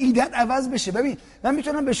میکنم ایده‌ت عوض بشه. ببین من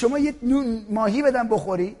میتونم به شما یه نون ماهی بدم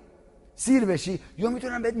بخوری سیر بشی، یا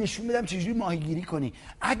میتونم بهت نشون بدم چجوری ماهیگیری کنی.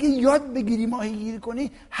 اگه یاد بگیری ماهیگیری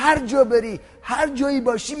کنی، هر جا بری هر جایی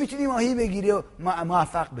باشی میتونی ماهی بگیری و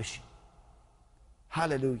موفق بشی.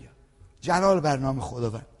 هللویا، جلال بر نام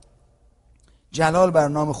خداوند، جلال بر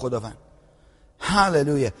نام خداوند.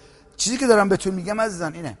 هللویا. چیزی که دارم بهتون میگم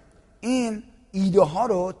عزیزان اینه، این ایده ها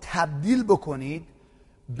رو تبدیل بکنید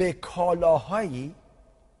به کالاهایی،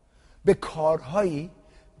 به کارهایی،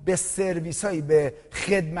 به سرویس هایی، به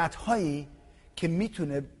خدمت هایی که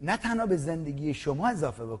میتونه نه تنها به زندگی شما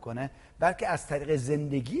اضافه بکنه، بلکه از طریق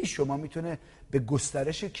زندگی شما میتونه به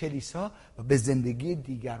گسترش کلیسا و به زندگی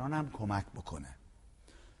دیگران هم کمک بکنه.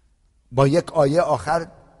 با یک آیه آخر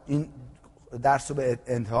این درس رو به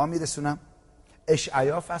انتها میرسونم.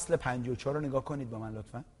 اشعیا فصل 54 رو نگاه کنید با من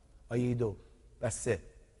لطفا، آیه 2 و 3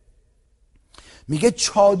 میگه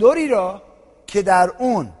چادری را که در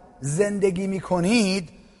اون زندگی میکنید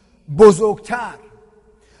بزرگتر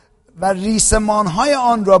و ریسمانهای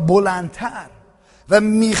آن را بلندتر و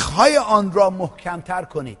میخهای آن را محکمتر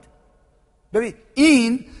کنید. ببین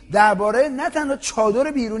این درباره نه تنها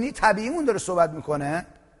چادر بیرونی طبیعیمون داره صحبت میکنه،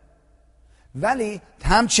 ولی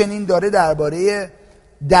همچنین داره درباره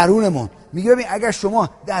درونمون میگه. ببین اگر شما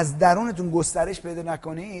از درونتون گسترش پیدا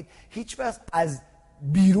نکنید، هیچ وقت از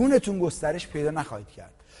بیرونتون گسترش پیدا نخواهید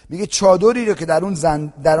کرد. میگه چادری رو که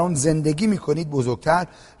در اون زندگی میکنید بزرگتر،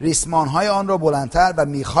 ریسمانهای آن را بلندتر و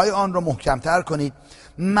میخهای آن را محکمتر کنید.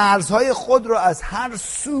 مرزهای خود را از هر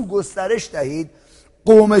سو گسترش دهید.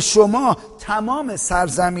 قوم شما تمام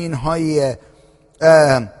سرزمین هایی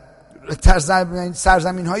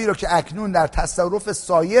را که اکنون در تصرف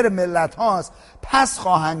سایر ملت هاست پس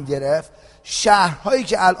خواهند گرفت. شهرهایی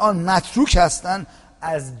که الان متروک هستند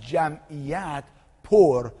از جمعیت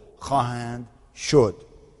پر خواهند شد.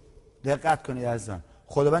 دقت کنید عزیزان،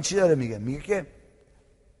 خداوند چی داره میگه؟ میگه که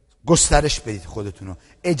گسترش بدید خودتونو،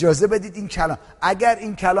 اجازه بدید این کلام. اگر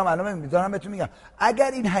این کلام الان دارم بهتون میگم،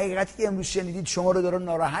 اگر این حقیقتی که امروز شنیدید شما رو داره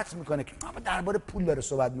ناراحت میکنه که ما درباره پول داره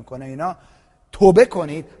صحبت میکنه اینا، توبه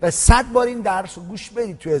کنید و 100 بار این درس رو گوش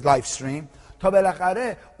بدید توی لایف استریم تا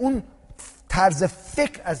بالاخره اون طرز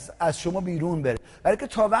فکر از شما بیرون بره. برای که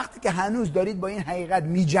تا وقتی که هنوز دارید با این حقیقت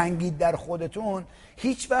میجنگید در خودتون،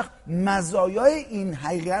 هیچ وقت مزایای این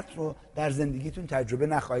حقیقت رو در زندگیتون تجربه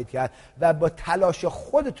نخواهید کرد و با تلاش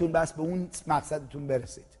خودتون بس به اون مقصدتون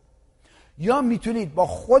برسید. یا میتونید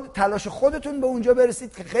با تلاش خودتون به اونجا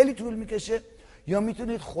برسید که خیلی طول میکشه، یا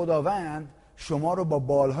میتونید خداوند شما رو با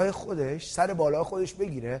بالهای خودش، سر بالهای خودش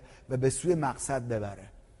بگیره و به سوی مقصد ببره.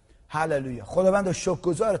 هللویا. خداوند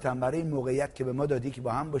شکرگزارتم برای این موقعیت که به ما دادی که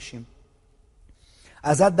با هم باشیم.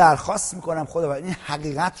 ازت درخواست میکنم خداوند این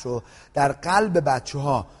حقیقت رو در قلب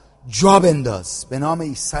بچه‌ها جا بنداز به نام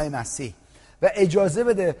عیسی مسیح و اجازه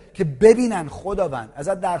بده که ببینن. خداوند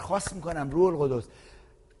ازت درخواست میکنم روح القدس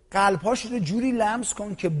قلب‌هاشون رو جوری لمس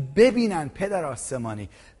کن که ببینن پدر آسمانی،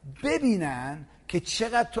 ببینن که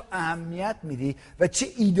چقدر تو اهمیت میدی و چه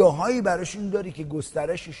ایده هایی براشون داری که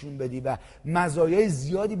گسترششون بدی و مزایای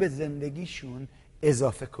زیادی به زندگیشون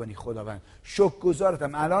اضافه کنی. خداوند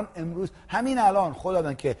شکرگزارتم الان امروز همین الان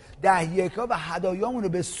خداوند که دهیکا و هدایامون رو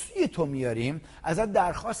به سوی تو میاریم، ازت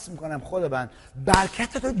درخواست میکنم خداوند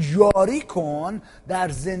برکتتو جاری کن در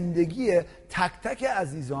زندگی تک تک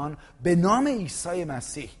عزیزان به نام عیسی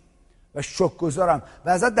مسیح و شکرگزارم و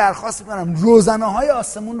ازت درخواست میکنم روزنه‌های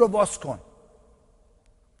آسمون رو باز کن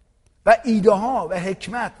و ایده ها و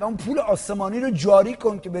حکمت و اون پول آسمانی رو جاری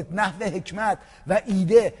کن که به نحو حکمت و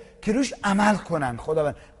ایده که روش عمل کنن.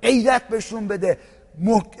 خداوند غیرت بهشون بده،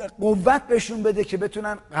 قوت بهشون بده که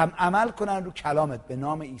بتونن عمل کنن رو کلامت به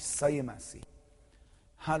نام عیسی مسیح.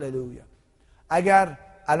 هللویا. اگر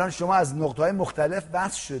الان شما از نقطه‌های مختلف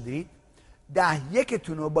وصل شدید، 10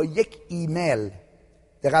 رو با یک ایمیل،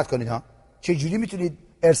 دقت کنید ها، چجوری میتونید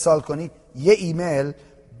ارسال کنید؟ یه ایمیل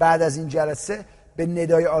بعد از این جلسه به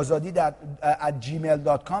ندای آزادی در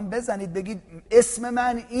 @gmail.com بزنید، بگید اسم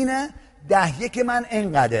من اینه، 10 من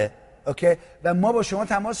اینقدره، اوکی؟ و ما با شما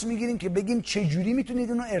تماس میگیریم که بگیم چه جوری میتونید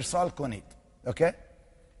اونو ارسال کنید، اوکی؟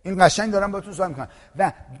 این قشنگ دارم باهاتون صحبت میکنم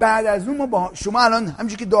و بعد از اون ما با شما الان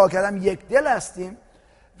همونجوری که دعا کردم یک دل هستیم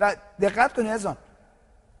و دقت کنید عزیزان،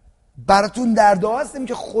 براتون در دعا هستیم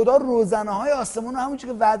که خدا روزنه‌های آسمون رو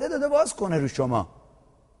همونجوری که وعده داده باز کنه رو شما.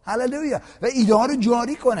 هللویا. و ایده ها رو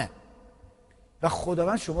جاری کنه و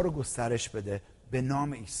خداوند شما رو گسترش بده به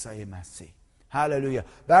نام عیسی مسیح. هللویا.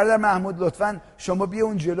 برادر محمود لطفاً شما بیا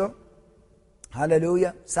اون جلو.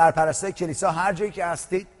 هللویا. سرپرستای کلیسا هر جایی که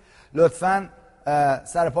هستید لطفاً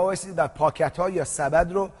سر پا وایسید و پاکت ها یا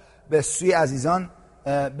سبد رو به سوی عزیزان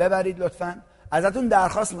ببرید. لطفاً ازتون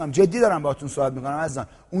درخواست میکنم، جدی دارم باهاتون صحبت میکنم عزیزان،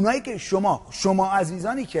 اونایی که شما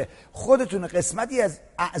عزیزانی که خودتون قسمتی از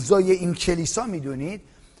اعضای این کلیسا میدونید،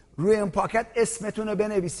 روی این پاکت اسمتون رو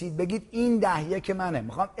بنویسید، بگید این 10 منه.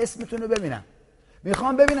 میخوام اسمتون رو ببینم،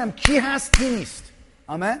 میخوام ببینم کی هست کی نیست.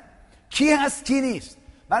 آمین. کی هست کی نیست.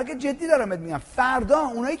 بلکه جدی دارم میگم فردا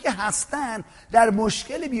اونایی که هستن در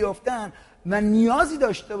مشکلی بیافتن و نیازی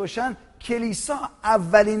داشته باشن، کلیسا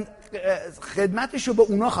اولین خدمتش رو به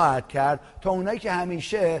اونا خواهد کرد تا اونایی که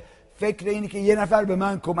همیشه فکر اینه که یه نفر به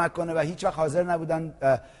من کمک کنه و هیچ وقت حاضر نبودن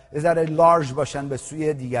یه ذره لارج باشن به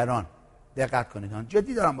سوی دیگران. دقت کنید ها،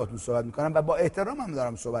 جدی دارم باهاتون صحبت میکنم و با احترام هم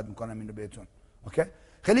دارم صحبت میکنم اینو بهتون. اوکی؟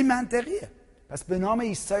 خیلی منطقیه. پس به نام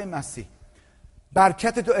عیسی مسیح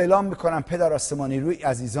برکتتو اعلام میکنم پدر آسمانی روی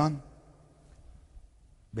عزیزان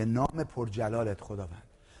به نام پرجلالت خداوند.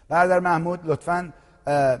 برادر محمود لطفاً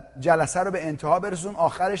جلسه رو به انتها برسون.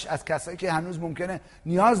 آخرش از کسایی که هنوز ممکنه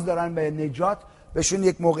نیاز دارن به نجات بهشون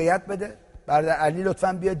یک موقعیت بده. برادر علی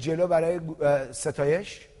لطفاً بیاد جلو برای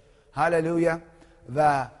ستایش. هللویا.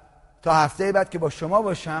 و تا هفته بعد که با شما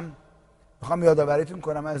باشم میخوام یادآوریتون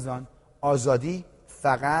کنم عزیزان، آزادی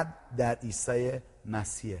فقط در عیسی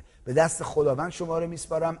مسیحه. به دست خداوند شما رو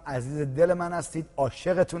میسپارم. عزیز دل من هستید،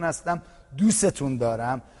 عاشقتون هستم، دوستتون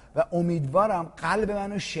دارم و امیدوارم قلب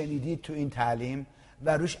منو شنیدید تو این تعلیم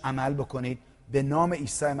و روش عمل بکنید به نام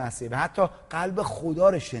عیسی مسیح و حتی قلب خدا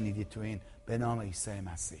رو شنیدید تو این به نام عیسی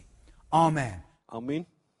مسیح. آمین. آمین.